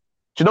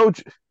 Do you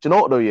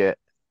know what though? Yeah,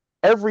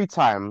 every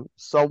time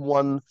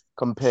someone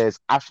compares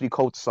Ashley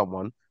Cole to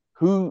someone,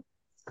 who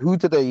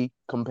do they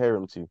compare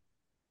him to?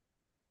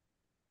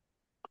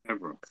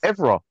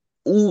 Evra.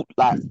 All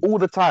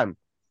the time.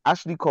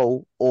 Ashley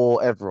Cole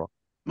or Evra.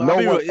 No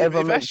one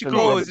ever mentioned Ashley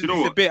Cole is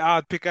a bit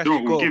hard. Pick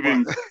Ashley Cole.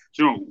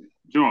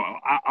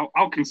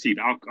 I'll concede.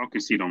 I'll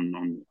concede on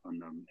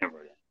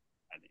Evra.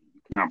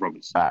 You can have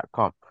Robertson.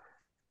 Come.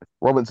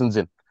 Robertson's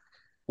in.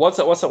 What's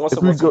up?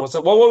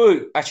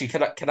 Wait. Actually,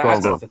 can I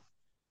add something?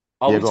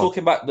 Are we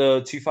talking about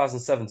the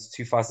 2007 to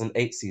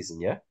 2008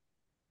 season? Yeah.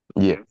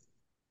 Yeah.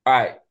 All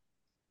right.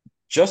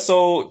 Just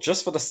for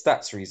the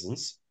stats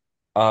reasons,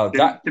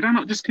 did I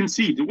not just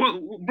concede?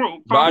 What,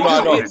 bro? I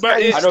know.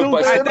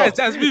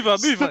 That's move on.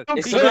 This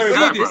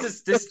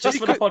is just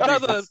for the pod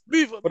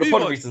reasons. For the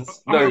pod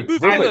reasons. No, real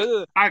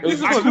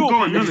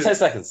quick. 10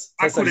 seconds.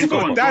 10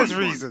 seconds. That's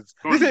reasons.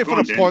 This ain't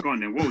for the pod.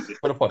 What was it?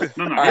 For the pod.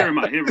 No, hear him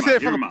out. This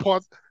ain't for the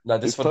pod. No,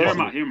 this is for the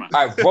pod. Hear him out.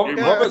 All right,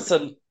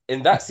 Robertson,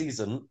 in that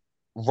season,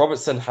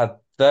 Robertson had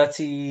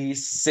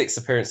 36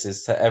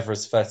 appearances to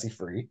Evra's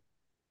 33.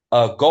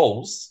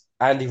 Goals,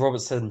 Andy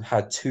Robertson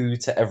had 2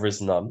 to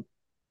Evra's none.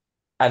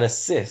 And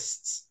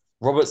assists,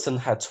 Robertson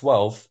had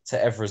 12 to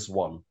Evra's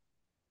 1. All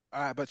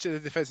right, but check the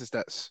defensive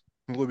stats.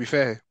 I'm going to be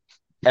fair.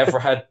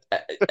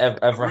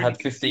 Evra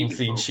had 15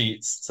 clean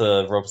sheets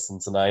to Robertson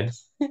to 9.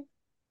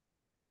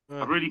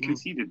 I've already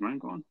conceded, man.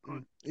 Go on.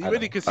 You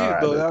already conceded,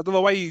 though. I don't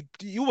know why you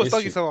almost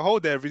dug yourself a hole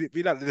there.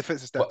 Read out the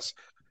defensive stats.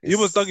 You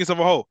almost dug yourself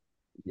a hole.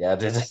 Yeah, I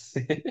did.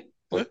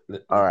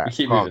 All right,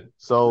 keep moving.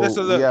 So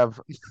we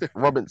have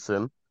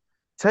Robertson.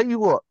 Tell you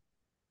what,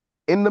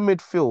 in the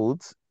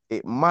midfield,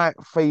 it might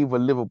favour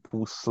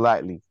Liverpool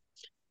slightly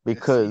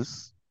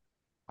because,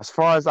 as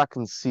far as I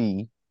can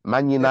see,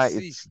 Man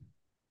United's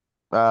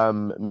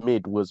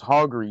mid was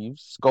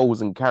Hargreaves,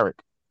 Scholes, and Carrick.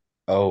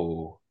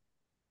 Oh.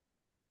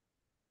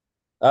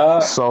 Who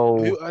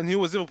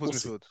was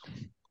Liverpool's midfield?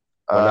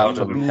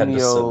 Ronaldo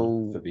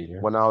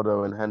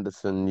and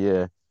Henderson.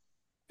 Yeah.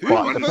 Who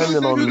the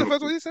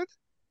first one you said?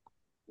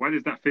 Why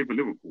does that favour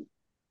Liverpool?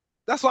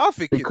 That's what I'm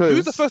thinking.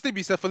 Who's the first name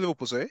you said for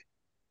Liverpool? Sorry. Do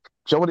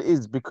you know what it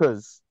is?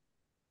 Because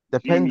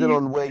depending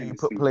on where you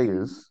put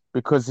players,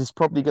 because it's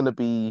probably going to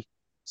be.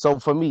 So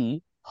for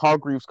me,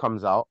 Hargreaves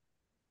comes out.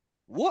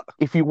 What?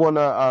 If you want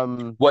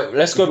to wait,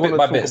 let's go bit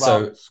by bit.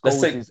 So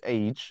let's take his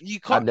age,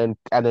 and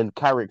then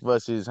Carrick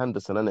versus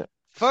Henderson, isn't it?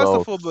 First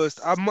and foremost,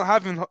 I'm not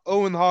having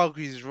Owen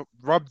Hargreaves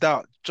rubbed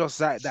out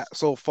just like that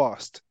so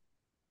fast.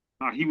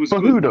 He was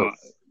good,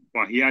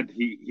 but he had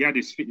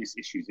his fitness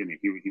issues in it.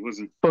 He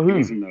wasn't. For who?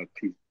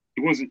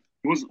 He wasn't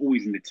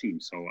always in the team.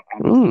 So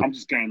I'm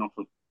just going off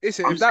of.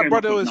 Listen, if that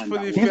brother was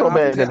fully fit, he's not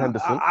better than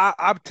Henderson.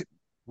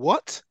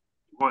 What?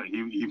 What?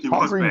 He was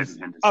better than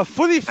Henderson. A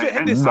fully fit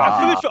Henderson. A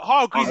fully fit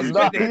Hargreaves is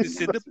better than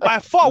Henderson. By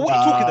far, what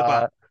are you talking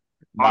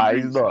about?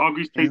 He's not.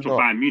 Hargreaves played for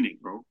Bayern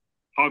Munich, bro.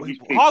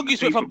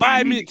 Hargreaves went from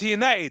Bayern Munich to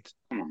United.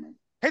 Come on, man.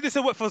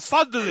 Henderson went from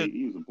Sunderland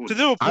to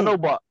Liverpool. I know,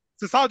 but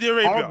to Saudi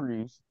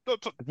Arabia.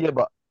 Yeah,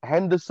 but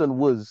Henderson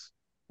was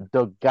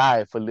the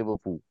guy for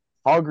Liverpool.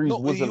 Hargreaves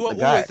wasn't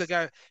the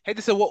guy.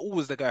 Henderson was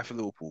always the guy for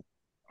Liverpool.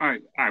 All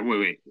right,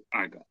 wait.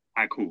 All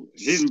right, cool.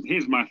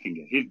 Here's my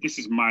finger. This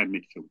is my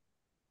midfield.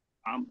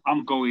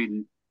 I'm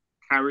going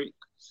Carrick,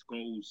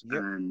 Scholes,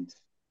 and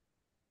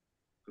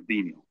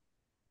Fabinho.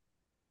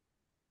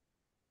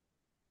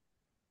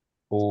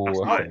 Oh,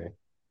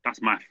 that's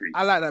my three.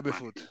 I like that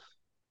midfield.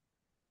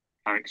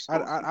 Carrick,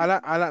 I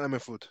like that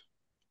midfield.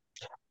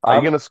 Are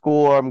you gonna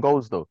score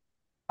goals though?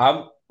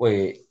 I'm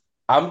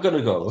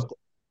gonna go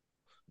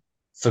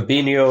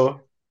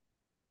Fabinho,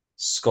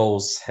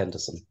 Scholes,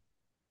 Henderson.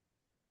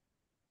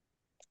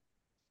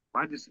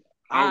 Why does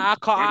I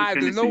can't.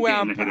 There's no Henderson way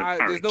getting ahead of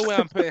Carrick? there's no way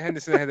I'm putting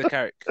Henderson ahead of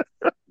Carrick.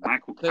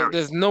 Michael Carrick.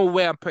 There's no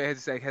way I'm putting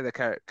Henderson ahead of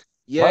Carrick.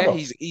 Why Yeah,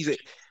 not?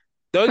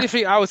 the only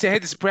thing I would say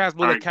Henderson perhaps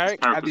more than Carrick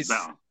and was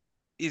better.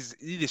 is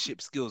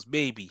leadership skills,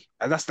 maybe.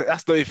 And that's the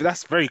only thing.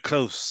 That's very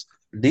close.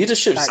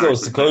 Leadership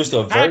skills goes to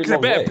a very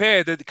long way.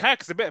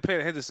 Carrick's a better player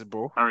than Henderson,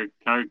 bro.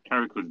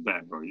 Carrick was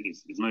better, bro.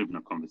 It's not even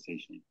a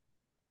conversation.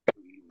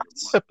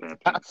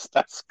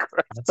 That's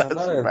correct.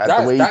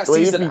 That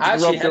season,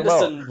 actually,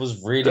 Henderson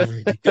was really,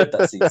 really good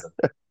that season.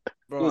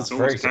 Bro, it was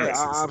very good.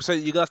 I'm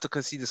saying you're gonna have to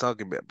concede this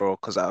argument, bro,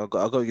 because I'll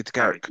go get to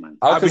Carrick.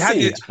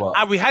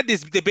 We had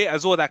this debate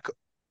as well, like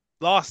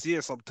last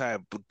year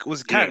sometime.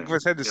 Was it Carrick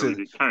versus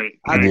Henderson? Carrick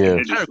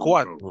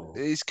won.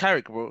 It's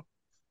Carrick, bro.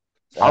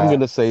 I'm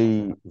gonna say,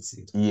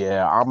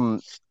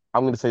 I'm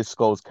gonna say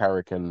Scholes,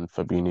 Carrick, and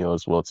Fabinho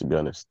as well. To be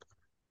honest,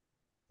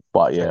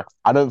 but yeah,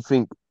 I don't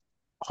think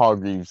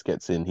Hargreaves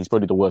gets in. He's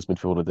probably the worst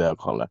midfielder there. I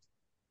can't lie.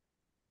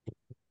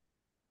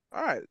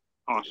 All right.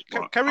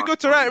 Can we go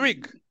to right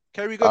wing?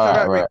 Can we go to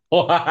right wing?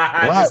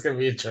 It's gonna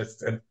be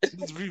interesting.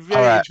 It's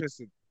very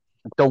interesting.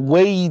 The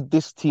way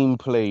this team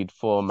played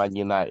for Man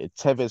United,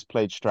 Tevez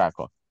played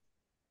striker.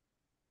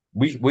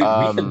 We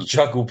can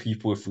juggle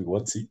people if we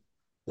want to.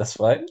 That's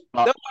fine.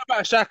 Don't worry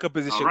about striker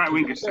position. Right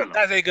wing is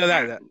that ain't good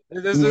like that.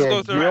 Let's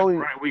go to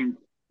right wing.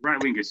 Right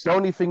wing is the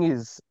only thing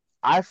is,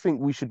 I think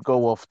we should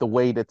go off the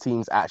way the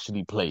teams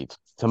actually played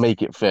to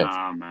make it fair.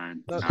 Nah,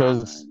 man.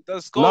 Because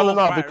because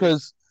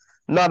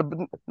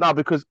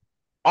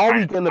are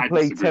we going to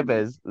play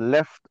Tevez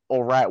left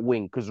or right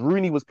wing? Because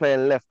Rooney was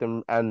playing left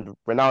and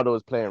Ronaldo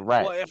was playing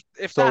right. Well,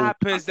 if that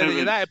happens, then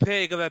United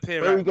player going to play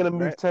right. Where are we going to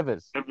move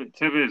Tevez?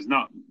 Tevez,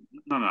 no.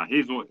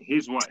 Here's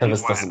what I'll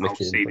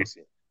say this.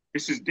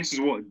 This is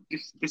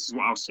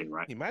what I'll say,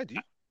 right? He might do.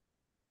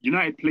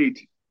 United played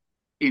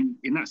in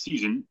that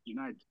season.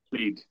 United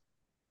played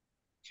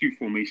two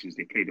formations.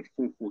 They played a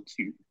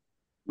 4-4-2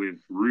 with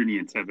Rooney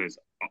and Tevez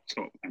up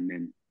top, and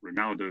then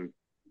Ronaldo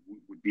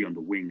would be on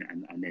the wing,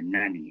 and then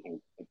Nani or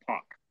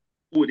Park.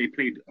 Or they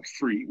played a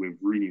 3 with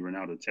Rooney,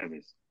 Ronaldo,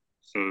 Tevez.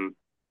 So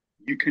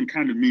you can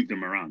kind of move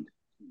them around.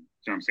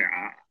 So I'm saying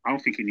I don't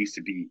think it needs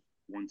to be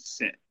one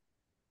set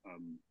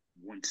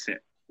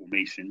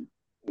formation,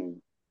 or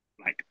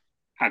like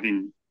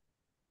having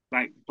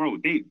bro,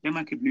 they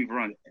man could move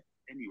around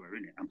anywhere,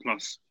 innit? And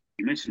plus,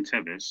 you mentioned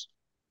Tevez.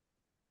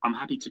 I'm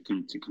happy to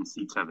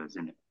concede Tevez,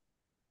 innit?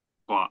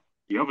 But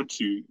the other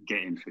two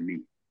get in for me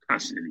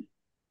personally.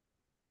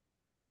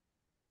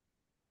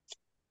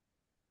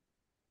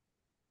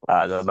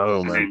 I don't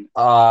know, man.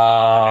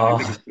 I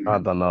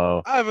don't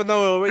know. I don't know.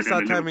 We'll waste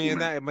our time in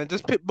United, man.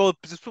 Just put both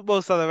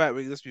Salah right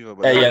wing. Let's move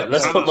on.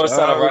 Let's put both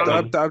Salah right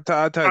wing.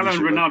 Salah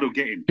and Ronaldo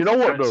get in. You know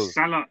what, though?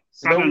 Salah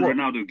and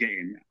Ronaldo get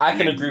in. I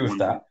can agree with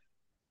that.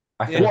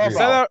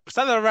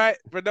 Salah right,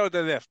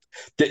 Ronaldo left.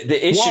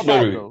 The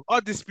issue,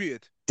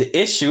 undisputed. The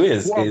issue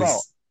is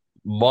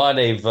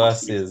Mane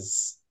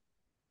versus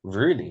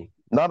Rooney.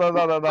 No.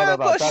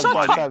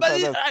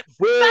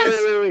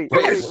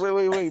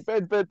 Wait.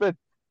 Ben.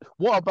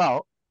 What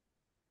about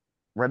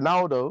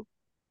Ronaldo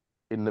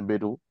in the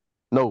middle?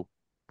 No,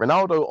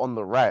 Ronaldo on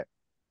the right,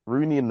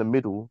 Rooney in the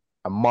middle,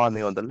 and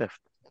Mane on the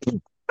left.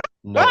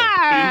 No. So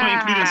you're not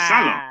including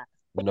Salah?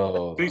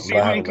 No. So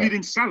you're not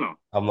including Salah?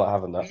 I'm not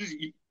having that.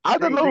 I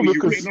don't know,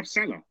 because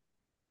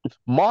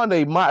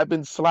Mane might have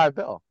been slightly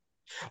better.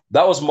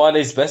 That was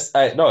Mane's best.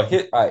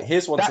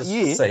 Here's one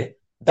to say.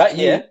 That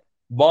year,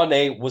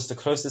 Mane was the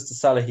closest to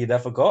Salah he'd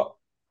ever got.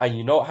 And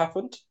you know what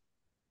happened?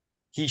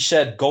 He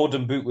shared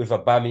Golden Boot with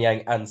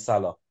Aubameyang and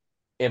Salah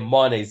in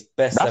Mane's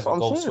best ever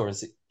goal scoring.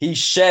 He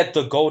shared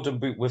the Golden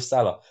Boot with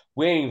Salah.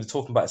 We ain't even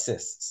talking about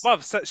assists.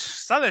 Bruv,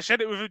 Salah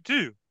shared it with him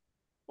too.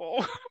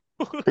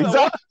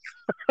 Exactly.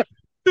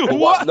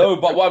 What? No,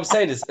 but what I'm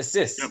saying is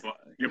assists.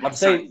 But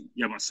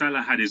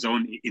Salah had his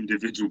own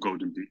individual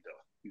Golden Boot,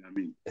 though. You know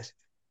what I mean?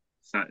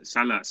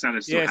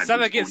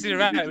 Salah gets in the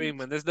right wing,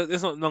 man. There's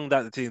not long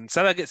that the team.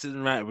 Salah gets in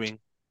the right wing.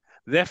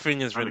 Left wing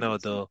is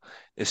Ronaldo.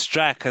 It's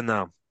striker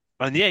now.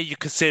 And yeah, you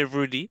could say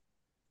Rooney.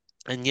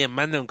 And yeah,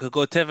 Manon could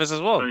go Tevez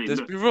as well.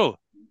 Let's be real.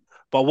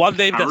 But one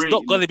name that's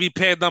not going to be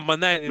playing number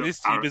 9 in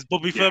this team is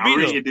Bobby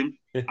Firmino.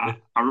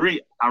 I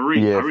rate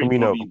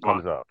Firmino Bobby,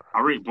 comes out.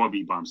 I rate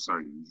Bobby, but I'm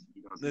sorry.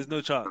 There's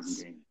no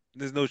chance.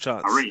 There's no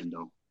chance. I rate him,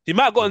 though. He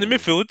might have got in the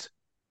midfield.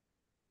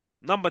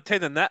 Number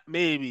 10 and that,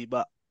 maybe,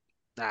 but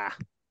nah.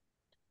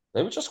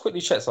 Let me just quickly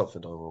check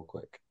something, though, real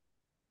quick.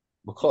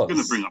 Because... He's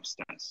going to bring up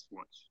stats.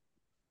 Watch.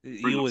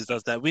 He always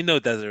does that. We know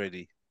that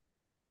already.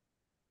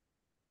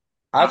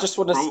 I just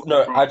want to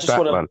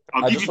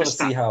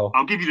see how.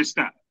 I'll give you the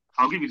stat.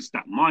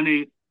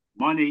 Mane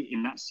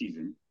in that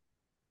season,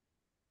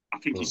 I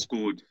think he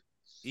scored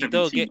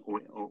 17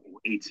 or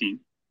 18.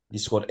 He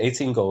scored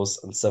 18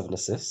 goals and 7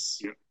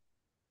 assists. Yeah.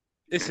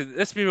 Listen,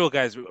 let's be real,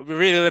 guys. We're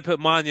really going to put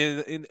Mane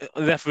in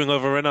left wing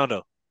over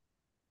Ronaldo.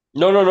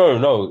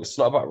 No. It's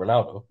not about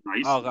Ronaldo.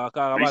 He's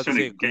trying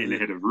to get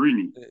ahead of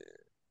Rooney.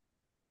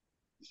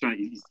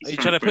 He's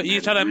trying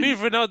to move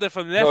Ronaldo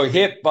from left. No,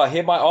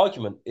 hear my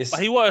argument. But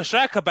he was a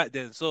striker back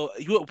then, so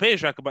he wasn't playing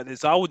striker back then.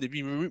 So I wouldn't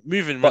be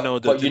moving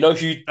Ronaldo. But you know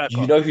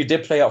who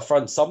did play up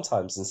front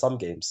sometimes in some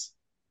games?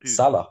 Who?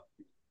 Salah.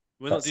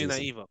 We're not doing that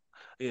either.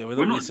 Yeah, we're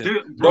not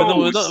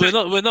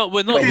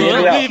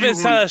moving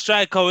Salah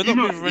striker. We're not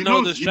moving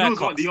Ronaldo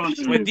striker.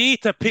 We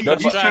need to pick a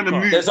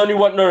striker. There's only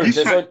one. No, he's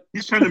trying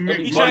to move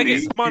He's trying to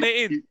get Mane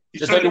in.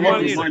 He's trying to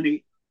move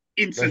Mane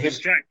into the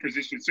strike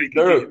position so he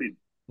can get him in.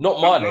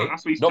 Not Mane.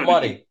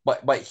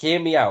 But hear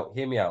me out.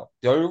 The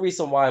only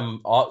reason why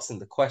I'm asking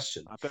the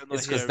question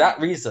is because that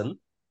reason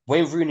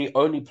Wayne Rooney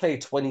only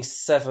played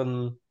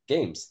 27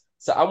 games.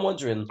 So I'm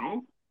wondering,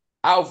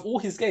 out of all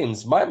his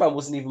games, my man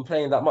wasn't even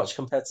playing that much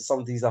compared to some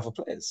of these other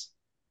players.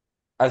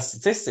 And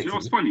statistically, you know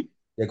what's funny?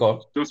 Yeah, go on. You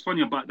know what's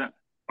funny about that?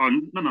 Oh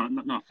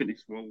no, finish.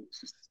 Well,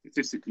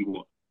 statistically,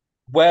 what?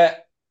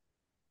 Where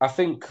I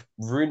think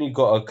Rooney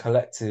got a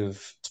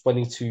collective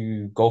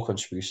 22 goal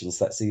contributions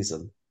that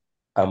season,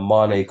 and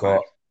Mane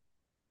got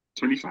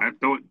 25.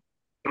 Don't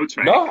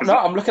try. No,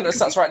 I'm looking at the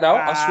stats right now.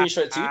 I'll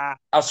screenshot it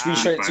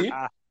to you.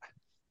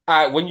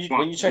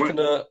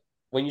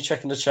 When you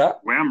check in the chat,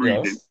 where I'm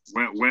reading,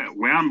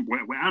 where I'm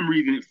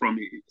reading it from,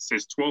 it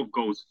says 12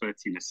 goals,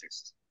 13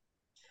 assists.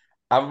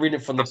 I'm reading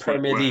from the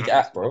Premier League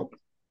app, bro.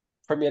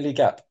 Premier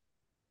League app.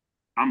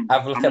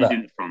 Have a look at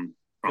that. From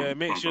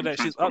make sure that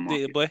she's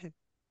updated, boy.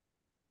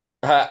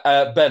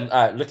 Ben,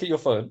 look at your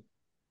phone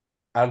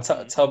and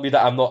tell me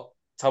that I'm not.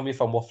 Tell me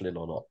if I'm waffling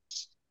or not.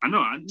 I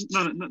know,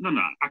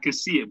 no. I can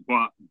see it,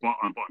 but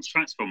on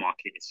transfer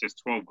market it says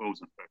 12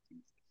 goals and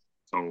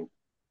 13.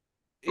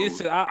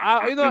 Listen,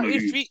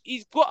 if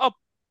he's got a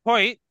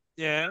point,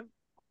 yeah.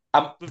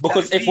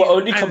 Because if we're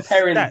only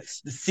comparing the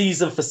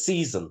season for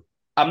season,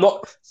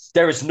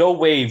 there is no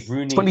way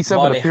Rooney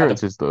 27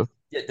 appearances though.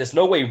 Yeah, there's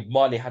no way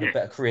Mane had a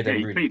better career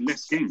than Rooney. He played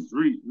less games.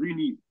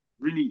 Rooney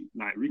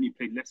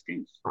played less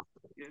games.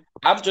 Yeah.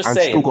 I'm just and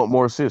saying. Still got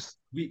more assists.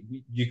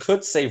 You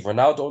could say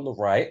Ronaldo on the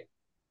right,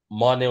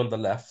 Mane on the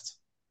left,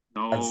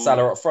 and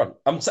Salah up front.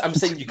 I'm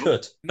saying you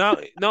could. No.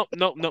 We're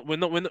not.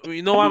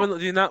 You know why we're not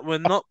doing that? We're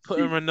not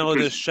putting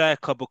Ronaldo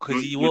striker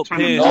because he won't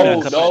play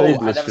striker. No, I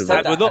never said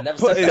that. We're not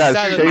putting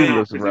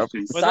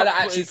Salah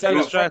actually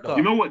playing striker.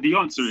 You know what the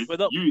answer is? We're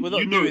not doing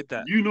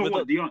that. You know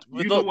what the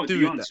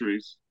answer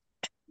is.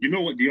 You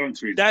know what the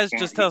answer is. That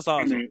just tells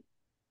us.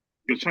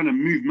 You're trying to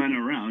move man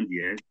around,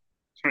 yeah.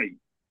 You're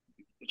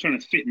trying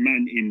to fit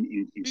man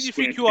in. Who do you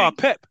think you are,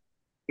 Pep?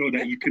 So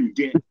that you can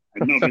get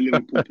another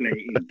Liverpool player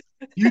in.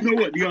 You know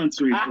what the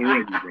answer is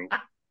already, bro.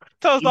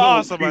 Tell us the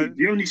answer, man.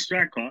 The only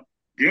striker,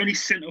 the only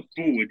centre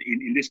forward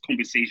in this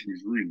conversation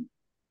is Rooney,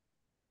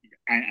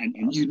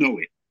 and you know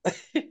it. Does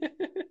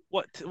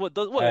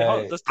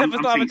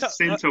Tevez not have a chance?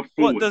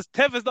 Does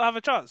Tevez not have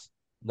a chance?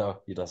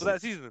 No, he doesn't. For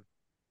that season?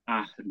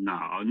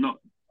 No, not.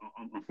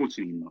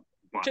 Unfortunately, not.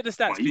 But, check the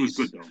stats, he was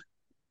good, though.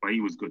 But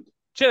he was good.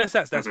 Check the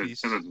stats,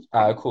 please.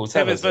 Cool.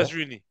 Tevez versus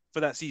Rooney for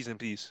that season,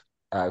 please.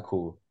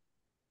 Cool.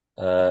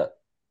 Tevez's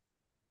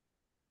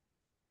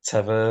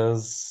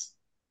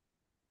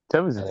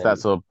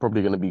stats are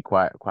probably going to be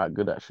quite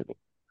good, actually.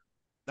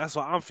 That's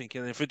what I'm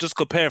thinking. If we just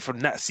compare from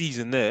that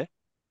season there,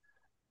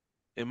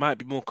 it might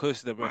be more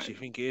closer than we actually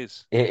think it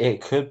is.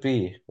 It could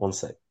be. One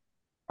sec.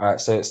 All right,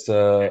 so it's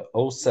the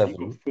 07.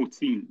 He got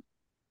 14.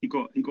 He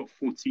got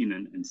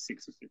 14 and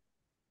 6 assists.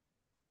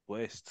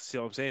 West. See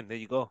what I'm saying? There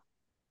you go.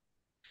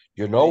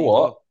 You know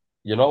what?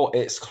 You know,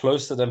 it's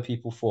closer than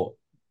people thought.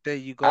 There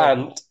you go.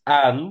 And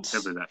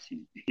Tevez actually,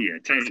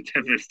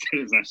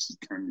 Tevez actually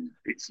kind of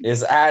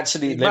is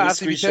actually.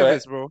 Let me screenshot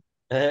it, bro.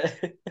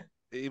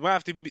 It might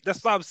have to be.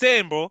 That's what I'm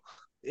saying, bro.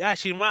 It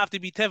actually might have to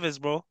be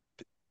Tevez, bro.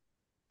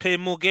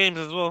 Playing more games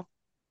as well.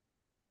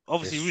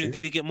 Obviously, Rooney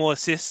did get more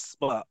assists,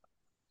 but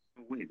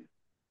wait.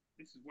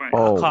 This is why.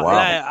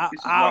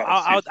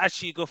 I would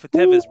actually go for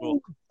Tevez, bro.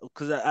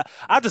 Because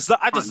I just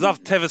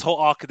love Tevez' whole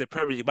arc in the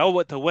Premier League. I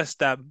went to West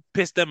Ham,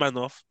 pissed them man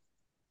off.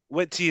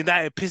 Went to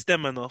United, pissed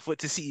them man off. Went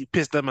to City,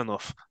 pissed them man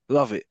off.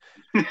 Love it.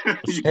 Love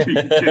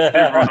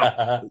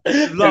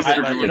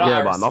it, man. You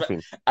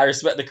know, I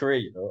respect the career,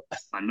 you know.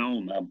 I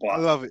know, man. But I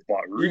love it.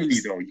 But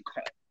Rooney, though, you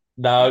can't.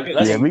 No, we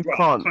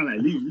can't.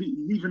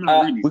 Leave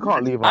Rooney. We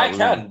can't leave out. I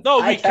can.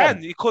 No, we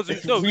can because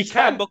we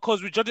can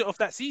because we judge it off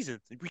that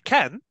season. We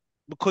can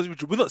because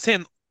we're not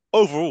saying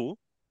overall.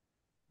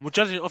 We're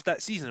judging it off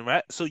that season,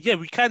 right? So yeah,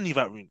 we can leave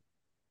out Rooney.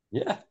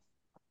 Yeah,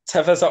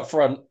 Tevez up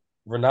front.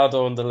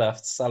 Ronaldo on the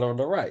left, Salah on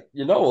the right.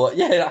 You know what?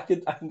 Yeah,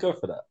 I can go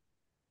for that.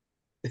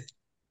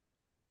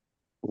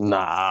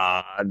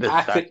 Nah,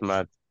 that's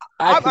mad.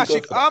 I'm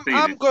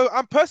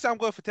personally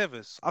going for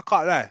Tevez. I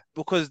can't lie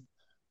because,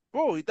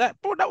 that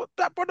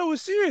brother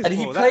was serious. And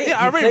he played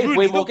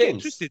way more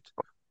games.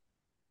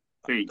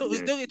 Don't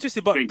get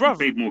twisted, but he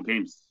played more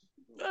games.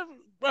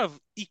 Bruv,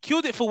 he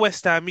killed it for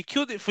West Ham, he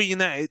killed it for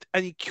United,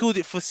 and he killed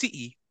it for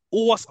City.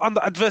 All was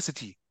under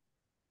adversity.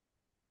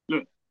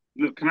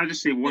 Look, can I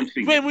just say one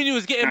thing? When he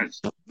was getting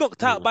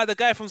knocked out by the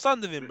guy from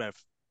Sunderland, bruv.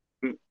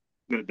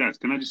 Look, Daz,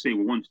 can I just say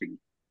one thing?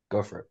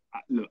 Go for it.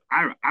 Look,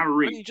 I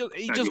rate.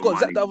 He just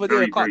got zapped over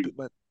there, carpet,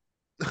 man.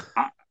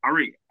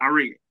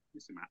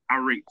 Listen, man, I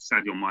rate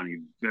Sadio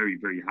Mane very,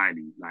 very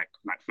highly. Like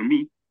for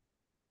me,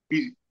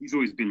 he's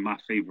always been my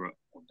favorite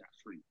of that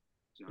three. Do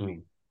you know what I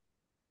mean?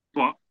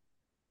 But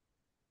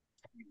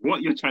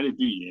what you're trying to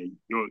do,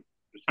 you're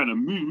trying to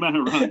move man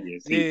around here.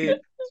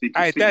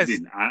 I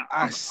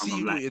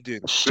see what you're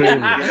doing.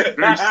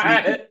 Very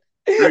sneaky.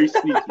 Very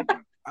sneaky.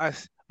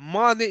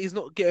 Mane is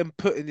not getting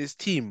put in his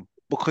team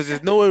because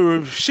there's no way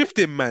we're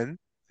shifting, man.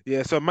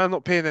 Yeah, so man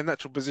not playing their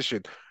natural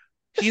position.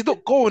 He's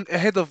not going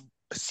ahead of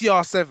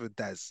CR7,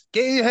 Daz.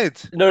 Get in your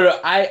head. No,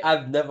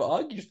 I've never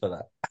argued for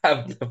that.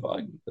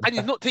 And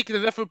he's not taking a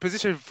left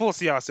position for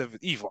CR7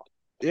 either.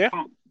 Yeah?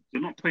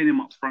 You're not playing him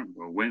up front,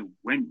 bro. When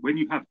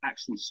you have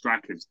actual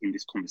strikers in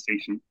this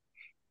conversation,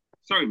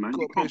 sorry, man,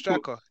 you can't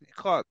striker. You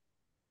can't.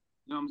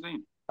 You know what I'm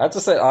saying?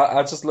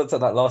 I just looked at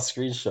that last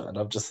screenshot and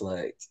I'm just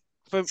like,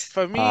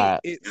 for me,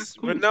 it's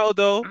cool.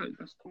 Ronaldo,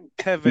 cool.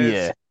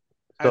 Tevez,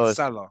 and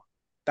Salah.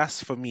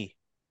 That's for me.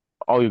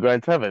 Oh, you're going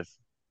Tevez?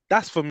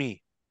 That's for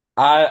me.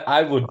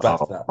 I would back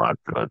that. My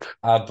God.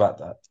 I'd back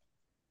that.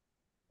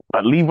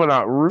 But leaving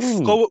out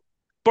Rooney.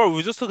 Bro,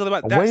 we're just talking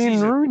about that Wayne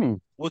season.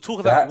 Rooney. We're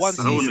talking about one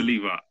I don't want to season.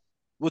 leave out.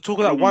 We're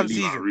talking about one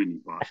season. Rooney,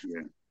 but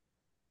yeah.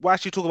 We're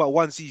actually talking about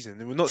one season.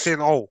 And we're not saying,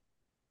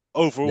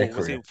 overall.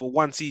 We're saying for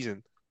one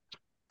season.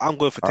 I'm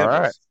going for Tevez. All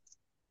right.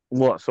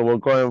 What? So we're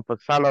going for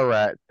Salah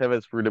right,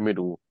 Tevez through the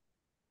middle,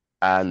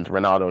 and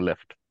Ronaldo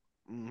left.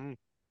 Mm-hmm.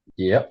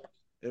 Yep.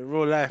 In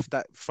real life,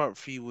 that front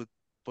three would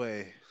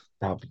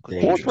What's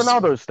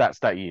Ronaldo's stats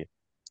that year?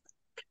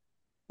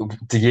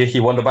 The year he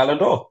won the Ballon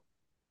d'Or.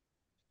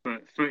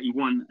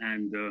 31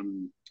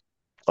 and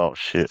oh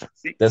shit.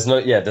 6. There's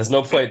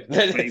no point.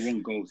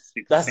 31 goals.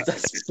 6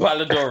 that's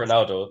Ballon d'Or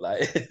Ronaldo.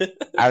 Like,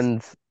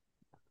 and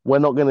we're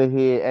not gonna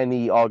hear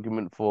any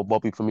argument for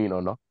Bobby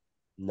Firmino, no?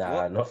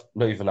 Nah, not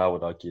even I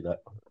would argue that.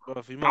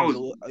 Bro, you might as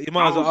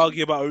well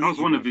argue about that was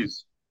one of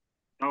his.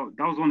 That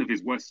was one of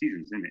his worst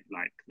seasons, isn't it?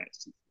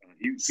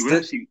 He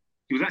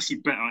was actually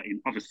better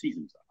in other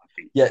seasons, I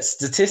think. Yeah,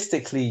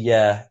 statistically,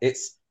 yeah.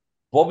 It's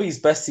Bobby's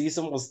best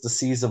season was the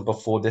season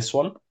before this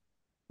one,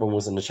 when he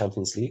was in the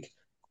Champions League,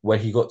 where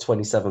he got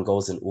 27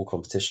 goals in all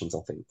competitions, I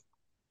think.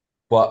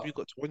 But you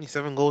got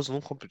 27 goals in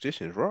all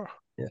competitions, right?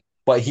 Yeah,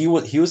 but he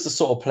was the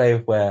sort of player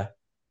where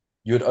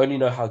you would only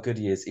know how good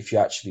he is if you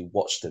actually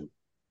watched him.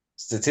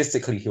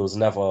 Statistically, he was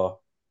never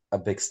a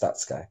big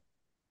stats guy,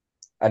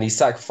 and he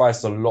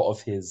sacrificed a lot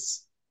of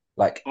his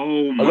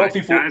Oh my! A lot of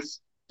people.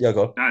 Daz, yeah,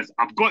 go on. Daz,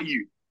 I've got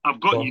you.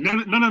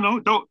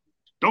 No.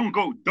 Don't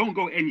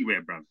go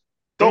anywhere, bro.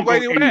 Don't go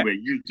anywhere.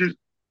 You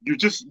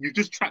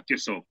just trapped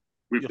yourself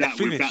with that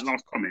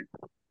last comment.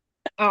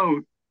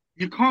 Oh,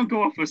 you can't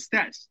go off of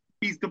stats.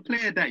 He's the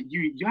player that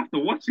you have to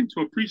watch him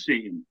to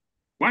appreciate him.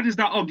 Why does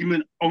that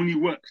argument only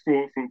work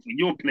for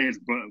your players,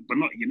 but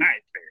not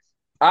United players?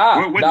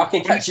 Now I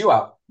can catch you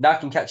out.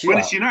 When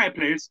it's United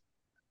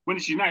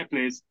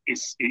players,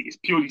 it's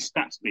purely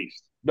stats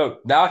based. No,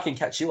 now I can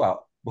catch you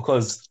out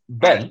because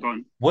Ben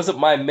wasn't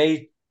my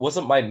main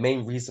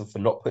reason for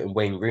not putting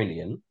Wayne Rooney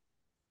in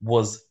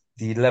was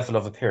the level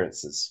of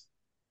appearances.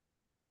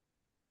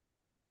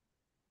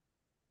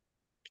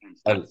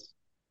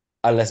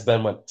 Unless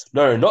Ben went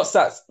no, not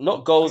stats,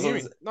 not goals.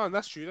 No,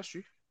 that's true.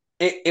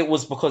 It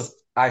was because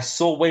I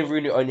saw Wayne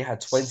Rooney only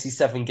had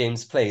 27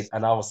 games played,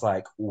 and I was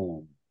like,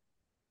 ooh,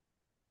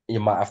 you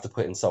might have to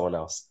put in someone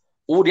else.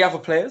 All the other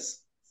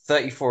players,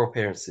 34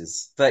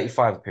 appearances,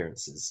 35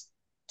 appearances,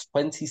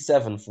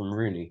 27 from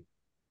Rooney.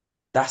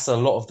 That's a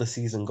lot of the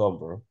season gone,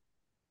 bro.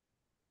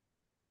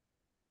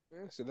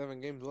 Yeah, it's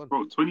 11 games on.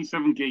 Bro,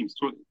 27 games.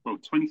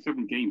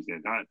 27 games there.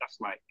 That's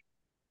like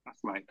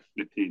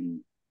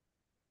flipping.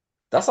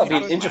 That's like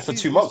being injured for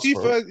 2 months,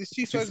 bro. It's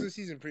 2/3 of the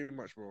season, pretty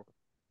much, bro.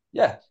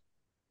 Yeah.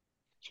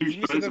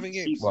 2/3 of the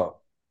games.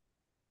 Well,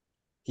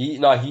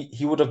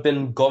 he would have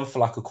been gone for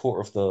like a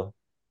quarter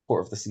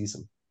of the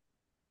season,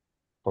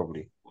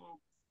 probably.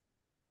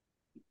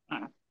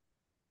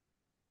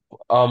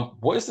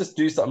 What is this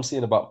news that I'm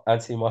seeing about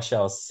Antony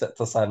Martial set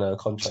to sign a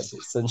contract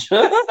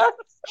extension?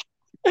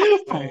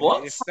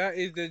 What? If that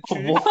is the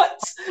truth, what?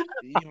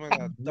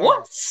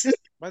 What?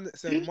 Man,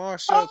 it's a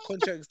Martial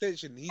contract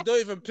extension. He don't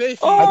even play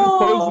for you. I just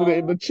posted it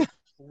in the chat.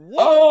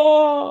 What?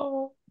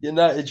 Oh,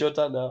 United, you're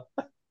done now.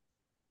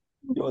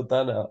 You're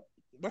done now.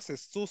 That's a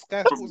still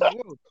Sky Sports as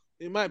well.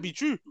 It might be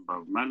true.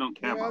 Bro, man don't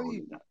care about all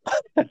of that.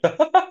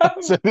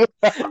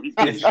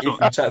 If you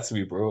chat to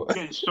me, bro. He's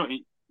getting shot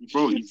in,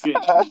 bro, he's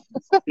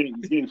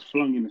getting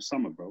flung in the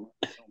summer, bro.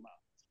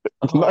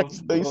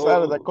 They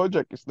signed that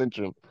contract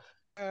extension.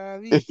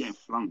 He's getting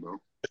flung, bro.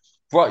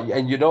 Bro,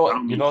 and you know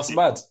what's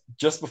mad?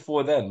 Just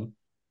before then,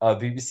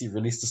 BBC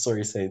released a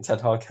story saying Ten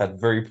Hag had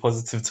very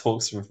positive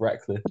talks with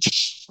Ratcliffe.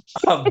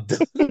 I'm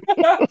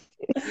done.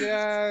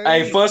 Yeah.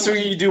 Hey, first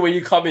thing you do when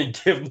you come in,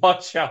 give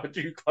Martial a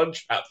new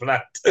contract for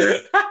that.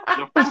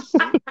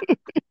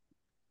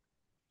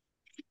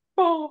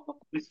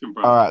 Listen,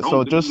 bro. All right,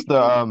 so just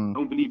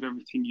don't believe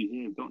everything you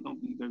hear. Don't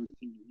believe everything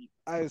you hear.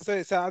 I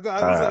say, I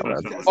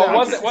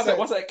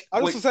one sec.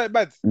 I just say,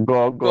 man.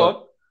 Go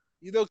on.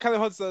 You know, Callum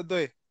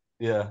Hudson-Odoi.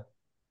 Yeah.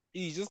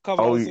 He just come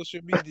out Oh, on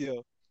social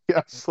media yeah,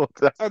 I saw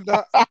that.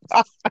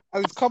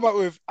 and it's come out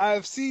with,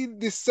 I've seen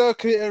this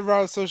circulating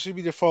around social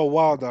media for a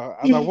while now,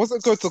 and I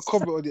wasn't going to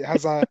comment on it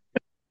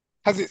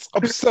as it's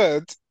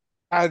absurd,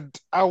 and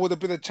I would have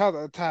been a child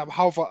at the time.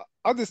 However,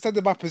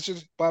 understanding my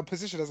position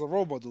as a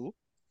role model,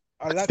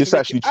 I'd like It's to make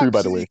actually it true,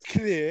 by the way.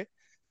 absolutely clear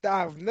that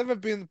I've never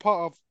been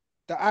part of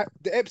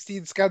the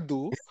Epstein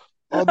scandal,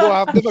 although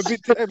I've never been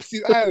to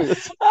Epstein Island.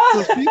 So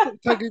please stop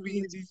tagging me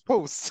in these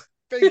posts.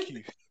 Thank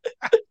you.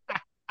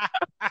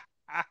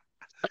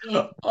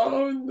 Oh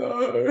no! You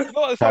know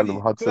what's Kind funny?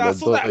 of Hudson Because I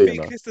saw that Odoi,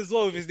 fake list as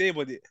well with his name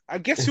on it.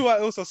 And guess who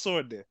else I saw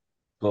on there?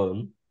 Go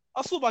on.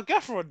 I saw my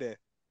gaffer on there.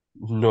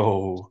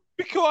 No.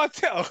 Mikel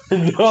Arteta.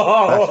 That's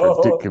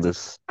No.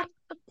 ridiculous.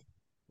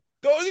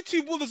 The only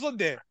two ballers on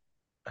there.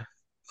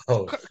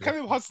 Oh,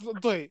 Callum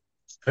Hudson-Odoi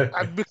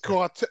and Mikel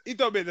Arteta. It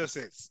don't make no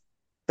sense.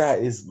 that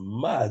is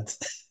mad.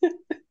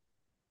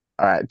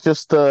 All right,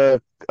 just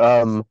to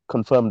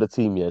confirm the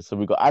team here. So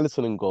we got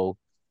Alisson in goal,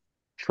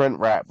 Trent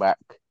right back.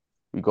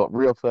 We got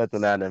Rio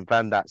Ferdinand and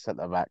Van Dijk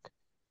centre back.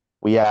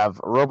 We have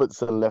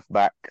Robertson left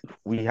back.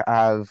 We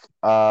have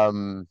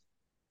Fabinho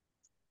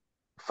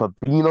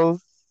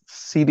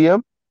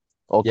CDM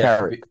or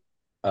Carrick.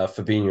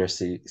 Fabinho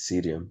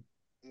CDM.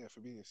 Yeah,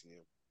 Fabinho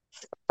CDM.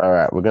 All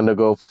right, we're gonna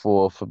go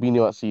for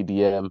Fabinho at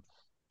CDM,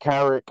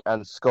 Carrick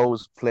and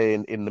Scholes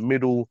playing in the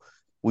middle.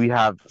 We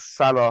have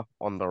Salah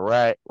on the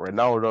right,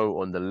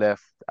 Ronaldo on the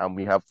left, and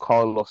we have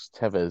Carlos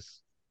Tevez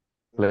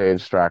playing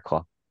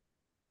striker.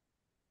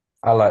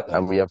 I like that.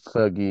 And we have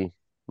Fergie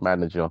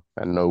manager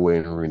and no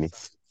Wayne Rooney.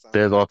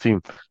 There's our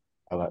team.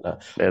 I like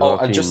that. There's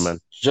our team, just man.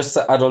 just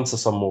to add on to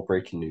some more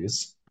breaking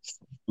news,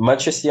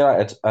 Manchester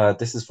United.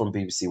 This is from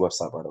BBC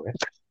website, by the way.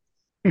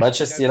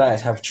 Manchester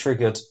United have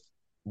triggered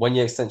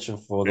 1-year extension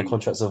for the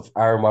contracts of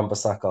Aaron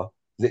Wan-Bissaka,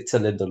 Victor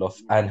Lindelof,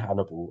 and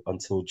Hannibal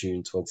until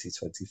June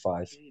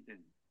 2025.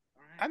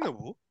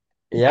 Hannibal?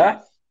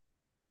 Yeah.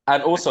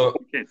 And also,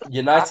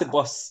 United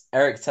boss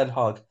Eric Ten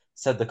Hag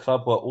said the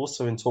club were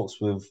also in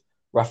talks with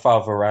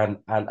Rafael Varane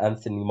and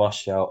Anthony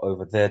Martial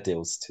over their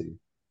deals too.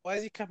 Why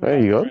is he capping There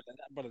you go.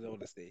 that brother don't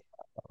want to stay?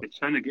 They're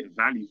trying to get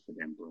value for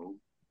them, bro.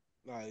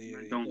 Nah, yeah,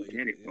 I don't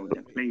get it, bro.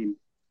 Yeah,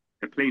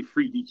 They're playing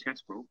 3D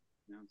chess, bro.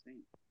 You know what I'm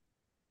saying?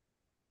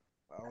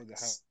 I wonder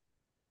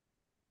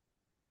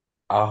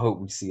how. I hope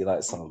we see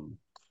like some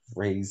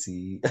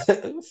crazy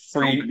Don't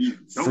free believe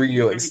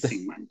your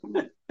everything, man.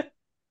 Come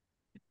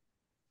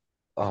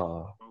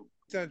on.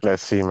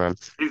 Let's see, man.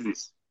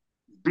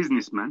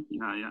 Business, man.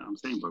 Yeah, I'm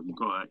saying, bro. You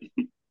got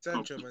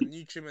Sancho, man,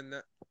 new trim and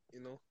that,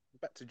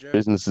 back to Germany.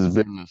 Business is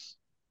business.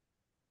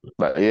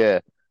 But yeah,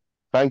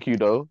 thank you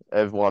though,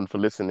 everyone, for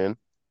listening.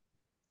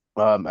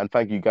 And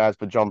thank you guys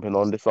for jumping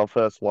on. This is our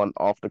first one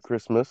after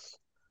Christmas.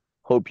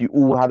 Hope you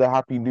all had a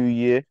happy new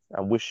year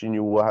and wishing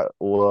you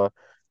all a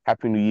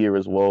happy new year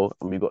as well.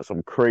 And we've got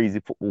some crazy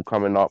football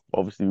coming up.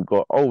 Obviously, we've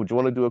got, do you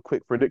want to do a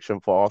quick prediction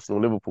for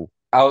Arsenal Liverpool?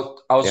 I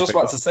was just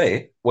about to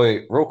say,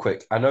 wait, real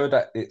quick. I know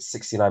that it's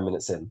 69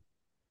 minutes in.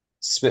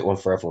 Spit one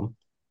for everyone.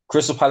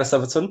 Crystal Palace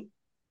Everton.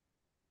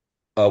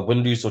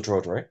 Win, lose, or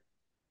draw, right?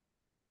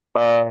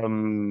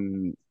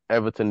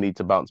 Everton need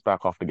to bounce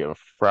back after getting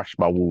thrashed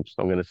by Wolves.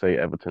 I'm going to say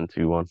Everton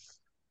 2-1.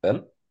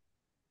 Ben?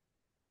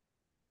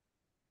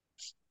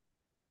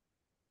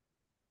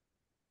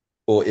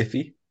 Or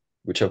Iffy,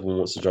 whichever one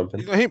wants to jump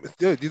in. You know him?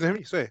 Yeah, do you know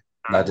him? Say.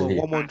 I didn't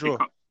hear. 1-1 draw.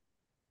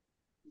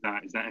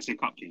 Is that FA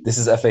Cup game? This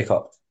is FA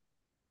Cup.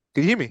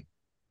 Can you hear me?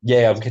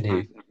 Yeah, I can hear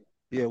you.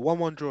 Yeah,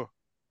 1-1 draw.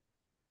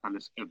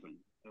 Palace Everton.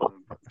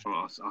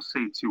 I'll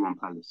say 2-1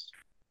 Palace.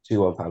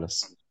 2-1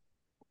 Palace.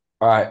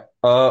 All right.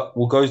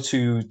 We'll go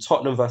to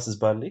Tottenham versus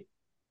Burnley.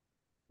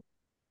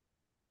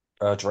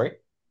 Dre?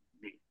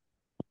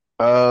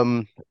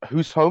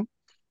 Who's home?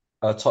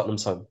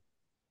 Tottenham's home.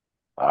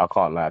 I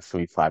can't lie. It's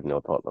 5-0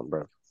 Tottenham,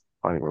 bro.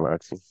 I can't even lie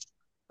to you.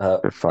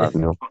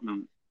 5-0.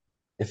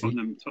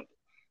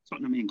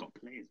 Tottenham ain't got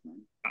players,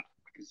 man. I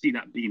can see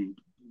that being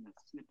a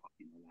slip up,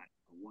 like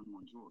a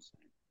 1-1 draw. So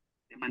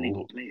they man ain't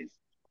got players.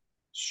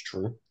 It's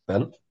true.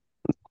 Ben?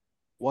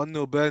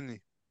 1-0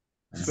 Burnley.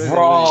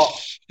 Bro,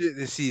 shit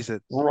this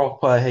season.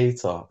 Proper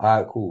hater. All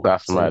right, cool.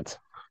 That's mad.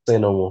 Say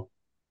no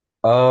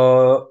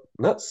more.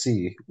 Let's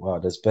see. Wow,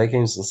 there's bare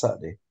games on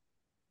Saturday.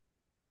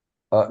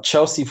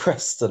 Chelsea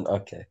Preston.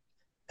 Okay.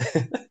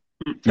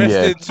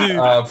 Preston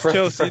 2.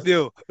 Chelsea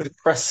nil.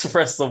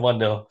 Preston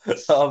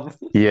 1-0.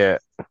 Yeah.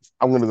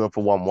 I'm gonna go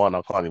for 1-1.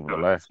 I can't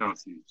even lie.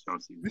 Chelsea.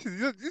 This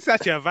is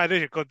actually a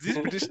violation because this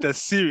prediction is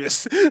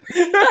serious.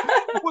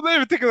 We're not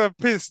even taking a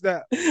piss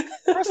that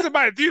Preston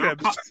might do them.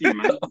 Cup team,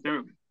 man.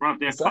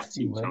 They're cup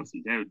team,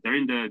 Chelsea. They're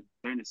in the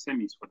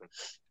semis for the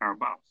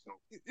Carabao. So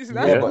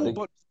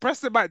but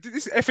Preston might do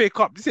this. Is FA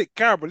Cup. This ain't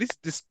Carabao. This is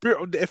the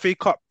spirit of the FA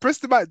Cup.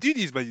 Preston might do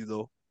these, man.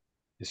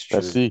 It's true.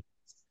 Let's see.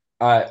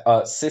 All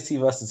right. City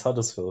versus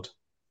Huddersfield.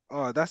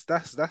 Oh, that's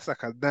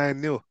like a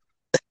 9-0.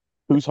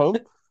 Who's home?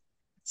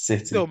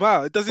 City. It don't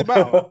matter. It doesn't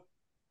matter.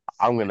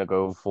 I'm gonna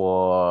go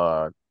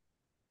for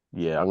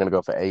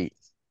 8.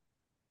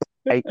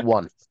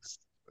 8-1.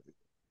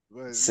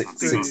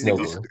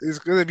 6-0. It's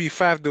gonna be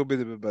 5-0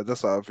 minimum, but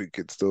that's what I'm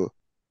thinking still.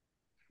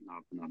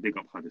 No, big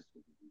up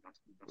Huddersfield.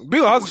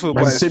 Big up Huddersfield,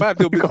 but it's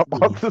 5-0 minimum.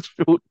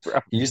 Huddersfield, bro.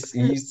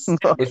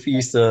 If he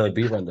used to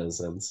be one of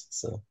those ends,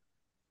 so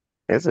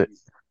is it?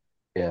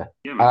 Yeah.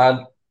 Yeah,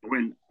 man. I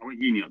went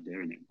uni up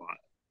there, innit? But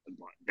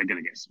they're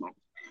gonna get smoked.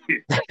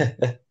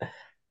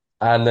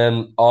 And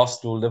then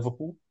Arsenal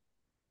Liverpool.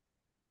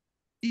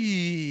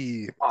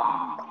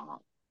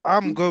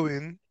 I'm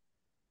going.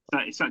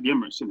 It's at the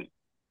Emirates, isn't it?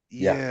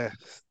 Yeah.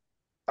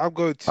 I'm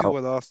going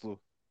 2-1 Arsenal.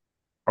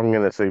 I'm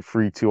gonna say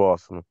 3-2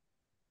 Arsenal.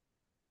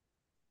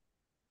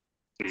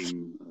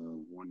 Saying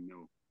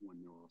 1-0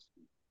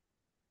 Arsenal.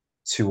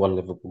 2-1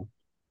 Liverpool.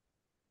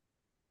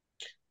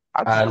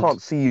 I just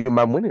can't see you,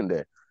 man, winning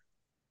there.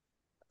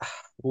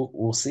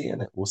 We'll see,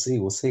 innit? We'll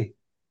see.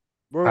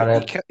 Bro,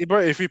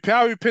 if we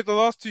pick the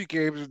last 2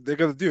 games, they're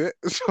gonna do it.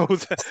 So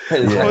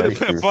they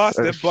play past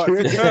them, but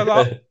if we turn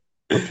up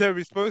and play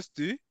we're supposed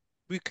to,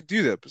 we could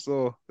do that.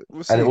 So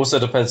we'll see. And it also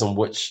depends on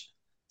which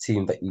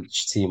team that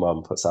each team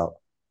puts out.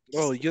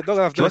 Oh, you're not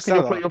gonna have to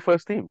you'll put your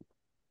first team.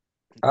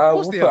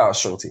 We'll put out a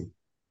strong team.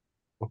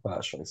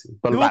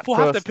 Liverpool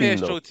have to play a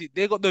strong team.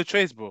 They got no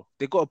choice, bro.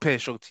 They got to play a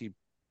strong team.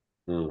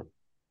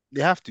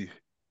 They have to.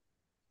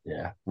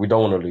 Yeah, we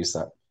don't want to lose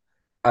that.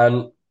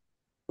 And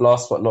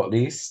last but not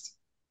least,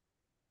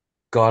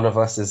 Ghana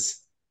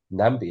versus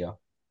Nambia.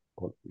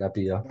 That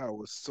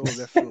was so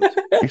left field.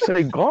 You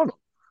say Ghana?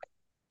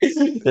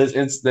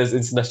 There's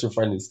international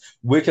friendlies.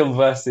 Wigan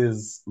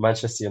versus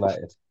Manchester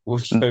United. We'll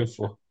go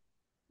for.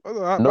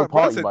 No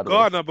party, by the way.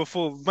 Ghana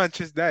before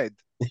Manchester United.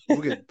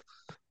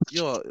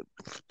 You're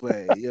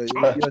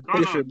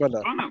different,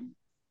 brother.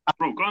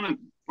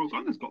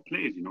 Ghana's got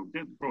players, you know.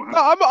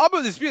 I'm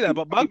not disputing that,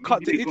 but man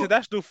cut to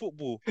international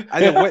football and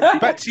then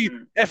went back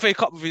to FA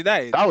Cup with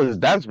United. That was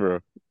dance, bro.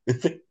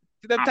 See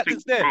them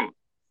tactics there.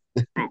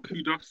 Bro,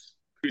 kudos.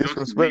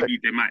 Maybe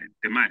they might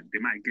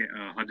get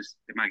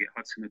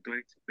Hudson Odoi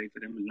to play for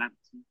them in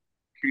Lamptey.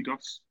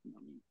 Kudos.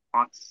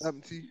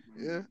 Lamptey,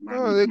 yeah.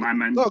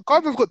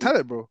 Ghana's got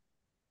talent, bro.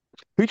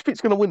 Who do you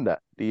think's gonna win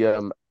that?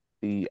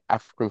 The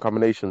African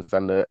combinations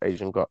and the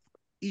Asian Cup?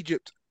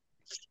 Egypt.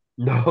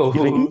 No.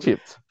 You think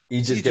Egypt?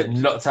 Egypt get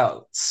knocked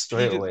out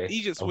straight away.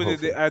 Egypt's winning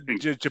it, and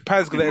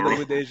Japan's gonna end up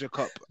with the Asian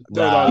Cup.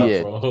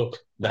 Bro.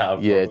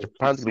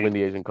 Japan's gonna win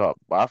the Asian Cup,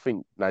 but I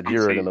think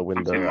Nigeria are gonna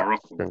win the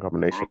African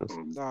combinations.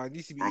 It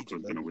needs to be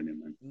Egypt. Gonna win it,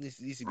 man. It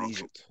needs to be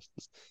Egypt.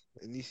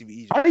 It needs to be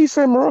Egypt. How do you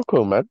say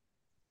Morocco, man?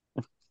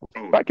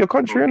 Back your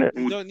country, innit?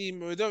 We don't need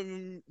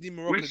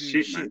Morocco to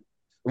do shit. Man.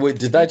 Wait,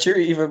 did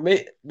Nigeria even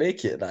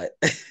make it? Like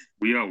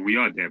we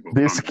are there, bro.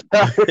 This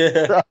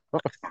guy.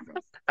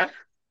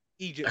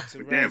 Egypt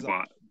to there,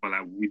 but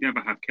like we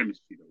never have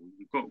chemistry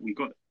though. We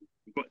got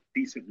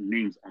decent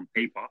names on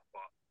paper,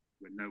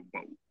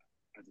 but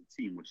as a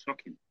team we're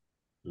shocking.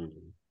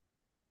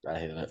 I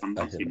hear that. I'm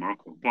not seeing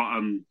Morocco,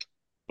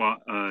 but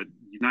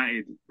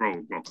United,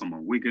 bro, come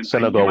on, Wigan,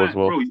 Senegal as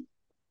well.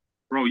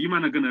 Bro, you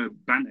man are gonna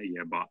banter,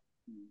 yeah, but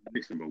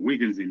listen, bro,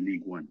 Wigan's in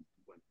League One.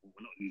 We're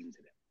not losing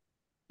to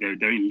them.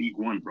 They're in League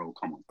One, bro.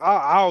 Come on.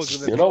 I was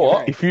gonna. You know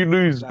what? If you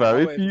lose,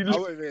 bro. They're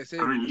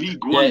in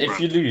League One. Yeah, if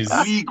you lose,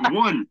 League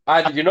One.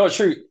 You know,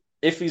 true.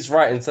 If he's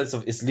right in sense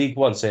of it's League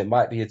One, so it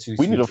might be a 2-2.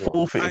 We need a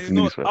forfeit if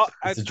you lose.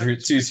 It's a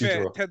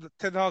 2-2 draw.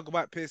 Ten Hag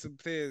might play some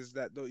players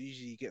that don't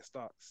usually get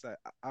starts. Like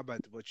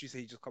Ahmad, but you say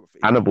he just come for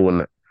Hannibal,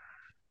 innit?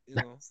 You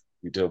know.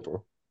 We do,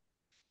 bro.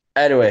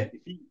 Anyway.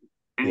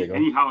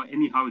 Anyhow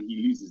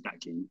he loses that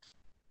game,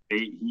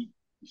 he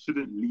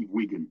shouldn't leave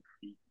Wigan.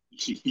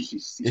 He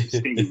should stay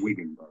in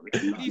Wigan, bro.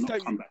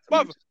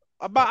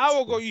 About an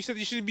hour ago, you said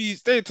he should be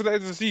staying to the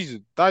end of the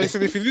season. Now you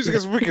said if he loses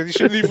against Wigan, he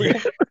shouldn't leave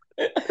Wigan.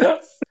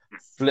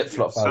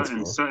 Flip-flop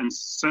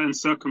certain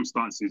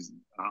circumstances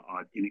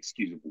are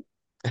inexcusable.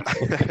 I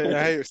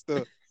hear it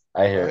still.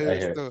 I hear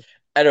it.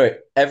 Anyway,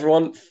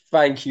 everyone,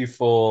 thank you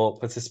for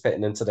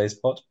participating in today's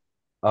pod.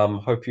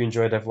 Hope you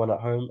enjoyed, everyone at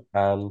home,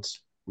 and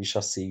we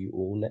shall see you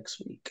all next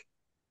week.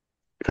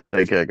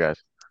 Take care,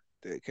 guys.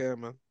 Take care,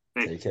 man.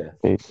 Take care.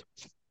 Peace.